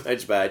hurt very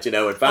much by it,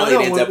 and finally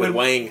it ends up with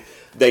Wang.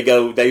 They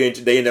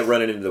end up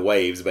running into the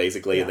waves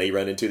basically, and they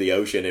run into the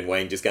ocean, and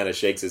Wang just kind of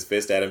shakes his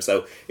fist at him.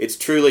 So it's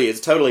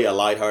totally a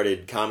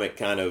lighthearted comic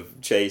kind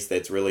of chase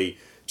that's really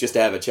just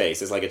to have a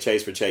chase. It's like a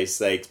chase for chase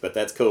sakes, but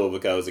that's cool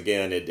because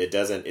again,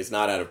 it's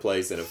not out of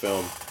place in a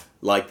film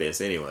like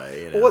this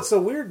anyway. Well, what's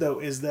so weird though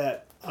is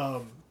that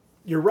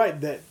you're right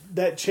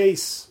that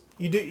chase.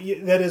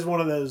 That is one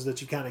of those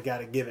that you kind of got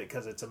to give it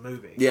because it's a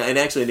movie. Yeah, and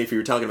actually, if you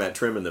were talking about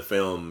trimming the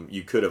film,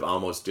 you could have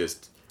almost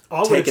just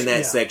taken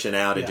that section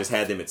out and just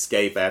had them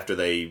escape after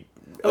they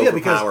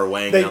overpower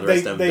Wang and all the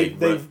rest of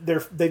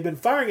them. They've been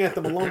firing at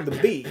them along the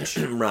beach,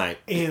 right?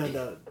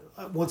 And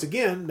once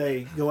again,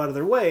 they go out of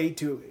their way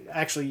to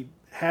actually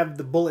have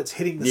the bullets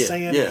hitting the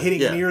sand,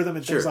 hitting near them,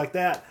 and things like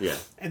that. Yeah.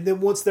 And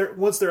then once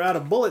they're out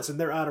of bullets and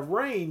they're out of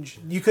range,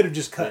 you could have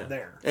just cut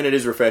there. And it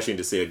is refreshing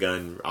to see a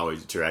gun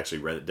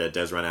that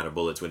does run out of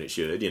bullets when it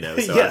should.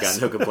 So I've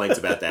got no complaints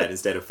about that.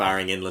 Instead of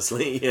firing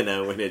endlessly,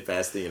 when it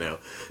passed the.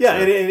 Yeah,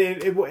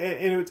 so.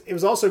 and it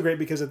was also great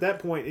because at that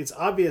point it's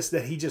obvious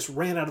that he just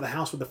ran out of the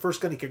house with the first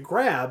gun he could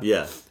grab.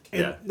 Yeah.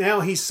 And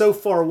now he's so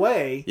far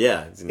away.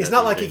 Yeah, it's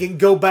not like he can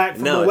go back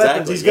from the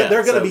weapons. Exactly.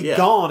 They're going to be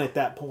gone at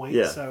that point.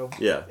 Yeah. So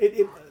yeah.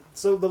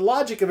 So the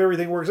logic of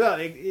everything works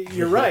out.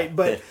 You're right,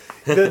 but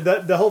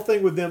the whole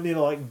thing with them,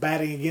 like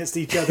batting against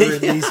each other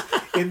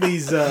in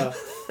these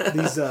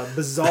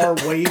bizarre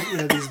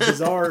these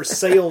bizarre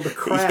sailed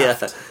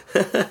craft.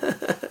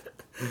 Because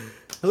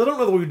I don't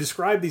know that we would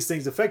describe these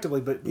things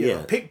effectively, but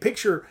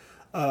picture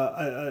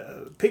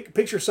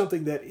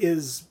something that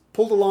is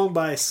pulled along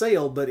by a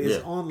sail, but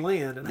is on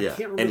land, and I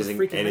can't remember the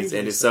freaking names.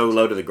 And it's so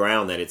low to the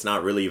ground that it's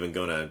not really even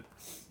going to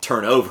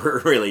turn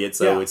over. Really, it's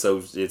so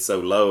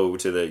low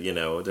to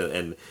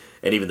the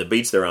and even the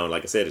beach they're on,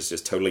 like I said, it's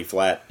just totally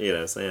flat,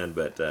 sand.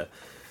 But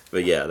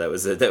yeah, that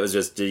was just that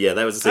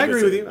was. I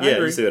agree with you. Yeah,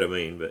 you see what I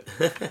mean. But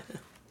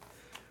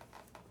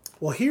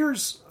well,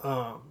 here's.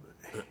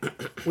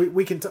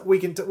 We can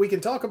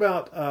talk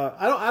about.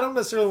 I don't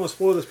necessarily want to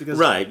spoil this because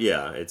right,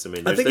 yeah, it's. I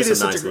think it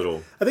is I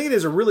think it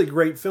is a really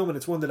great film, and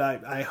it's one that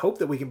I hope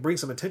that we can bring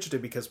some attention to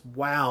because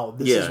wow,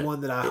 this is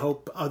one that I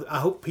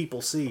hope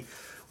people see,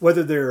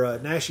 whether they're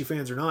Naschy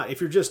fans or not. If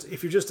you're just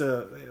first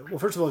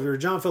of all, if you're a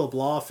John Philip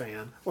Law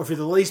fan, or if you're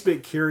the least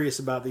bit curious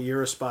about the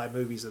Eurospy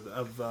movies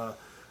of the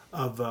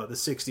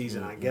 60s,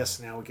 and I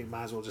guess now we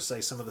might as well just say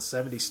some of the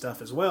 70s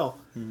stuff as well.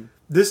 Mm-hmm.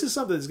 This is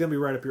something that's going to be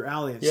right up your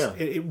alley. And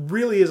it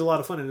really is a lot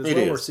of fun, and it's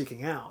well worth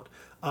seeking out.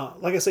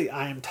 Like I say,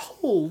 I am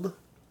told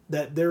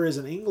that there is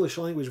an English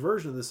language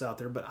version of this out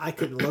there, but I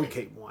couldn't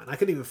locate one. I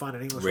couldn't even find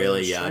an English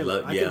language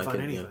trailer. I couldn't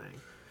find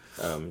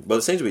anything. Well,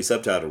 it seems to be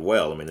subtitled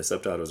well. I mean, the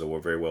subtitles are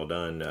very well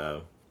done.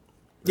 So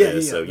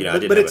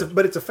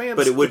but it's a fan.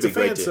 But it would be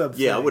great to.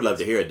 Yeah, I would love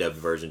to hear a dubbed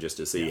version just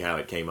to see how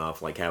it came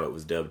off, like how it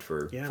was dubbed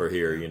for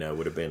here.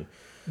 Would have been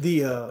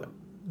the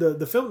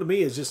film to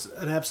me is just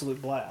an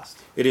absolute blast.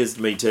 It is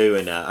to me too,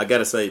 and I got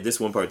to say this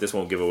one part. This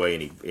won't give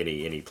away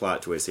any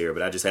plot twists here,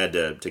 but I just had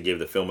to give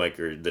the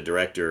filmmaker, the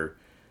director,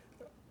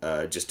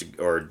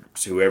 or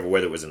whoever,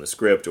 whether it was in the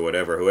script or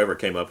whoever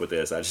came up with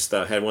this. I just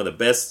thought had one of the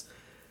best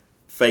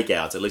fake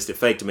outs. At least it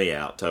faked me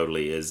out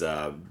totally. Is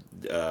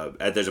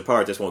there's a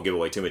part, this won't give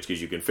away too much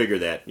because you can figure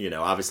that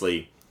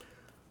obviously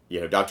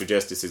Dr.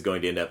 Justice is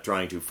going to end up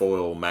trying to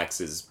foil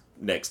Max's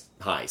next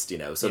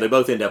heist. So they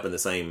both end up in the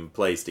same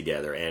place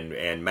together,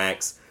 and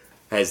Max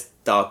has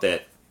thought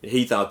that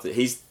he's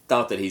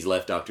thought that he's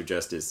left Dr.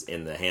 Justice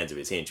in the hands of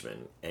his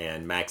henchmen,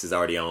 and Max is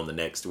already on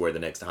where the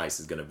next heist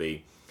is going to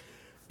be.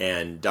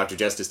 And Dr.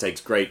 Justice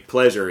takes great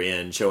pleasure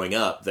in showing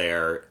up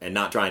there and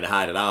not trying to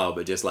hide at all,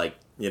 but just like,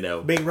 being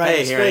right in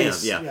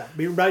his face.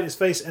 Being right in his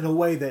face in a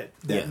way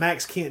that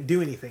Max can't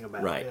do anything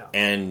about. Right.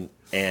 Yeah.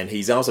 And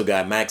he's also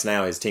got Max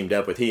now has teamed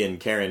up with he and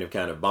Karen have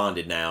kind of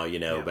bonded now,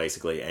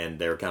 basically, and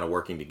they're kind of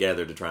working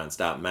together to try and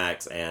stop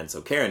Max. And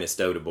so Karen is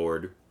stowed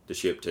aboard the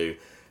ship too.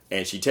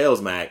 And she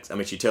tells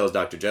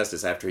Dr.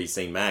 Justice after he's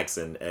seen Max,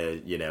 and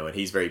and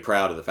he's very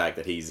proud of the fact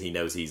that he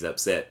knows he's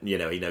upset. He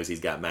knows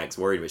he's got Max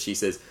worried. But she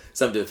says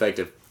something to the effect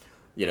of,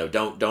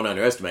 don't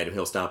underestimate him.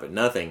 He'll stop at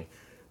nothing.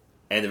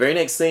 And the very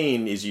next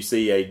scene is you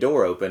see a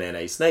door open and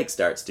a snake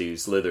starts to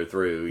slither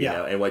through. You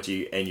know, and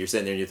you're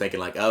sitting there and you're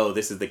thinking like, oh,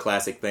 this is the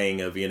classic thing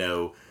of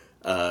that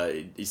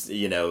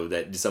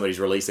somebody's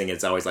releasing.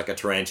 It's always like a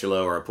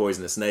tarantula or a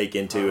poisonous snake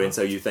into, and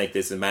so you think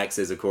this. And Max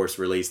has, of course,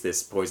 released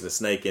this poisonous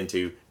snake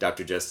into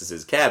Dr.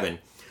 Justice's cabin,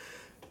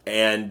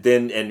 and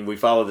we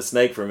follow the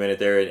snake for a minute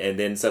there, and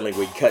then suddenly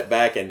we cut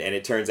back, and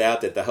it turns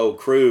out that the whole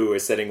crew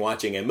is sitting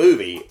watching a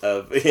movie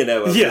of the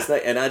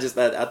snake. And I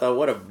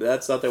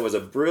thought that was a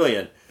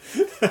brilliant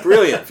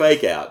brilliant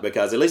fake out,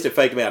 because at least it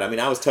faked me out. I mean,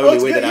 I was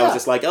totally with it. Yeah. I was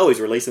just like, oh, he's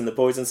releasing the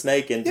poison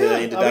snake into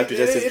Dr.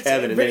 Justice's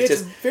cabin. And then it's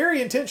just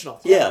very intentional.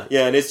 Yeah,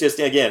 and it's just,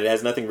 again, it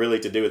has nothing really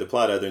to do with the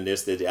plot other than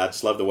this. That I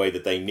just love the way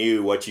that they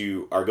knew what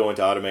you are going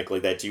to automatically,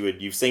 that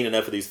you've seen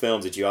enough of these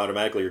films that you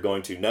automatically are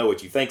going to know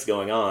what you think's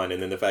going on,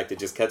 and then the fact that it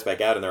just cuts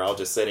back out and they're all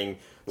just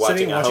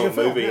watching a home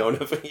movie on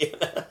a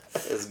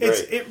it's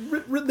great.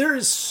 There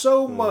is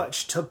so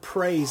much to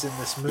praise in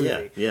this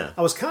movie. Yeah.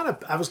 I was kind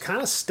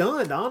of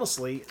stunned,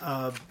 honestly,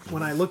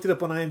 when I looked it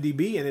up on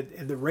IMDb,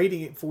 and the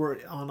rating for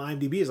it on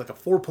IMDb is like a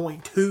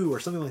 4.2 or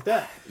something like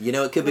that. You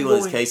know, it could be one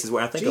of those cases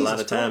where I think a lot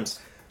of times,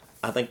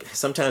 I think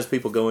sometimes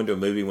people go into a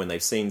movie when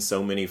they've seen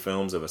so many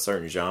films of a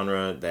certain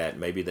genre that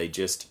maybe they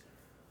just,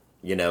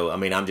 you know, I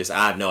mean, I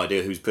have no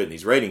idea who's putting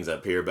these ratings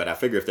up here, but I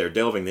figure if they're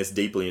delving this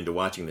deeply into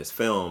watching this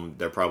film,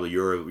 they're probably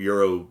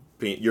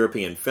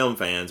European film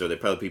fans, or they're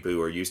probably people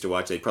who are used to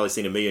watching. They've probably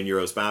seen 1 million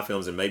Euro spy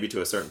films, and maybe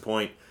to a certain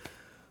point,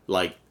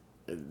 like,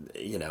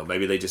 you know,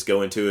 maybe they just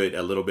go into it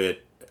a little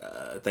bit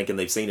thinking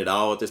they've seen it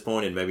all at this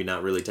point, and maybe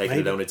not really taking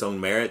it on its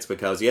own merits.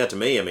 Because, to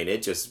me, I mean,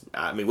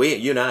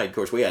 you and I, of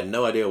course, we had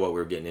no idea what we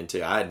were getting into.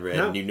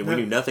 We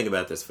knew nothing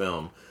about this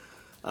film.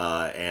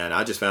 And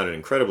I just found it an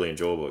incredibly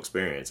enjoyable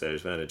experience. I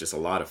just found it just a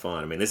lot of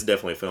fun. I mean, this is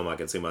definitely a film I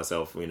can see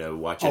myself,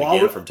 watching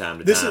again from time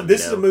to time.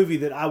 This is a movie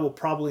that I will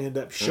probably end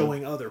up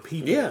showing other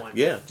people.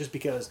 Yeah. Just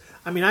because,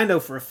 I mean, I know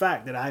for a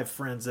fact that I have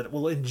friends that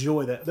will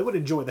enjoy that. They would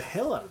enjoy the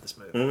hell out of this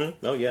movie.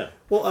 Mm-hmm. Oh yeah.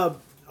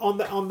 Well, on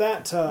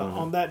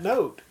that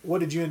note,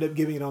 what did you end up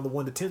giving it on the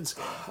 1 to 10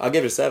 scale? I'll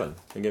give it a 7.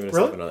 I'll give it a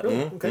 7 on that. Really?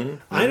 Mm-hmm. Okay.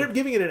 Mm-hmm. I ended up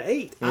giving it an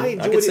 8. I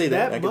enjoyed it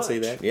that much. I can see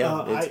that. Yeah.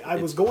 I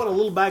was going a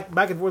little back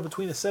and forth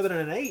between a 7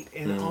 and an 8,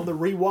 and on the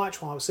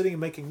rewatch while I was sitting and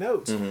making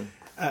notes,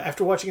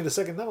 after watching it a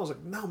second time, I was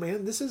like, no,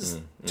 man, this is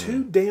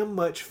too damn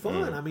much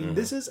fun. I mean,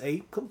 this is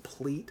a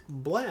complete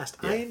blast.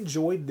 Yeah. I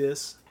enjoyed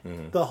this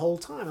the whole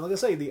time. And like I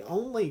say, the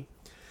only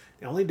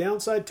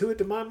downside to it,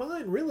 to my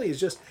mind, really, is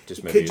just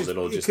maybe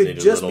it could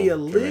just be a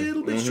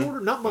little bit shorter,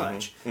 not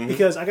much,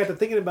 because I got to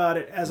thinking about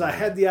it as I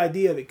had the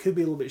idea of it could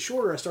be a little bit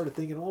shorter. I started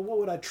thinking, well, what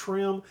would I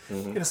trim?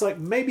 And it's like,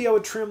 maybe I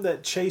would trim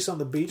that chase on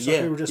the beach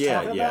like we were just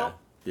talking about.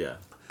 Yeah.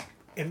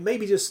 And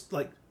maybe just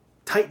like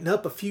tighten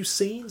up a few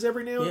scenes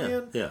every now and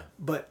then. Yeah.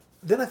 But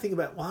then I think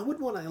about, well, I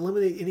wouldn't want to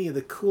eliminate any of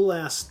the cool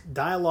ass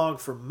dialogue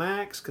from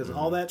Max, because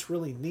all that's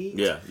really neat.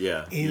 Yeah.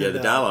 And, the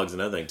dialogue's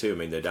another thing too. I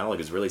mean, the dialogue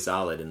is really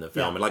solid in the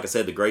film, and like I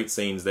said, the great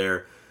scenes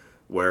there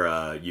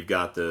where you've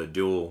got the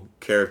dual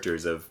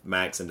characters of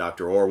Max and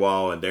Dr.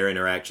 Orwell and their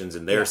interactions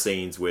and their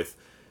scenes with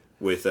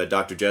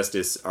Dr.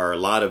 Justice are a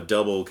lot of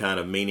double kind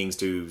of meanings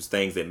to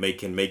things that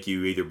can make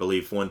you either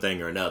believe one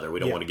thing or another.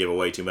 We don't want to give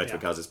away too much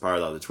because it's part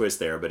of the twist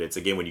there, but it's,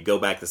 again, when you go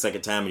back the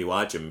second time and you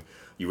watch them,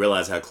 you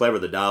realize how clever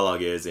the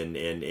dialogue is in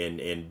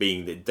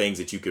being the things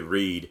that you could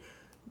read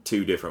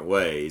two different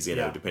ways,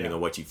 depending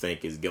on what you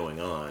think is going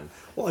on.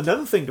 Well,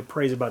 another thing to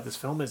praise about this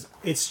film is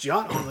it's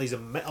shot on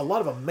a lot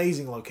of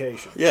amazing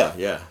locations.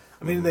 Yeah.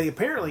 I mean, they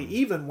apparently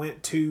even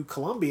went to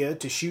Colombia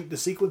to shoot the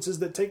sequences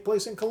that take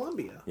place in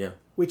Colombia. Yeah.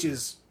 Which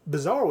is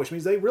bizarre, which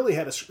means they really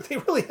had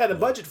a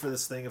budget for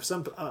this thing of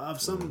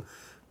some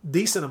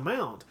decent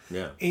amount.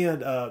 Yeah.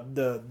 And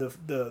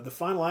the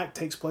final act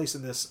takes place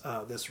in this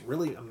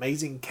really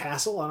amazing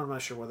castle. I'm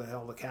not sure where the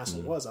hell the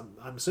castle was.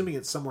 I'm assuming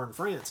it's somewhere in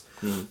France.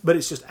 But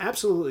it's just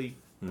absolutely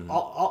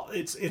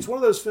it's one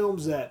of those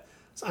films that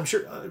I'm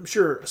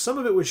sure some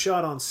of it was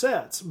shot on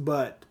sets,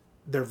 but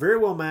they're very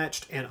well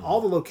matched, and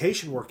all the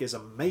location work is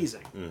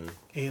amazing.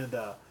 And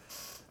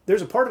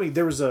there's a part of me,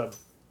 there was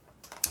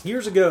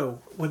years ago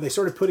when they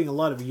started putting a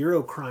lot of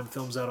Euro crime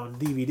films out on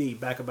DVD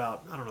back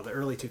about, I don't know, the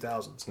early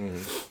 2000s.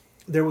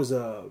 There was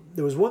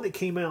one that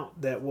came out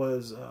that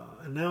was,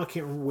 and now I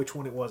can't remember which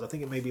one it was. I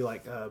think it may be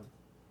like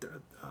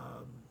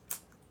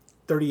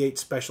 38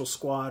 Special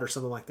Squad or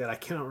something like that. I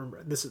cannot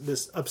remember.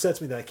 This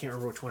upsets me that I can't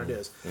remember which one it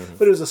is.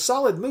 But it was a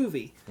solid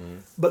movie.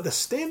 But the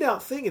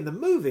standout thing in the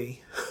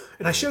movie,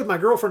 and I showed my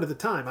girlfriend at the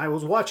time, I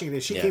was watching it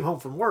and she came home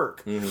from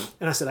work, and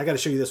I said, I got to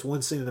show you this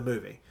one scene in the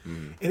movie.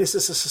 And it's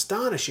this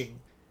astonishing,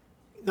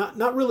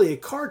 not really a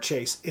car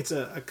chase. It's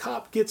a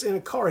cop gets in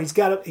a car.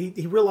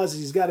 He realizes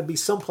he's got to be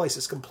someplace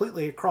that's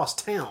completely across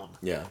town,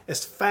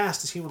 as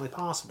fast as humanly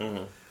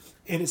possible.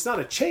 And it's not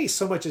a chase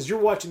so much as you're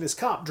watching this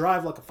cop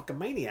drive like a fucking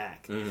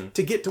maniac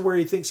to get to where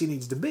he thinks he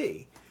needs to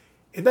be.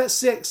 And that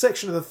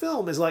section of the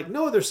film is like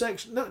no other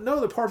section, no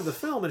other part of the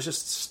film. It's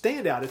just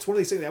standout. It's one of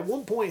these things. At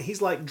one point,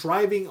 he's like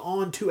driving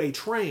onto a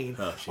train,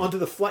 onto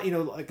the flat,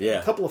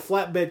 a couple of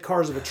flatbed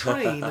cars of a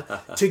train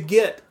to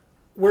get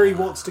where he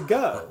wants to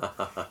go.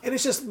 And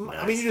it's just,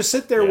 I mean, you just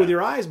sit there with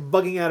your eyes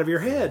bugging out of your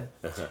head.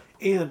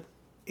 And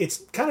it's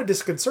kind of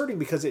disconcerting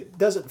because it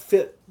doesn't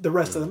fit the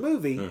rest of the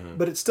movie,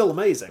 but it's still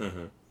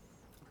amazing.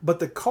 But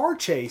the car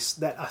chase,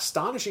 that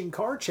astonishing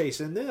car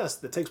chase in this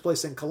that takes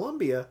place in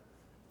Colombia,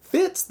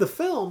 fits the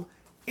film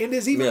and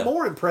is even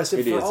more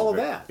impressive for all of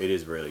that. It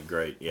is really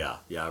great. Yeah,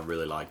 I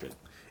really liked it.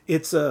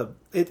 It's a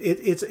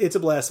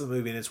blast of a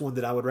movie, and it's one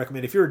that I would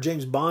recommend. If you're a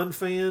James Bond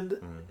fan,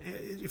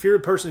 if you're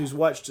a person who's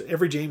watched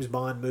every James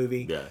Bond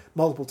movie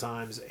multiple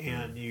times,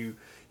 and you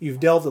you've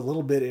delved a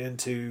little bit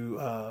into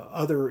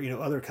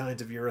other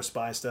kinds of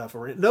Eurospy stuff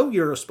or no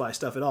Eurospy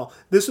stuff at all,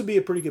 this would be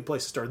a pretty good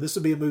place to start. This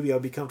would be a movie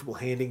I'd be comfortable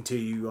handing to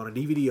you on a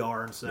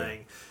DVD-R and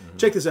saying,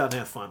 check this out and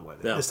have fun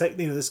with it.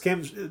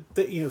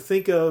 Yeah.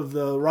 Think of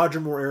the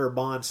Roger Moore era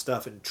Bond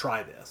stuff and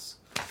try this.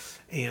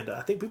 And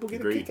I think people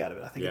get a kick out of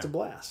it. I think it's a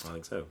blast. I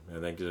think so. I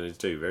think it is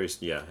too.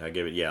 I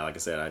gave it. Yeah, like I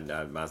said,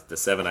 the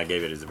 7 I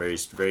gave it is a very,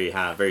 very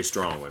high, very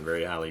strong one,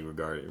 very highly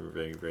regarded,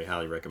 very, very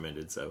highly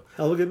recommended. So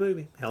hell of a good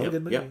movie. Good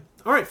movie. Yep.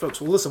 All right, folks.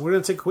 Well, listen, we're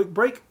going to take a quick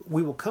break.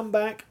 We will come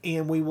back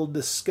and we will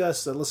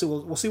discuss. We'll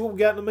see what we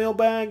got in the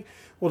mailbag.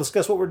 We'll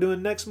discuss what we're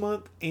doing next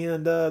month,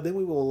 and then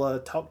we will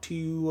talk to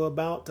you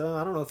about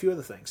a few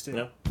other things too.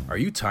 Yeah. Are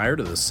you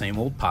tired of the same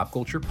old pop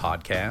culture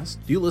podcast?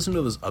 Do you listen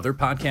to those other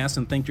podcasts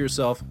and think to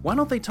yourself, why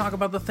don't they talk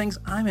about the things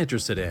I'm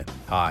interested in?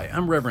 Hi,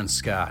 I'm Reverend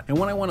Scott, and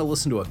when I want to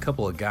listen to a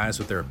couple of guys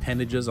with their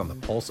appendages on the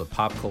pulse of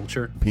pop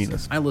culture,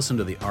 penis, I listen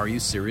to the Are You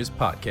Serious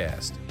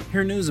podcast.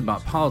 Hear news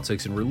about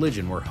politics and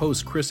religion where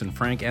hosts Chris and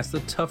Frank ask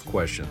the tough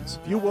questions.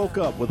 If you woke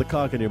up with a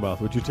cock in your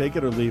mouth, would you take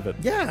it or leave it?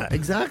 Yeah,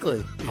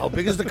 exactly. How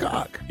big is the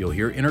cock? You'll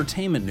hear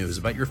entertainment news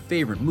about your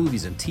favorite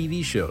movies and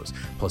TV shows,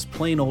 plus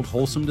plain old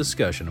wholesome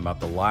discussion about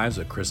the lives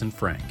of Chris and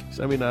Frank.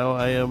 I mean, now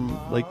I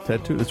am like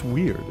tattooed. It's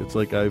weird. It's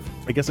like I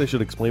guess I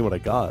should explain what I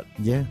got.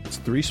 Yeah. It's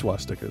 3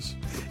 swastikas.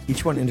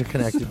 Each one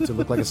interconnected to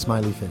look like a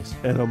smiley face.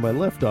 And on my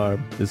left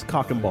arm is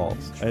cock and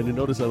balls. And you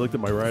notice I looked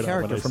at my right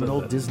arm when I character from an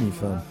old Disney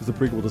film. It's a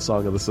prequel to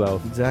Song of the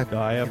South. Exactly.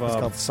 I have it's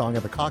called Song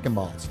of the Cock and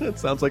Balls. It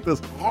sounds like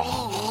this.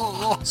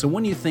 So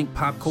when you think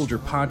pop culture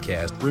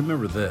podcast,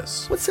 remember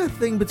this. What's that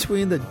thing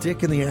between the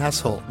dick and the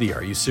asshole? The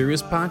Are You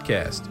Serious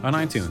podcast on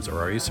iTunes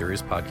or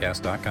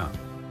areyouseriouspodcast.com.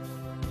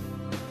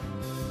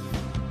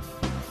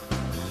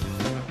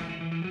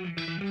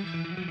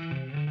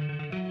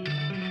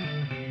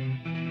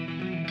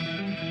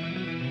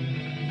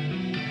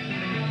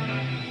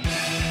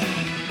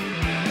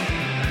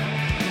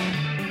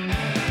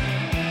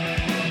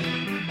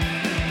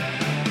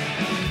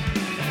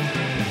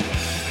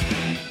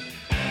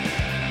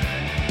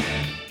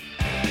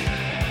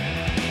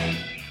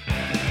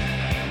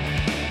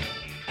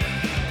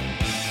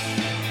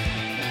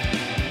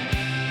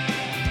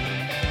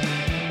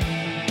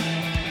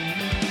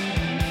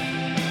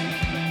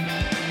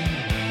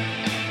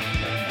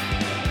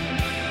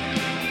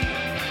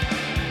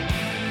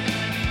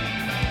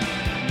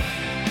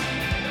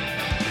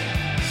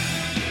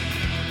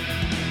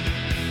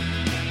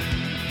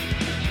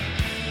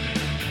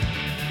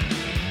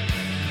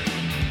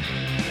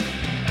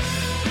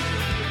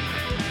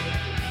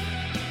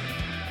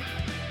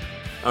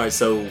 All right,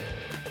 so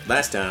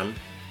last time,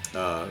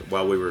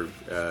 while we were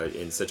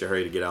in such a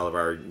hurry to get all of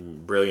our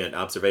brilliant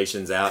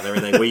observations out and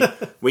everything,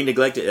 we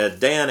neglected.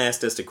 Dan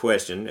asked us a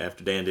question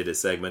after Dan did his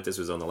segment. This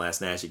was on the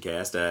last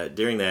NashyCast.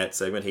 During that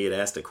segment, he had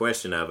asked a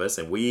question of us,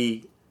 and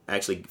we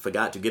actually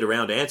forgot to get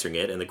around to answering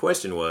it. And the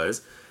question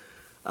was,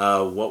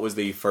 what was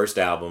the first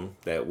album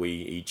that we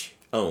each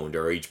owned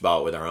or each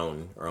bought with our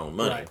own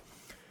money? Right.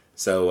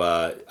 So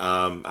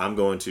I'm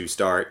going to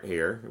start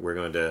here. We're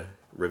going to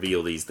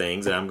reveal these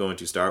things, and I'm going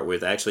to start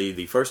with actually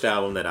the first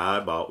album that I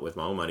bought with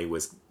my own money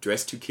was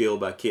Dressed to Kill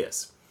by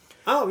Kiss.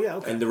 Oh yeah,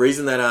 okay. And the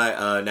reason that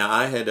I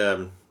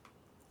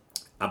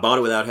bought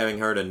it without having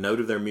heard a note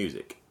of their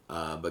music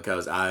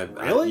because my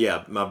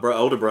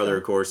older brother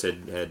of course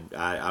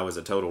I was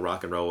a total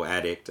rock and roll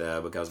addict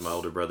because my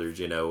older brothers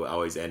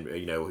always, and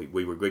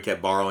we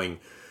kept borrowing.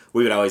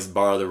 We would always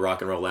borrow the rock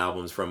and roll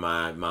albums from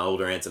my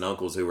older aunts and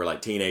uncles who were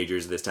like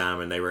teenagers this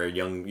time, and they were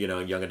young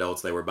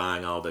adults. They were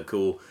buying all the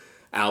cool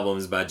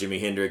albums by Jimi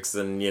Hendrix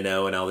and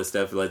all this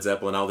stuff, Led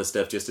Zeppelin, all this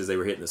stuff, just as they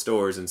were hitting the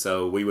stores, and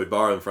so we would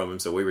borrow them from them.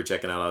 So we were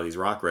checking out all these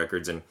rock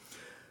records, and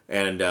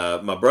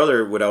my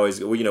brother would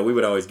always, we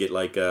would always get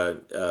like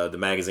the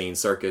magazine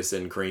Circus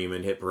and Cream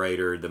and Hit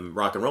Parade or the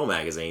rock and roll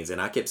magazines, and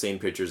I kept seeing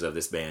pictures of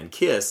this band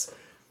Kiss,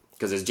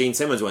 because as Gene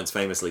Simmons once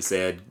famously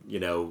said,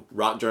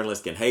 rock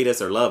journalists can hate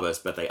us or love us,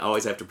 but they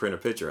always have to print a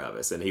picture of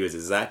us, and he was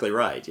exactly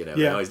right.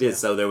 They always did.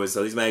 So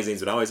these magazines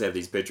would always have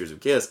these pictures of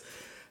Kiss.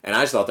 And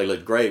I just thought they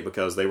looked great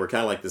because they were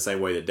kind of like the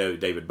same way that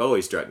David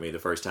Bowie struck me the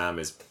first time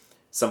as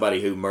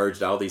somebody who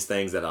merged all these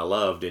things that I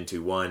loved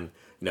into one.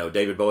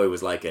 David Bowie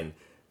was like an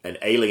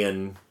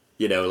alien,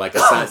 like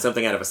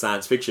something out of a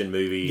science fiction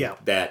movie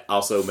that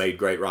also made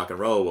great rock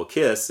and roll. Well,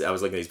 Kiss, I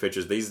was looking at these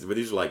pictures. These are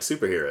like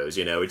superheroes.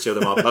 It'd show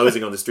them all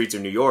posing on the streets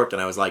of New York,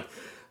 and I was like,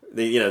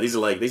 these are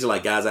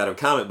like guys out of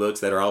comic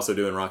books that are also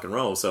doing rock and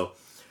roll. So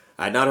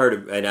I had not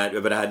heard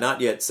of, but I had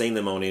not yet seen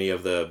them on any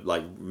of the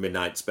like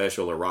midnight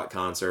special or rock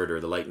concert or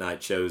the late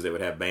night shows that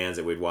would have bands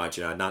that we'd watch.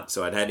 I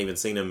hadn't even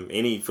seen them,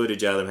 any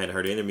footage of them, hadn't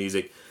heard any of their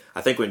music. I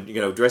think when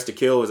Dressed to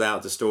Kill was out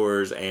at the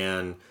stores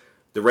and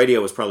the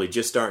radio was probably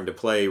just starting to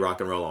play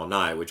Rock and Roll All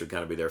Night, which would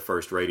kind of be their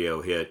first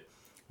radio hit,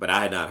 but I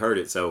had not heard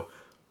it.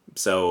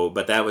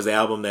 But that was the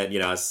album that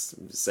I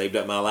saved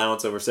up my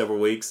allowance over several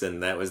weeks,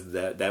 and that was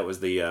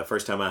the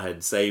first time I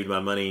had saved my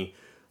money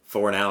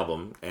for an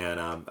album,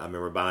 and I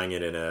remember buying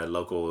it in a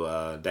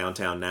local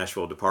downtown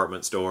Nashville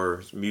department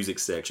store music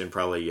section,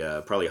 probably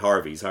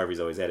Harvey's. Harvey's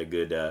always had a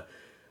good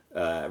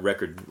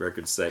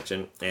record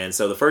section. And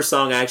so the first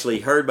song I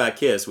actually heard by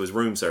Kiss was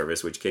Room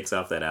Service, which kicks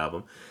off that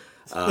album.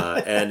 So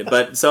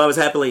I was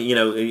happily,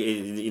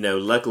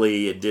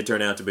 luckily it did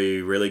turn out to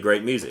be really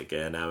great music,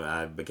 and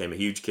I became a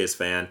huge Kiss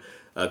fan.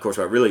 Of course,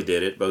 what really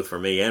did it, both for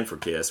me and for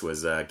Kiss,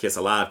 was Kiss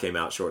Alive came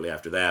out shortly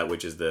after that,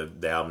 which is the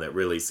album that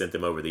really sent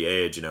them over the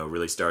edge.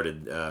 Really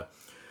started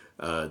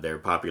their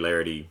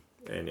popularity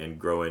and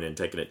growing and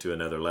taking it to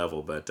another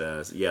level. But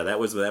that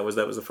was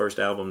the first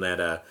album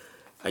that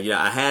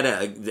I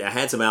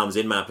had some albums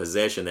in my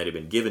possession that had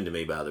been given to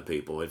me by other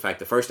people. In fact,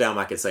 the first album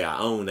I could say I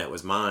owned that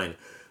was mine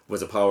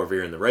was a Paul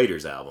Revere and the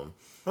Raiders album.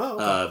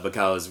 Oh, okay.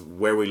 Because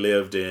where we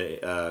lived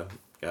where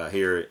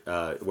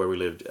we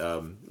lived,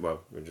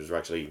 which was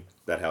actually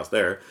that house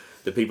there,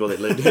 the people that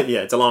lived in,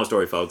 it's a long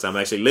story, folks. I'm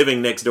actually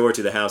living next door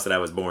to the house that I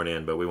was born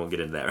in, but we won't get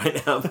into that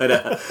right now.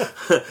 But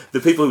the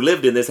people who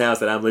lived in this house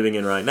that I'm living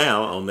in right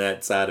now on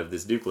that side of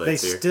this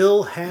duplex they here.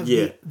 still have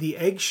the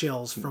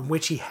eggshells from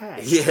which he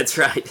had. Yeah, that's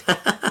right.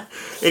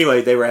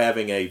 Anyway, they were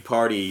having a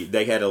party.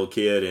 They had a little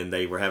kid, and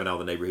they were having all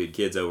the neighborhood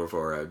kids over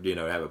for to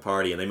have a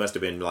party. And they must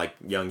have been like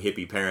young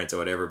hippie parents or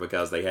whatever,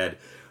 because they had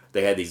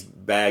these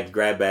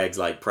grab bags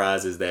like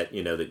prizes that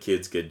that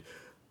kids could.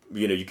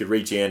 You could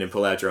reach in and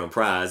pull out your own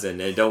prize,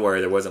 and don't worry,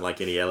 there wasn't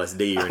like any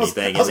LSD or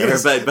anything in there.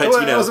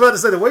 I was about to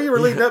say, the way you were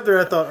leading up there,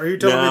 I thought, are you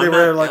telling me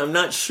they were like? I'm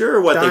not sure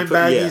what they put.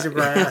 Baggies of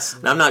grass.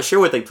 I'm not sure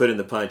what they put in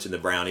the punch and the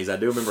brownies. I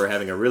do remember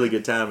having a really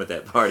good time at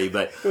that party,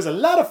 but it was a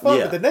lot of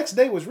fun. But the next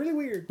day was really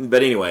weird.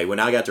 But anyway,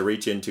 when I got to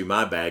reach into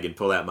my bag and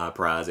pull out my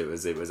prize, it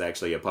was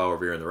actually a Paul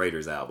Revere and the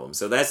Raiders album.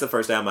 So that's the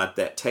first album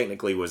that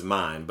technically was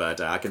mine, but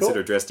I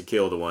consider Dressed to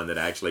Kill the one that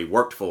I actually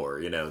worked for.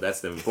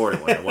 That's the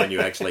important one, the one you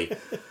actually.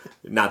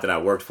 Not that I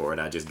worked for it,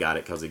 I just got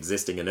it because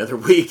existing another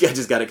week. I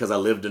just got it because I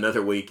lived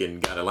another week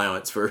and got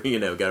allowance for,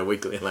 got a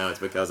weekly allowance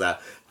because I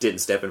didn't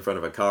step in front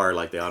of a car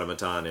like the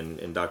automaton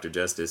in Dr.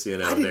 Justice,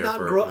 I did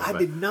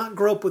not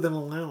grow up with an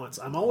allowance.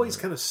 I'm always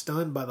kind of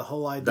stunned by the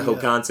whole idea. The whole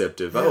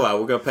concept of, we're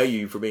going to pay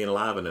you for being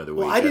alive another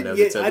week.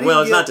 It's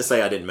not to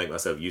say I didn't make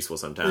myself useful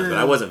sometimes, but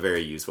I wasn't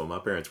very useful. My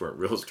parents weren't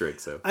real strict,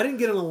 so. I didn't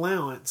get an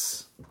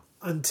allowance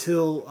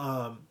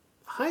until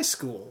high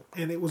school,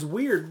 and it was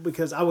weird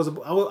because I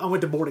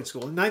went to boarding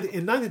school in 9th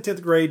and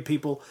 10th grade.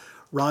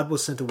 Rod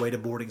was sent away to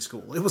boarding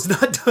school. It was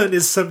not done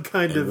as some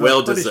kind of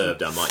well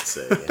deserved, I might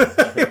say.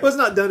 It was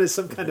not done as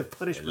some kind of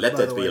punishment. Let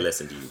that be a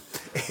lesson to you.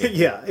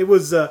 Yeah, it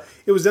was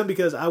done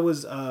because I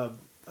was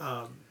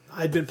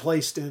I'd been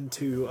placed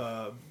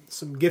into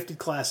some gifted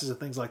classes and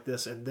things like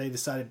this,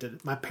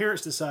 and my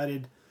parents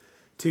decided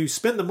to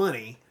spend the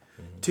money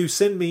to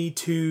send me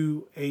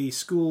to a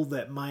school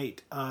that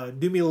might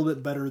do me a little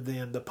bit better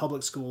than the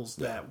public schools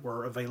that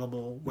were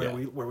available where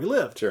we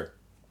lived. Sure.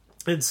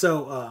 And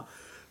so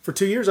for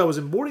 2 years I was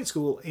in boarding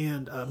school,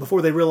 and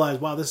before they realized,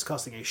 wow, this is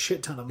costing a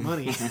shit ton of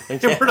money,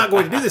 and we're not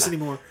going to do this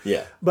anymore.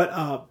 Yeah.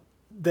 But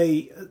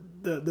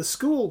the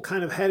school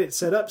kind of had it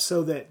set up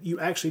so that you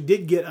actually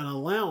did get an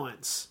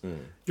allowance.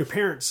 Your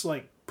parents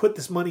put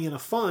this money in a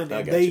fund,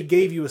 and they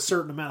gave you a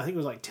certain amount. I think it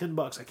was like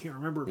 $10. I can't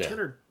remember 10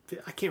 or.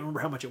 I can't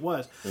remember how much it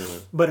was,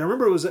 but I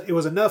remember it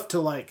was enough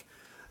to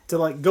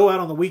go out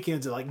on the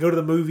weekends and go to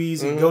the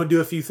movies and go and do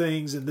a few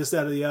things and this,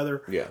 that, or the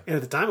other. Yeah. And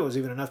at the time, it was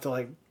even enough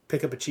to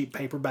pick up a cheap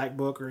paperback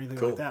book or anything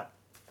like that.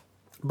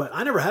 But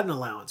I never had an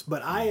allowance.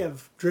 But I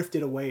have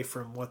drifted away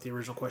from what the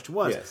original question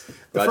was. Yes.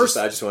 I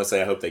just want to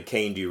say I hope they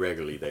caned you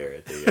regularly there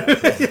at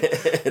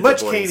the at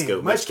much the caning.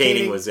 School. Much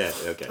caning was that.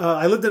 Okay.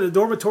 I lived in a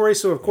dormitory,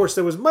 so of course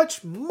there was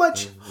much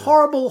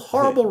horrible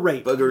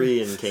rape,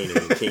 buggery, and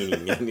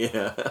caning.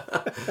 Yeah.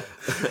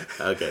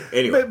 Okay.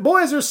 Anyway, but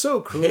boys are so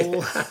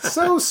cruel,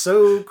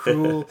 so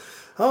cruel.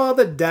 Oh,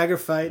 the dagger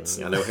fights.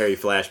 I know Harry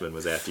Flashman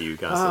was after you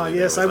constantly.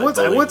 Yes, I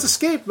once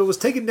escaped, but was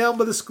taken down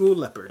by the school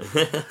leopard.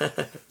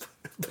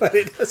 But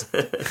it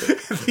doesn't.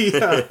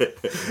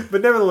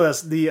 But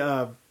nevertheless,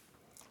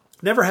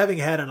 never having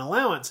had an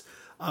allowance,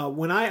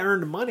 when I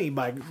earned money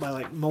by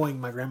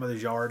mowing my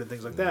grandmother's yard and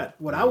things like that,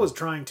 what I was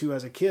trying to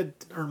as a kid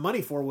earn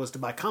money for was to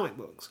buy comic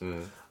books.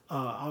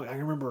 I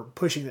remember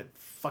pushing that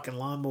fucking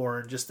lawnmower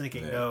and just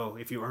thinking, no,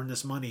 if you earn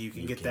this money, you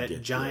can get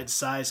that giant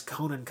size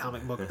Conan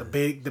comic book, the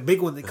big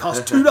one that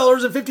costs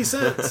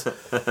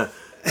 $2.50.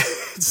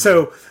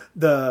 So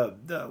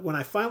when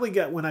I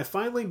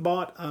finally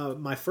bought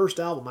my first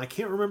album, I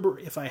can't remember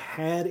if I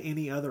had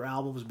any other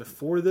albums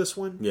before this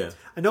one. Yeah,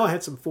 I know I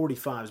had some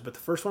 45s, but the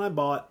first one I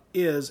bought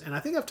is, and I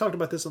think I've talked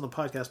about this on the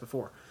podcast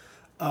before.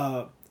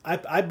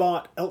 I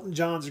bought Elton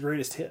John's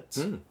Greatest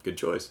Hits. Good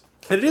choice.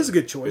 And it is a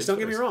good choice. Don't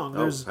get me wrong.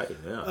 There's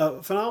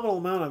a phenomenal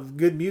amount of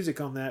good music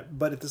on that,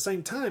 but at the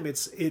same time,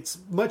 it's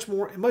much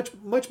more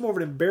of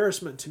an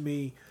embarrassment to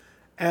me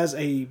as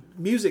a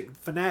music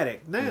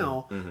fanatic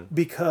now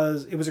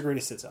because it was a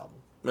Greatest Hits album.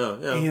 Oh,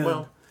 yeah. And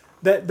well,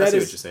 that I see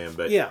is what you're saying,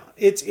 but yeah,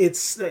 it's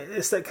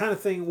that kind of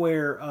thing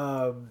where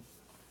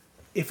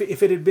if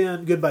it had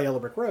been Goodbye Yellow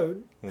Brick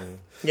Road,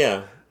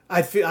 yeah.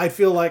 I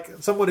feel like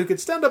someone who could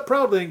stand up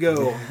proudly and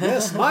go,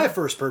 yes, my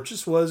first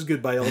purchase was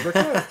Goodbye Yellow Brick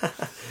Road.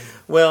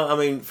 Well, I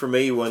mean, for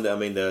me, one of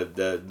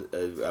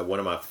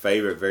my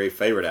very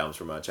favorite albums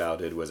from my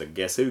childhood was a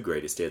Guess Who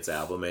Greatest Hits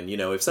album. And,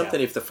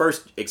 if the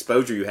first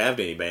exposure you have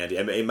to any band,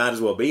 it might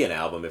as well be an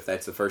album. If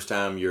that's the first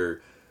time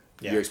your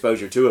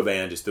exposure to a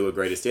band is through a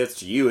Greatest Hits,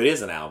 to you, it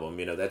is an album.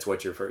 That's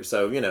what your first.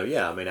 So, I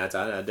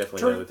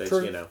definitely know that that's,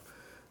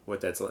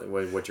 what that's like.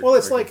 What you're. Well,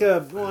 it's like,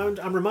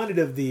 I'm reminded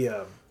of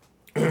the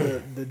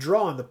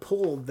draw and the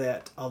pull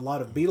that a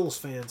lot of Beatles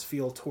fans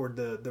feel toward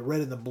the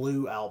Red and the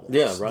Blue albums.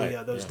 Yeah,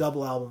 right. Those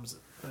double albums.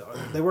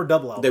 They were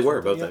double albums. They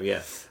were, both of them,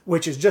 yeah.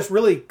 Which is just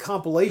really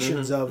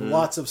compilations of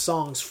lots of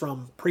songs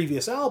from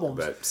previous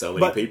albums. But so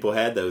many people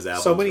had those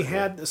albums.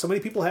 So many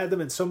people had them,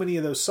 and so many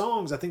of those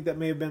songs, I think that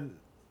may have been...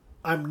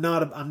 I'm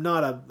not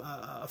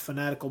a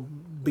fanatical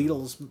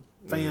Beatles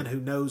fan who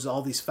knows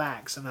all these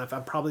facts, and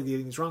I'm probably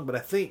getting these wrong, but I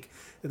think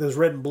that those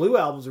Red and Blue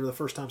albums were the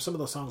first time some of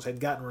those songs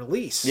had gotten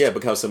released. Yeah,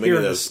 because so many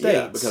of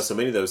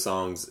those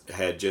songs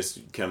had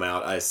just come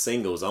out as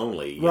singles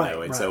only,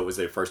 so it was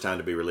their first time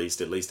to be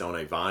released at least on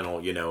a vinyl,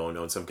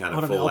 on some kind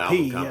of full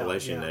album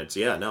compilation. That's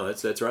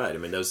right. I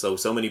mean,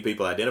 so many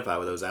people identify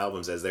with those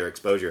albums as their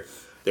exposure,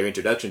 their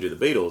introduction to the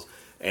Beatles.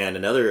 And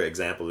another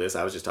example of this,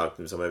 I was just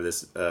talking to somebody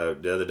this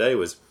the other day,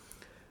 was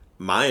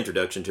my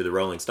introduction to the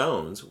Rolling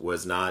Stones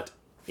was not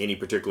any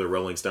particular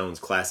Rolling Stones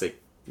classic,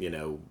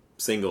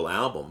 single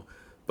album,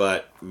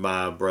 but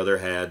my brother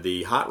had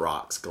the Hot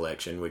Rocks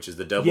collection, which is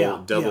the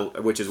double,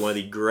 which is one of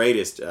the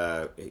greatest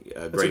hits.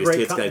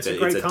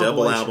 It's a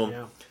double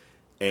album,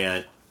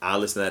 and I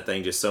listen to that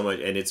thing just so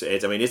much, and it's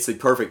the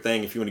perfect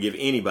thing if you want to give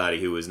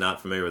anybody who is not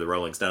familiar with the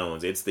Rolling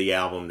Stones. It's the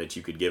album that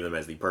you could give them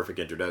as the perfect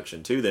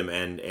introduction to them,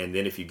 and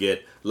then if you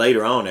get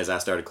later on, as I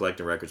started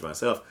collecting records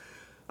myself,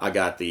 I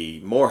got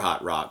the more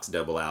Hot Rocks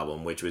double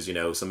album, which was,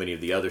 so many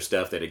of the other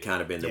stuff that had kind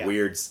of been the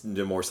weird,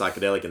 the more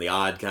psychedelic and the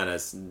odd kind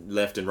of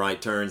left and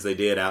right turns they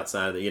did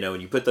outside of the,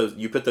 and you put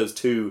those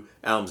two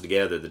albums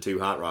together, the two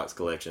Hot Rocks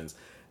collections,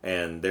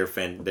 and they're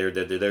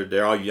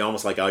all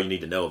almost like all you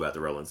need to know about the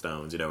Rolling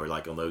Stones, or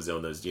like on those,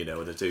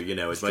 the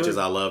two, as much as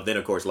I love. Then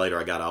of course later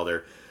I got all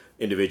their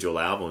individual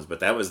albums,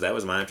 but that was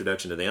my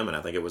introduction to them, and I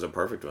think it was a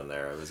perfect one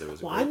there.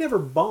 I never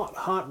bought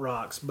Hot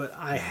Rocks, but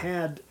I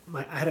had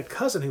a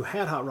cousin who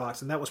had Hot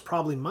Rocks, and that was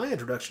probably my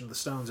introduction to the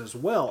Stones as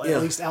well, at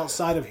least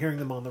outside of hearing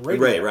them on the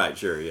radio. Right,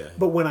 sure, yeah.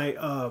 But when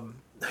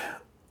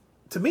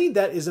to me,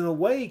 that is in a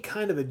way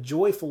kind of a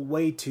joyful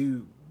way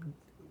to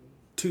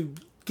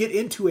get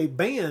into a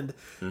band,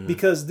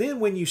 because then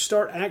when you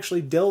start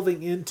actually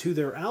delving into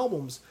their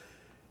albums,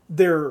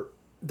 there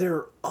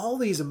are all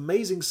these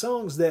amazing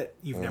songs that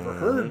you've never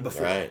heard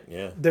before. Right,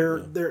 yeah.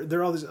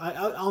 They're all these.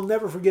 I'll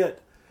never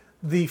forget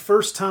the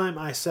first time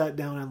I sat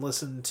down and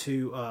listened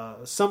to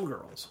Some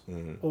Girls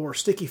or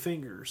Sticky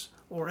Fingers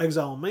or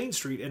Exile on Main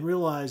Street and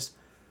realized,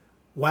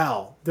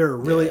 wow, there are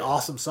really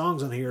awesome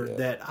songs on here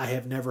that I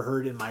have never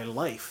heard in my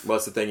life. Well,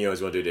 that's the thing you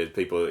always want to do to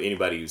people.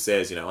 Anybody who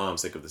says, I'm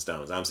sick of the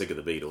Stones, I'm sick of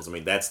the Beatles. I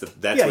mean, that's what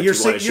you're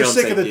you want to show them.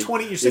 Sick of the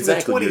 20. You're sick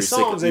of the 20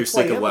 songs. You're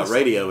sick of what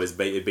radio is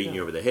beating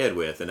you over the head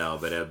with, and all.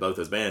 But both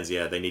those bands,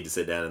 they need to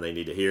sit down and they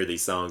need to hear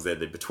these songs that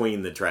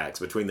between the tracks,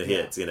 between the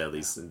hits,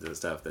 the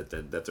stuff that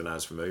they're not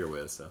as familiar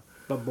with. So.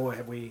 But boy,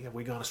 have we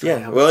gone astray.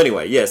 Yeah. Well,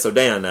 anyway, so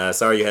Dan,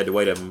 sorry you had to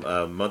wait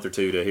a month or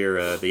two to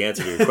hear the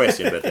answer to your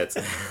question, but that's.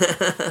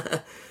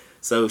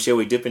 So shall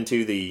we dip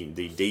into the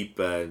deep?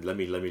 Let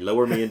me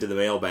lower me into the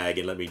mailbag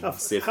and let me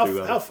sift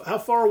through. How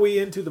far are we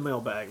into the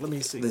mailbag? Let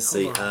me see. Let's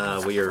see.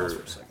 We are.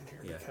 For a second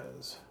here,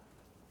 because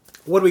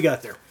what do we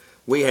got there?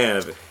 We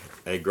have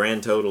a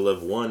grand total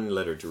of one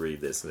letter to read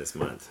this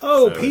month.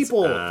 Oh, so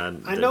people!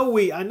 I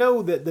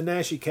know that the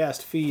Nashi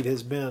Cast feed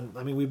has been.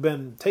 I mean, we've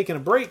been taking a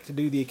break to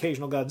do the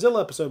occasional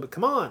Godzilla episode, but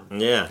come on.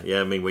 Yeah.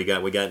 I mean, we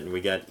got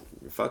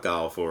fuck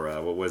all for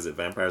what was it,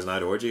 Vampire's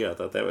Night Orgy? I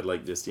thought that would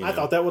I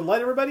thought that would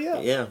light everybody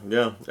up. Yeah.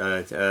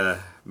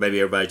 Maybe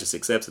everybody just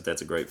accepts that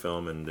that's a great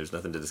film and there's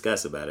nothing to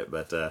discuss about it.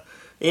 But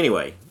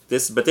anyway,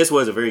 this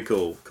was a very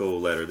cool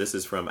letter. This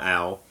is from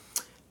Al,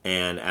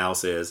 and Al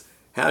says,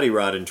 "Howdy,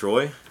 Rod and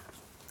Troy.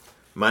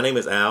 My name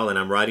is Al, and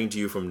I'm writing to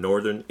you from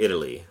northern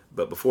Italy.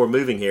 But before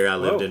moving here, I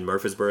lived in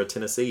Murfreesboro,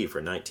 Tennessee for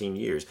 19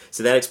 years.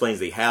 So that explains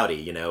the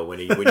howdy, when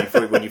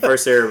you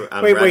first hear...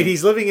 Wait,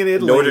 he's living in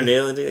Italy. Northern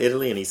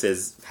Italy, and he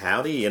says,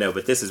 howdy,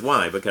 but this is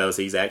why, because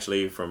he's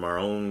actually from our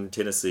own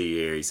Tennessee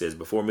here. He says,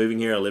 before moving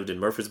here, I lived in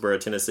Murfreesboro,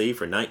 Tennessee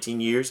for 19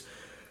 years,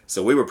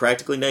 so we were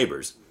practically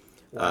neighbors.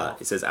 Wow.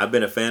 He says, I've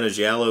been a fan of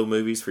giallo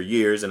movies for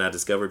years, and I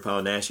discovered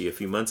Paul Naschy a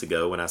few months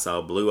ago when I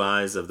saw Blue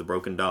Eyes of the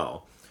Broken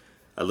Doll.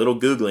 A little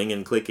Googling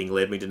and clicking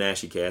led me to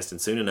NashiCast, and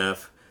soon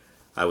enough,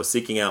 I was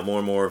seeking out more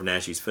and more of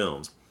Naschy's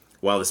films.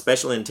 While the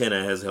special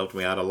antenna has helped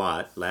me out a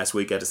lot, last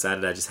week I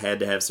decided I just had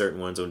to have certain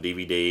ones on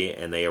DVD,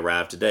 and they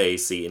arrived today,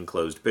 see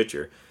enclosed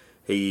picture.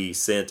 He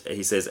says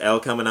El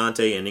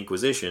Caminante and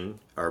Inquisition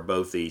are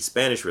both the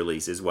Spanish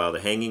releases, while The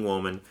Hanging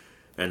Woman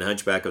and The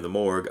Hunchback of the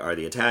Morgue are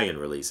the Italian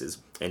releases.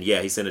 And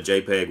he sent a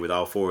JPEG with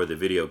all four of the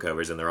video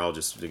covers, and they're all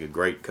just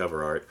great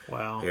cover art.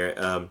 Wow.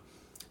 Here,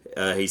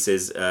 he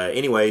says,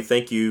 anyway,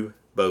 thank you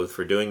both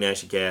for doing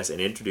NashiCast and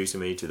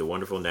introducing me to the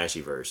wonderful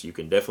Nashiverse. You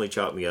can definitely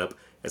chalk me up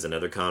as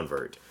another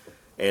convert.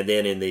 And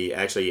then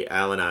actually,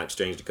 Al and I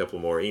exchanged a couple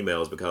more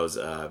emails because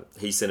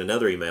he sent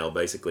another email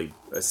basically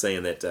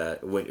saying that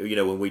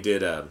when we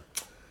did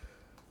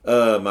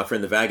My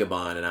Friend the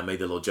Vagabond, and I made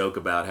the little joke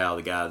about how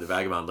the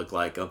Vagabond looked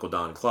like Uncle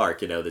Don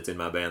Clark, that's in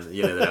my band,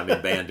 that I'm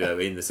in band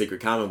in the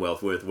Secret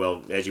Commonwealth with.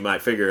 Well, as you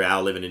might figure,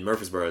 Al living in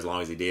Murfreesboro as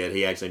long as he did,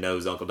 he actually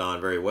knows Uncle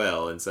Don very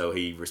well, and so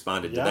he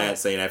responded to that,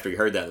 saying after he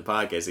heard that in the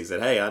podcast, he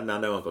said, "Hey, I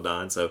know Uncle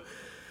Don." So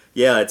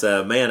yeah, it's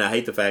man, I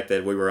hate the fact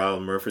that we were all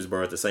in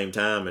Murfreesboro at the same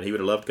time, and he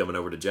would have loved coming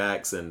over to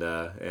Jack's and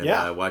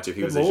watch if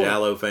he was a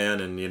Giallo fan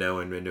and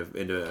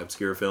into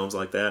obscure films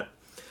like that.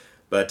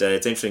 But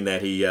it's interesting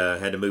that he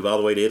had to move all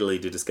the way to Italy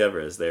to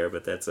discover us there.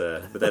 But that's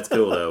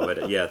cool though.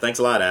 But yeah, thanks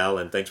a lot, Al,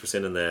 and thanks for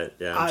sending that.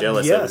 Yeah, I'm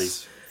jealous of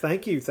these.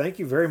 Thank you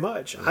very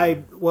much.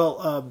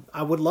 Mm-hmm.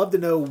 I would love to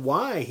know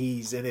why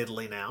he's in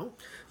Italy now.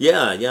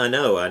 Yeah, I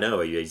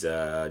know. He's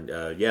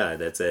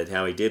that's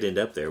how he did end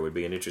up there. Would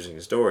be an interesting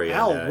story.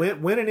 Al,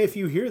 and, when and if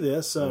you hear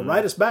this,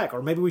 write us back,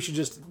 or maybe we should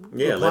just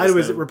reply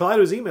to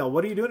his email.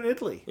 What are you doing in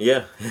Italy?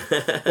 Yeah.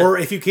 Or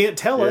if you can't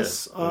tell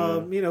us,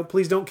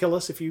 please don't kill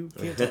us if you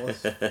can't tell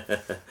us.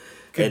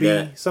 Could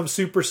be some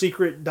super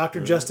secret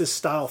Dr. Justice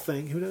style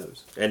thing. Who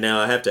knows? And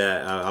now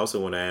I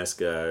also want to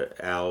ask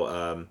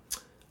Al,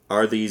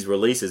 are these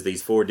releases,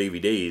 these 4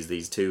 DVDs,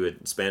 these 2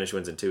 Spanish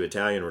ones and 2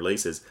 Italian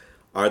releases,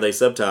 are they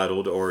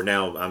subtitled? Or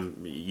now,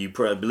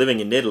 living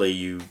in Italy,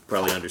 you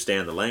probably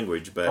understand the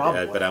language,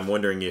 but I'm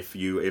wondering if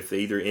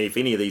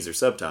any of these are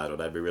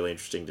subtitled. I'd be really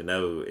interesting to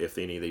know if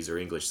any of these are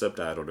English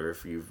subtitled, or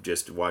if you've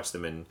just watched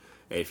them and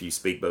if you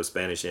speak both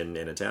Spanish and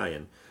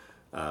Italian.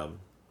 But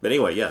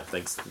anyway, yeah,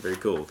 thanks. Very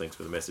cool. Thanks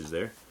for the message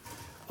there.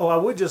 Oh, I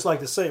would just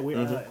like to say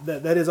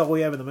that is all we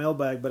have in the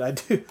mailbag,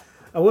 but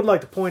I would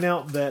like to point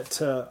out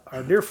that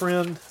our dear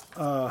friend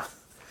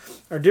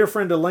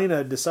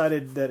Elena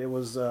decided that it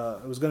was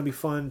going to be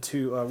fun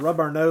to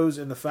rub our nose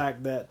in the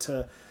fact that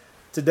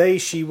today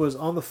she was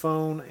on the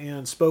phone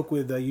and spoke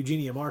with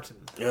Eugenia Martin.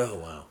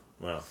 Oh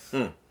wow!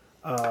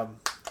 I'm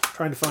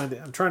trying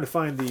to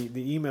find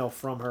the email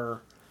from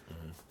her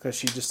because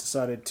she just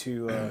decided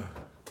to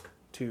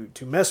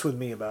mess with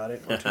me about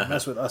it, or to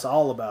mess with us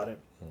all about it,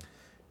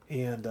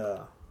 and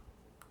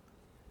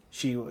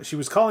she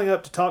was calling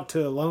up to talk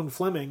to Lone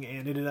Fleming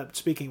and ended up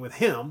speaking with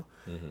him.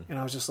 And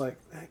I was just like,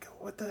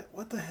 what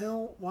the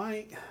hell?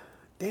 Why?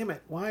 Damn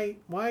it! Why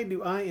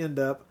do I end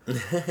up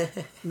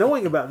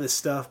knowing about this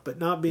stuff but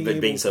not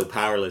being being so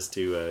powerless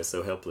to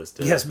so helpless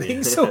to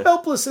being so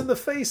helpless in the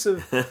face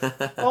of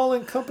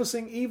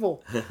all-encompassing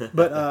evil.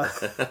 But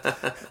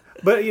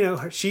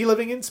she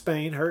living in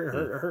Spain,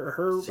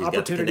 her she's opportunities.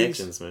 Got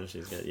connections, man.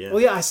 She's got Well,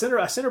 yeah, I sent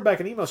her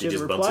back an email. She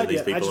hasn't replied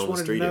yet. I just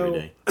wanted to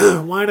know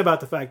whine about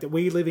the fact that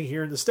we living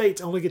here in the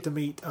States only get to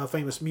meet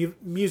famous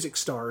music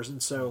stars,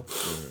 and so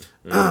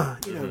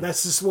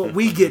that's just what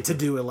we get to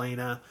do,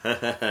 Elena.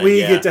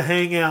 We get to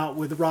hang out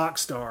with rock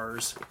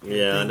stars.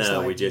 Yeah, I know.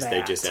 Like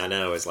I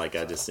know. It's like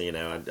I just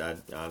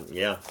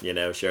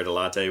I shared a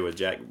latte with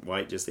Jack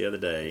White just the other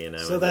day.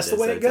 So that's the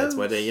way it goes. That's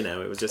what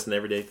it was just an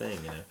everyday thing.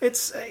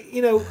 It's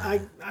I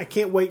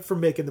can't wait for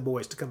Mick and the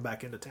boys to come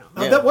back into town.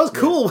 That was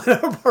cool when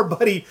our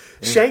buddy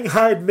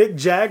shanghaied Mick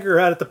Jagger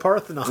out at the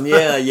Parthenon.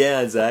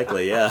 Yeah,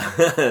 exactly. Yeah,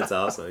 that's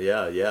awesome.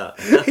 Yeah.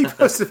 He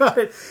posted about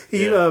it.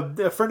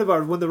 A friend of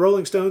ours, when the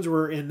Rolling Stones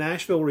were in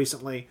Nashville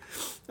recently,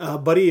 a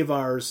buddy of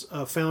ours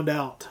found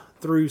out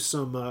through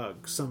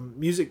some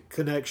music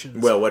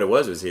connections. Well, what it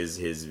was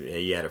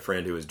he had a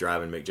friend who was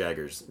driving Mick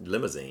Jagger's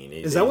limousine.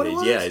 Is that what it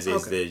was? Yeah,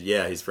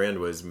 his friend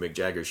was Mick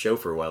Jagger's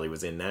chauffeur while he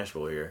was in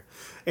Nashville here.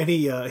 And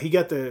he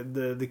got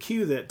the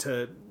cue that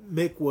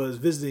Mick was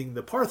visiting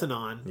the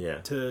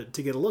Parthenon to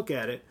get a look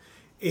at it.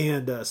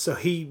 And so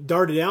he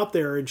darted out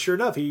there, and sure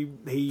enough, he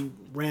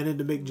ran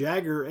into Mick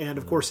Jagger and,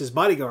 of course, his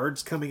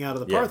bodyguards coming out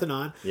of the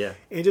Parthenon. Yeah.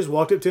 And just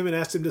walked up to him and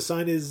asked him to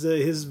sign his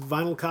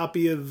vinyl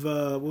copy of,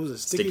 what was it,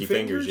 Sticky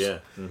Fingers? Yeah.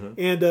 Mm-hmm.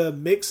 And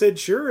Mick said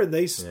sure, and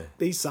they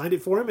signed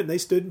it for him, and they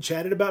stood and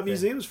chatted about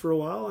museums for a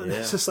while. And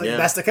it's just like,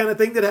 that's the kind of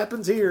thing that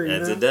happens here.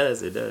 It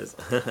does.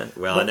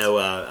 Well,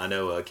 I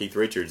know Keith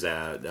Richards,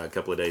 a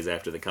couple of days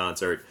after the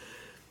concert,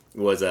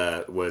 was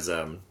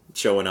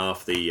showing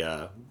off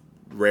the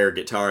rare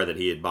guitar that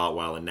he had bought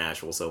while in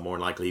Nashville. So more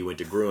than likely he went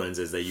to Gruen's,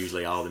 as they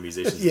usually all the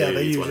musicians do.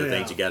 It's one of the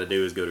things you got to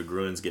do is go to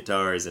Gruen's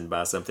Guitars and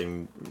buy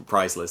something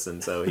priceless,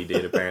 and so he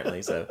did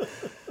apparently. So,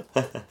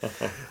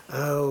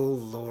 oh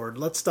Lord,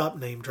 let's stop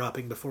name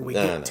dropping before we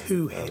get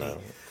too heady.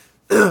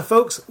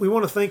 Folks, we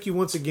want to thank you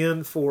once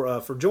again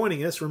for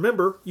joining us.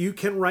 Remember, you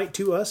can write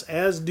to us,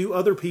 as do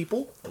other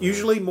people,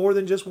 usually more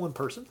than just one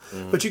person.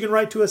 But you can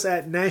write to us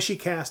at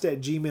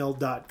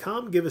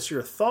nashicast@gmail.com. Give us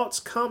your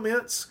thoughts,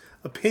 comments,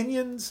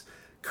 opinions,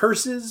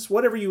 curses,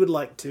 whatever you would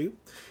like to.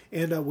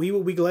 And we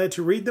will be glad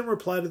to read them,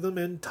 reply to them,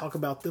 and talk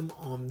about them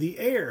on the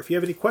air. If you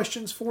have any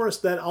questions for us,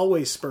 that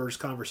always spurs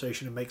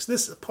conversation and makes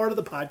this part of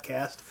the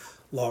podcast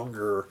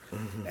longer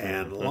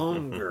and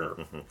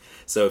longer.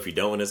 So if you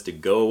don't want us to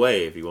go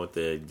away, if you want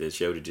the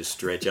show to just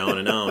stretch on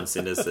and on,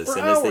 send us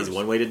these.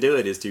 One way to do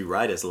it is to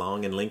write us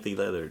long and lengthy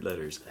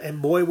letters.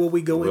 And boy, will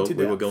we go into depth.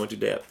 We will go into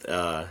depth.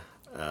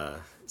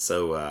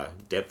 So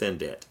depth and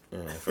debt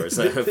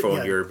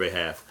on your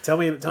behalf. Tell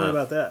me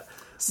about that.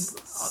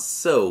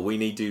 So we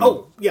need to.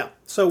 Oh yeah.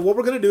 So what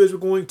we're going to do is we're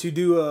going to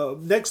do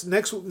next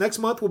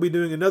month we'll be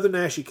doing another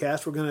Naschy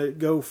cast. We're going to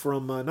go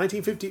from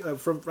 1950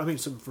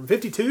 from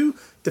 52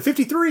 to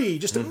 53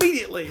 just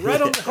immediately,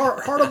 right on the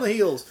hard on the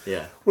heels.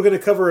 Yeah. We're going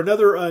to cover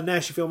another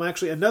Naschy film,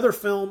 actually another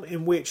film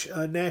in which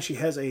Naschy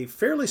has a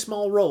fairly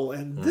small role,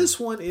 and this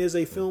one is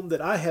a film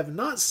that I have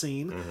not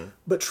seen,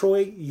 but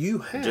Troy, you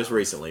have. Just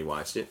recently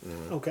watched it.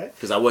 Okay.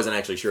 Because I wasn't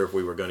actually sure if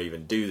we were going to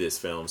even do this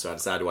film, so I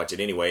decided to watch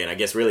it anyway. And I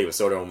guess really it was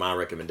sort of on my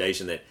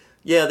recommendation that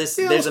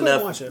there's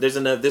enough.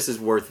 This is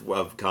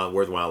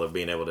worthwhile of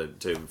being able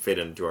to fit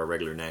into our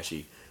regular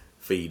Naschy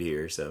feed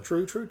here. So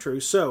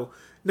true. So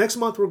next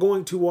month we're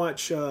going to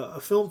watch a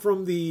film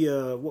from the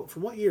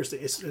from what years?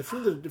 It's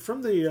from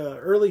the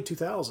early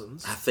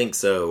 2000s. I think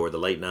so, or the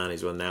late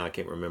 90s. Well, now I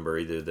can't remember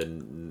either the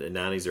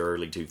 90s or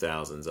early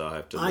 2000s. I'll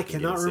have to. I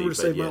cannot remember to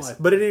save my life.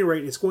 But at any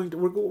rate,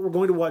 we're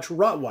going to watch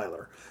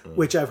Rottweiler,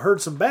 which I've heard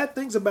some bad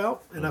things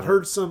about, and I've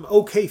heard some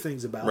okay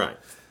things about. Right.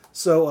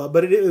 So,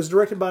 but it was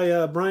directed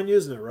by Brian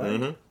Yuzna,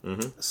 right?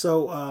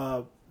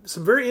 So,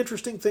 some very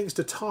interesting things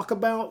to talk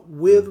about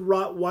with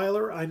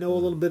Rottweiler. I know a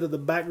little bit of the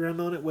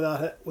background on it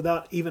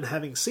without even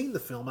having seen the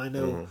film. I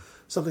know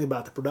something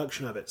about the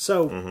production of it.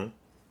 So, going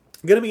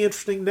to be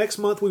interesting. Next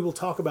month we will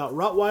talk about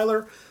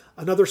Rottweiler,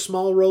 another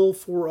small role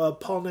for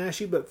Paul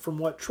Naschy, but from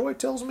what Troy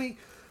tells me,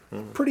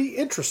 pretty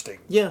interesting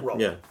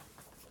role. Yeah.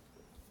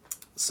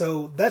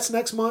 So that's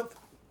next month.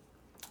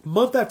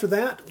 Month after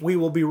that, we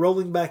will be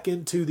rolling back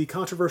into the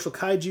controversial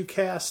kaiju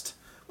cast.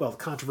 Well,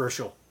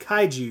 controversial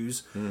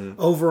kaijus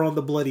over on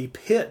the Bloody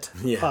Pit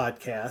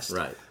podcast.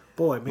 Right.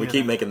 Boy, man, we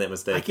keep making that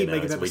mistake. I keep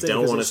making that mistake. We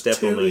don't want to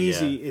step on it.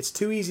 It's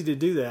too easy to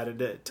do that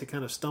and to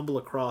kind of stumble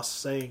across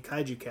saying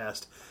kaiju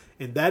cast.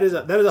 And that is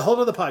a whole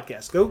other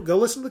podcast. Go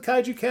listen to the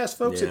Kaiju Cast,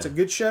 folks. Yeah. It's a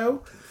good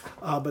show,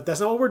 but that's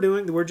not what we're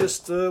doing. We're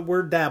just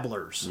we're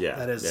dabblers. Yeah,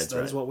 that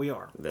is what we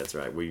are. That's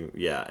right.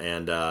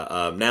 And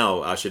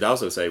now I should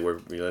also say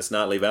let's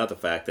not leave out the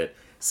fact that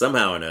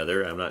somehow or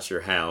another, I'm not sure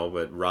how,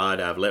 but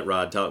I've let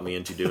Rod talk me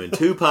into doing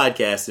 2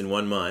 podcasts in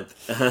 1 month.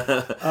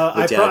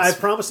 I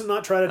promised to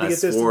not try to get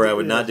this. I swore I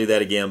would not do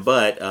that again,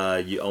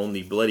 but you own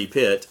the Bloody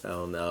Pit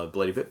on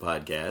Bloody Pit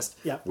podcast.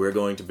 Yeah. We're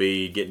going to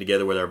be getting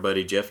together with our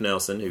buddy Jeff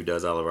Nelson, who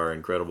does all of our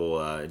incredible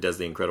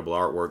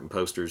artwork and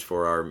posters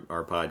for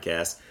our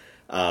podcast.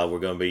 We're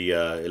going to be,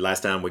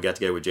 last time we got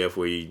together with Jeff,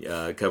 we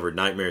covered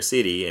Nightmare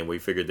City, and we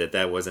figured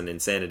that wasn't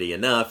insanity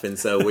enough, and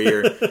so we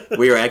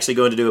are actually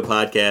going to do a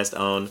podcast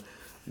on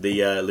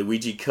the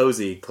Luigi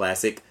Cozy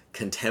classic,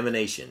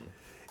 Contamination.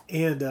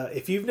 And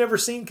if you've never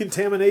seen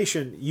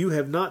Contamination, you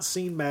have not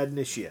seen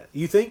Madness yet.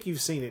 You think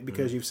you've seen it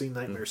because you've seen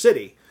Nightmare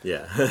City.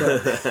 Yeah.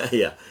 But,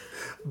 yeah.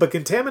 But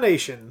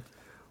Contamination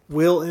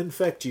will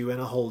infect you in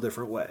a whole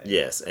different way.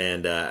 Yes,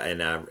 and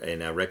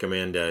I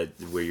recommend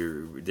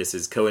this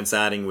is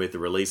coinciding with the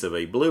release of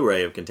a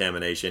Blu-ray of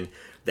Contamination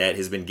that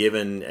has been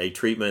given a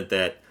treatment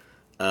that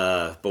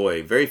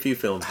very few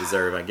films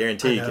deserve. I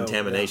guarantee you,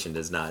 Contamination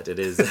does not. It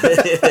is.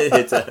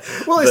 It's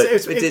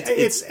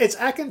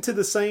akin to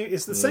the same.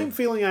 It's the same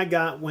feeling I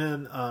got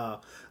when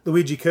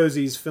Luigi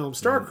Cozy's film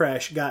Star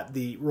Crash got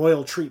the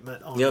royal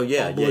treatment on. On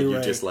Blu-ray.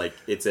 You're just like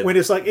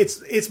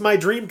it's my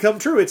dream come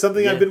true. It's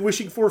something I've been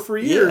wishing for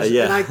years,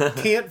 and I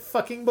can't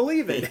fucking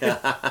believe it.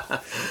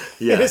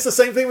 And it's the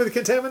same thing with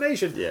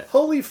Contamination. Yeah.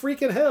 Holy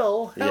freaking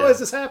hell! How is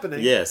this happening?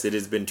 Yes, it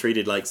has been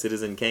treated like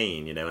Citizen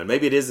Kane, and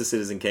maybe it is the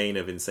Citizen Kane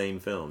of insane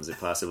films. It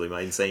possibly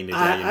my insane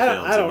Italian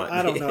films.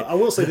 I don't know. I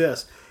will say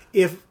this: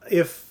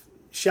 if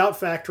Shout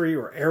Factory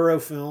or Arrow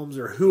Films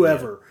or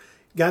whoever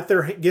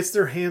gets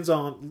their hands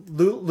on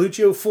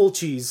Lucio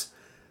Fulci's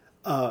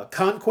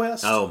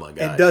Conquest, oh my God,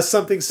 and does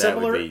something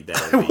similar,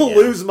 I will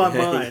lose my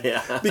mind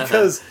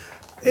because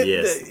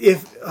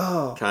Conquest.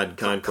 Oh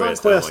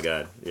my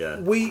God, yeah.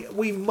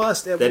 We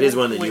must. At that is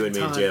one that you and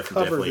me and Jeff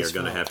definitely are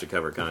going to have to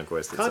cover.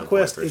 Conquest. Conquest at some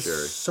point, for is sure.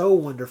 so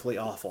wonderfully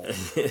awful.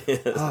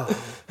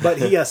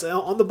 But yes,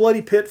 on the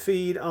Bloody Pit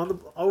feed,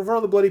 over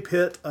on the Bloody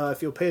Pit,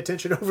 if you'll pay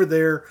attention over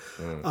there,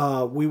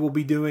 we will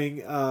be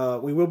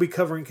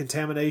covering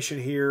Contamination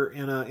here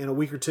in a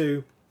week or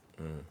two,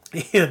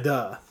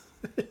 and.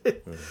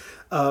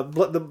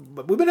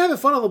 We've been having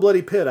fun on the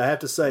Bloody Pit, I have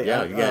to say.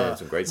 Yeah, you got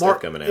some great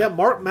stuff coming out. Yeah,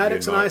 Mark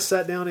Maddox and I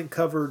sat down and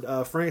covered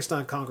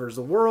Frankenstein Conquers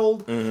the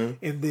World, and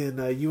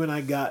then you and I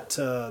got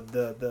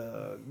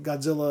the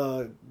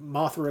Godzilla,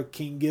 Mothra,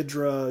 King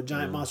Ghidorah,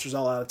 Giant Monsters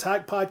All Out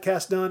Attack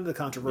podcast done, the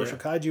controversial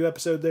kaiju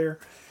episode there,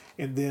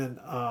 and then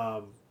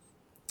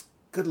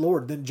good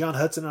Lord, then John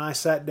Hudson and I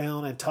sat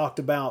down and talked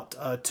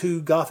about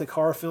 2 gothic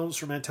horror films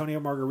from Antonio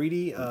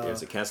Margheriti.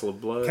 Is it Castle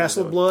of Blood?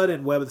 Castle of Blood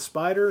and Web of the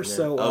Spider. Yeah.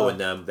 So,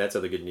 and that's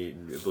other good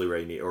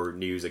Blu-ray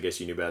news I guess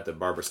you knew about the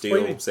Barbara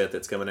Steele set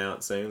that's coming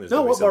out soon.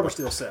 What Barbara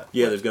Steele set?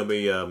 Yeah, there's going to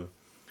be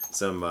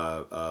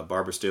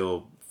Barbara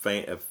Steele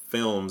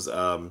films.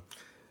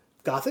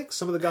 Gothic?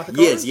 Some of the Gothic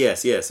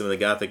Yes. Some of the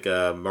Gothic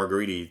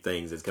Marguerite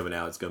things that's coming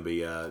out. It's going to be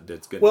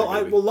that's good.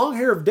 Well, Long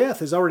Hair of Death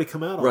has already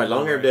come out. Right,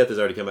 Long Hair of Death has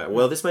already come out.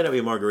 Well, this may not be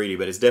a Marguerite,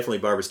 but it's definitely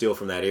Barbara Steele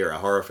from that era,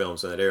 horror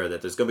films from that era.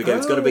 That there's going to be.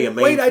 It's going to be a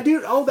main. Wait, I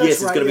do. Oh, that's right.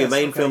 Yes, it's going to be a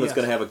main film. That's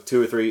going to have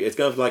 2 or 3. It's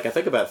going to I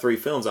think about 3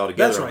 films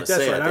altogether on the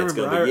set. Right. That's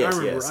going to be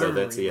So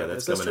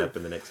that's coming up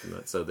in the next few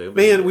months. So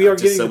man, we are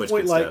getting to the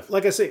point.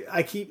 Like I say,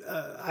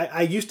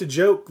 I used to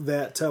joke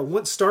that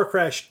once Star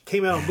Crash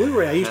came out on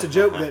Blu-ray, I used to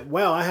joke that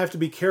wow, I have to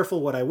be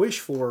careful what I wish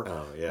for.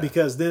 Oh, yeah.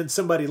 Because then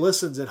somebody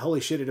listens and holy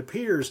shit, it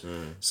appears.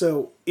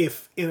 So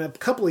if in a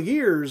couple of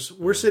years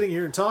we're sitting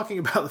here and talking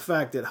about the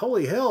fact that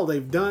holy hell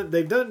they've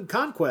done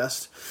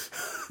Conquest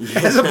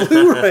as a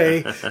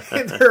Blu-ray,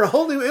 and there are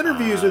whole new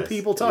interviews with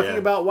people talking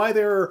about why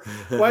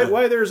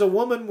there's a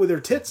woman with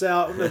her tits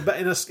out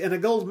in a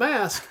gold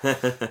mask,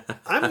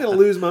 I'm going to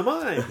lose my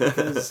mind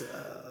because.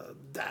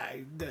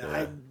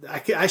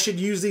 I should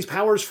use these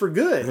powers for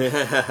good.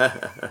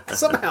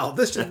 Somehow,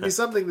 this should be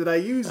something that I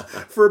use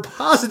for a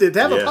positive, to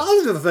have a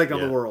positive effect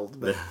on the world.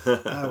 But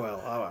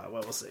well,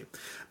 we'll see.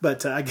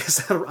 But I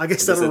guess that'll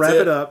wrap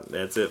it up.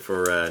 That's it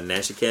for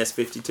NashiCast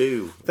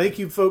 52. Thank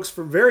you, folks,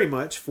 very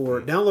much for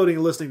downloading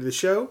and listening to the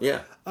show.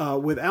 Yeah.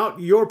 Without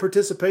your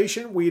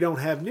participation, we don't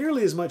have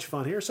nearly as much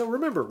fun here. So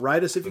remember,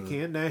 write us if you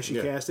can,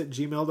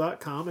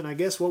 nashicast@gmail.com. And I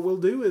guess what we'll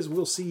do is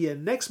we'll see you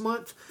next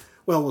month.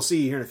 Well, we'll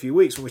see you here in a few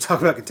weeks when we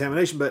talk about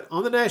contamination. But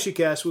on the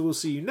NashiCast, we will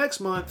see you next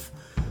month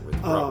with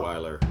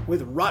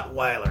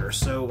Rottweiler.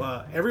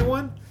 So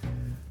everyone,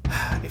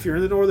 if you're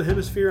in the Northern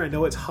Hemisphere, I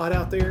know it's hot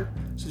out there.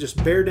 So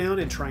just bear down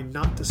and try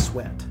not to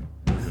sweat.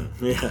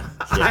 Yeah.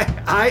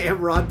 I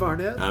am Rod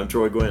Barnett. I'm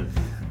Troy Gwynn.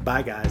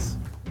 Bye, guys.